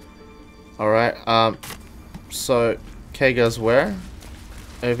there. Alright, so Kagar's where?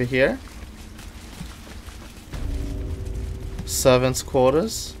 Over here. Servants'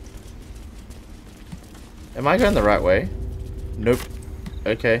 quarters. Am I going the right way? Nope.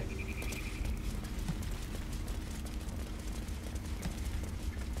 Okay.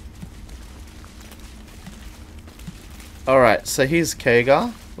 Alright, so here's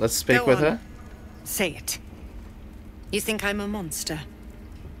Kagar. Let's speak Go with on. her. Say it. You think I'm a monster?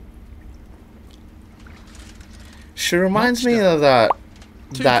 She reminds me of that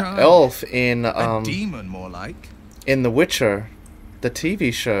elf in A demon, more like. in The Witcher, the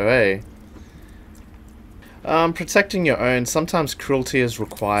TV show, eh? Protecting your own. Sometimes cruelty is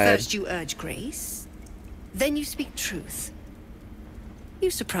required. First you urge grace, then you speak truth. You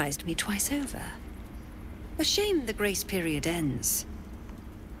surprised me twice over. A shame the grace period ends.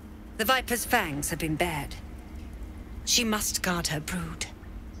 The Viper's fangs have been bared. She must guard her brood.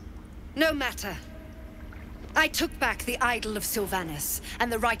 No matter. I took back the idol of Sylvanas,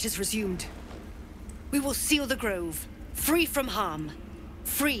 and the rite is resumed. We will seal the grove, free from harm,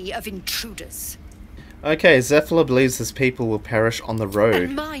 free of intruders. Okay, Zephyr believes his people will perish on the road.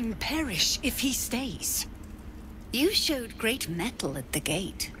 And mine perish if he stays. You showed great mettle at the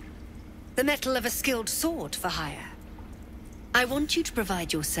gate. The mettle of a skilled sword for hire. I want you to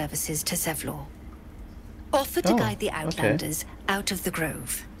provide your services to Zevlor. Offer to guide the Outlanders out of the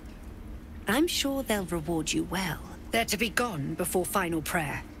grove. I'm sure they'll reward you well. They're to be gone before final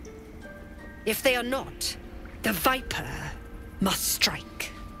prayer. If they are not, the Viper must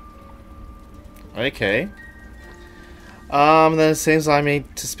strike. Okay. Then it seems I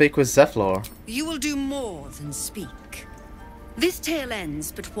need to speak with Zephyr. You will do more than speak. This tale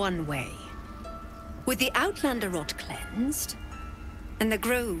ends but one way. With the Outlander rot cleansed, and the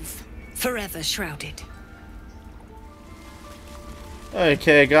grove forever shrouded.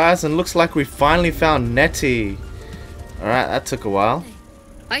 Okay, guys, and looks like we finally found Nettie. Alright, that took a while.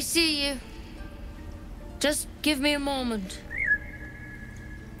 I see you. Just give me a moment.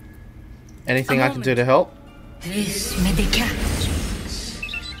 Anything I can do to help? This medicat.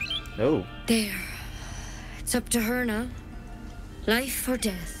 Oh. There. It's up to her now. Life or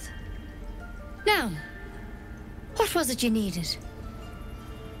death. Now, what was it you needed?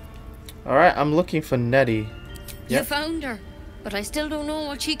 Alright, I'm looking for Nettie. You found her, but I still don't know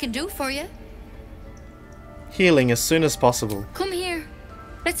what she can do for you. Healing as soon as possible. Come here.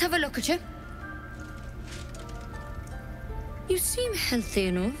 Let's have a look at you. You seem healthy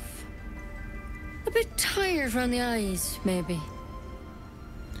enough. A bit tired around the eyes, maybe.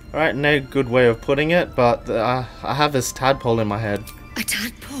 Alright, no good way of putting it, but I have this tadpole in my head. A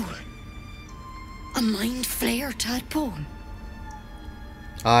tadpole? A mind flayer tadpole?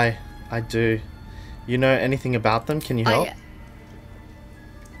 I do. You know anything about them? Can you help?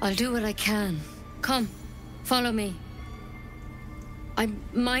 I'll do what I can. Come, follow me. I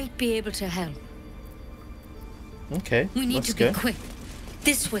might be able to help. Okay, we need to be quick.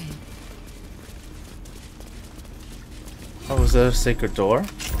 This way. Oh, is there a secret door?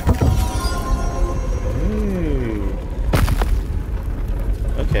 Ooh.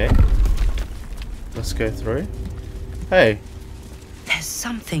 Okay. Let's go through. Hey. There's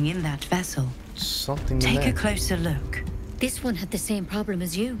something in that vessel. Something in there. Take a closer look. This one had the same problem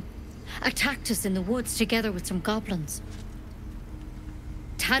as you. Attacked us in the woods together with some goblins.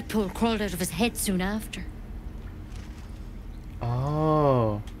 Tadpole crawled out of his head soon after.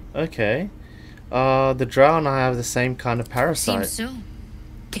 Oh, okay. The drow and I have the same kind of parasite. Seems so.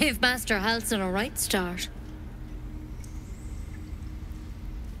 Gave Master Halsin a right start.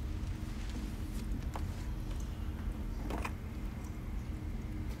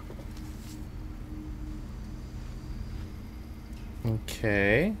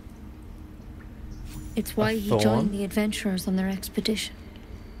 Okay. It's why he joined the adventurers on their expedition.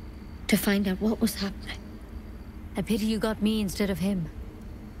 To find out what was happening. A pity you got me instead of him.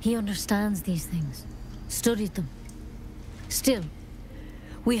 He understands these things. Studied them. Still,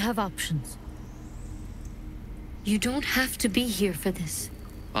 we have options. You don't have to be here for this.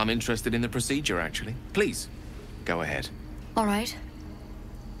 I'm interested in the procedure, actually. Please, go ahead. All right.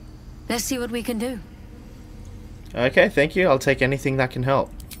 Let's see what we can do. Okay, thank you. I'll take anything that can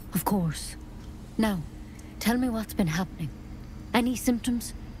help. Of course. Now, tell me what's been happening. Any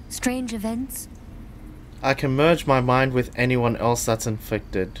symptoms? Strange events? I can merge my mind with anyone else that's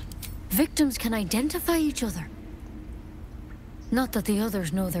infected. Victims can identify each other. Not that the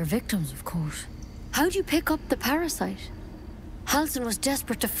others know they're victims, of course. How'd you pick up the parasite? Halsin was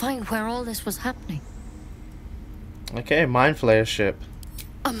desperate to find where all this was happening. Okay, mind flayer ship.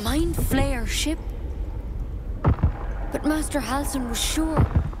 A mind flayer ship? But Master Halsin was sure.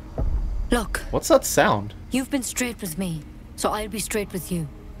 Look. What's that sound? You've been straight with me, so I'll be straight with you.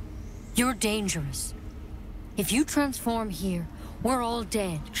 You're dangerous. If you transform here, we're all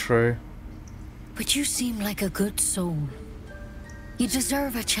dead. True. But you seem like a good soul. You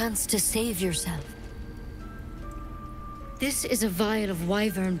deserve a chance to save yourself. This is a vial of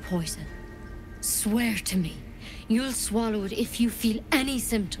wyvern poison. Swear to me, you'll swallow it if you feel any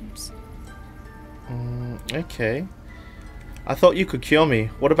symptoms. Okay. I thought you could cure me.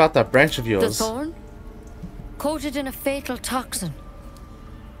 What about that branch of yours? The thorn? Coated in a fatal toxin.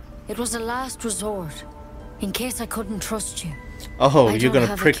 It was a last resort, in case I couldn't trust you. Oh, you're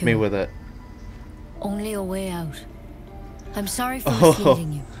gonna prick me with it. Only a way out. I'm sorry for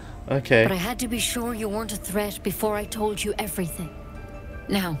misleading you. Okay. But I had to be sure you weren't a threat before I told you everything.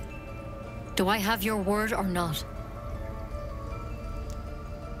 Now, Do I have your word or not?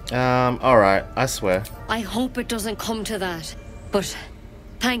 Alright, I swear. I hope it doesn't come to that, but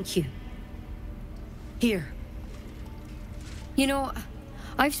thank you. Here. You know,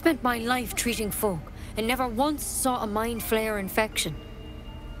 I've spent my life treating folk and never once saw a mind flayer infection.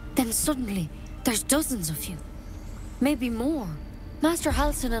 Then suddenly, there's dozens of you. Maybe more. Master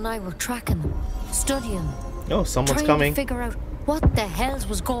Halsin and I were tracking them, studying them. Oh, someone's trying coming. to figure out what the hells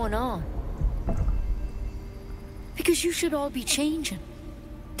was going on. Because you should all be changing.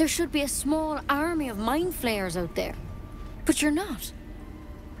 There should be a small army of mind flayers out there. But you're not.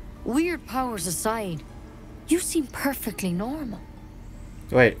 Weird powers aside, you seem perfectly normal.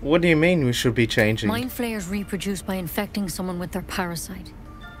 Wait, what do you mean we should be changing? Mind flayers reproduce by infecting someone with their parasite.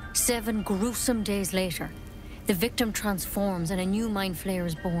 7 gruesome days later, the victim transforms and a new mind flayer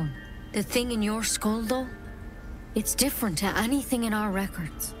is born. The thing in your skull, though, it's different to anything in our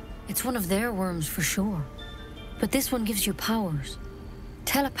records. It's one of their worms for sure. But this one gives you powers.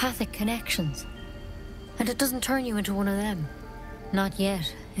 Telepathic connections. And it doesn't turn you into one of them. Not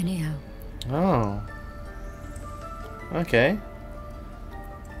yet, anyhow. Oh. Okay.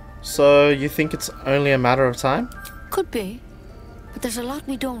 So, you think it's only a matter of time? Could be. But there's a lot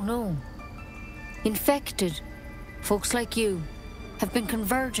we don't know. Infected, folks like you, have been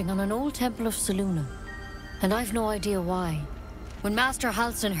converging on an old temple of Selûne. And I've no idea why. When Master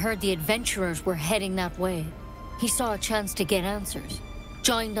Halsin heard the adventurers were heading that way, he saw a chance to get answers.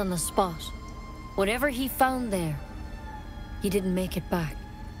 Joined on the spot. Whatever he found there, he didn't make it back.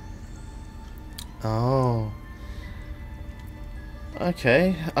 Oh.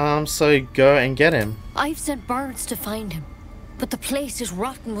 Okay, so go and get him. I've sent birds to find him, but the place is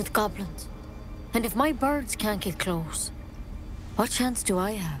rotten with goblins. And if my birds can't get close, what chance do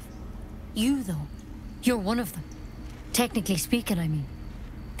I have? You, though, you're one of them. Technically speaking, I mean.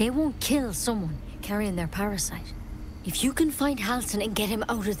 They won't kill someone carrying their parasite. If you can find Halsin and get him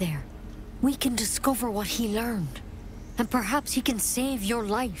out of there, we can discover what he learned. And perhaps he can save your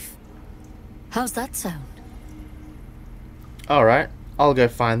life. How's that sound? Alright, I'll go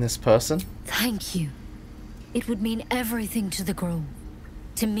find this person. Thank you. It would mean everything to the Grove.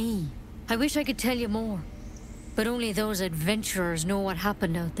 To me. I wish I could tell you more. But only those adventurers know what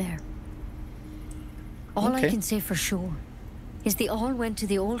happened out there. All I can say for sure is they all went to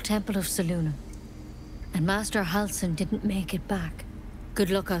the old temple of Selûne. And Master Halsin didn't make it back. Good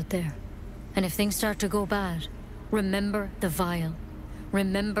luck out there. And if things start to go bad, remember the vial.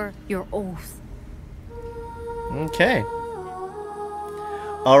 Remember your oath. Okay.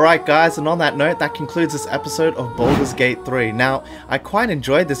 Alright guys, and on that note, that concludes this episode of Baldur's Gate 3. Now, I quite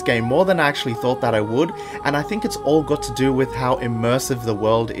enjoyed this game more than I actually thought that I would, and I think it's all got to do with how immersive the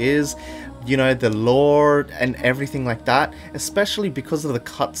world is, you know, the lore and everything like that, especially because of the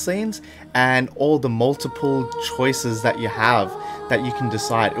cutscenes and all the multiple choices that you have that you can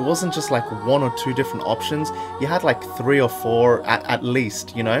decide. It wasn't just like 1 or 2 different options, you had like 3 or 4 at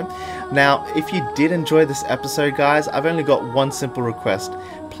least, you know. Now, if you did enjoy this episode guys, I've only got one simple request.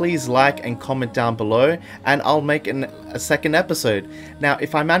 Please like and comment down below and I'll make a second episode. Now,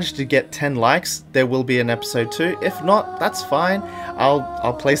 if I manage to get 10 likes, there will be an episode 2. If not, that's fine.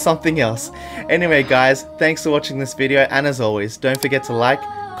 I'll play something else. Anyway guys, thanks for watching this video, and as always, don't forget to like,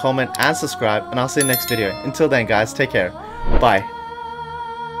 comment and subscribe, and I'll see you next video. Until then guys, take care. Bye.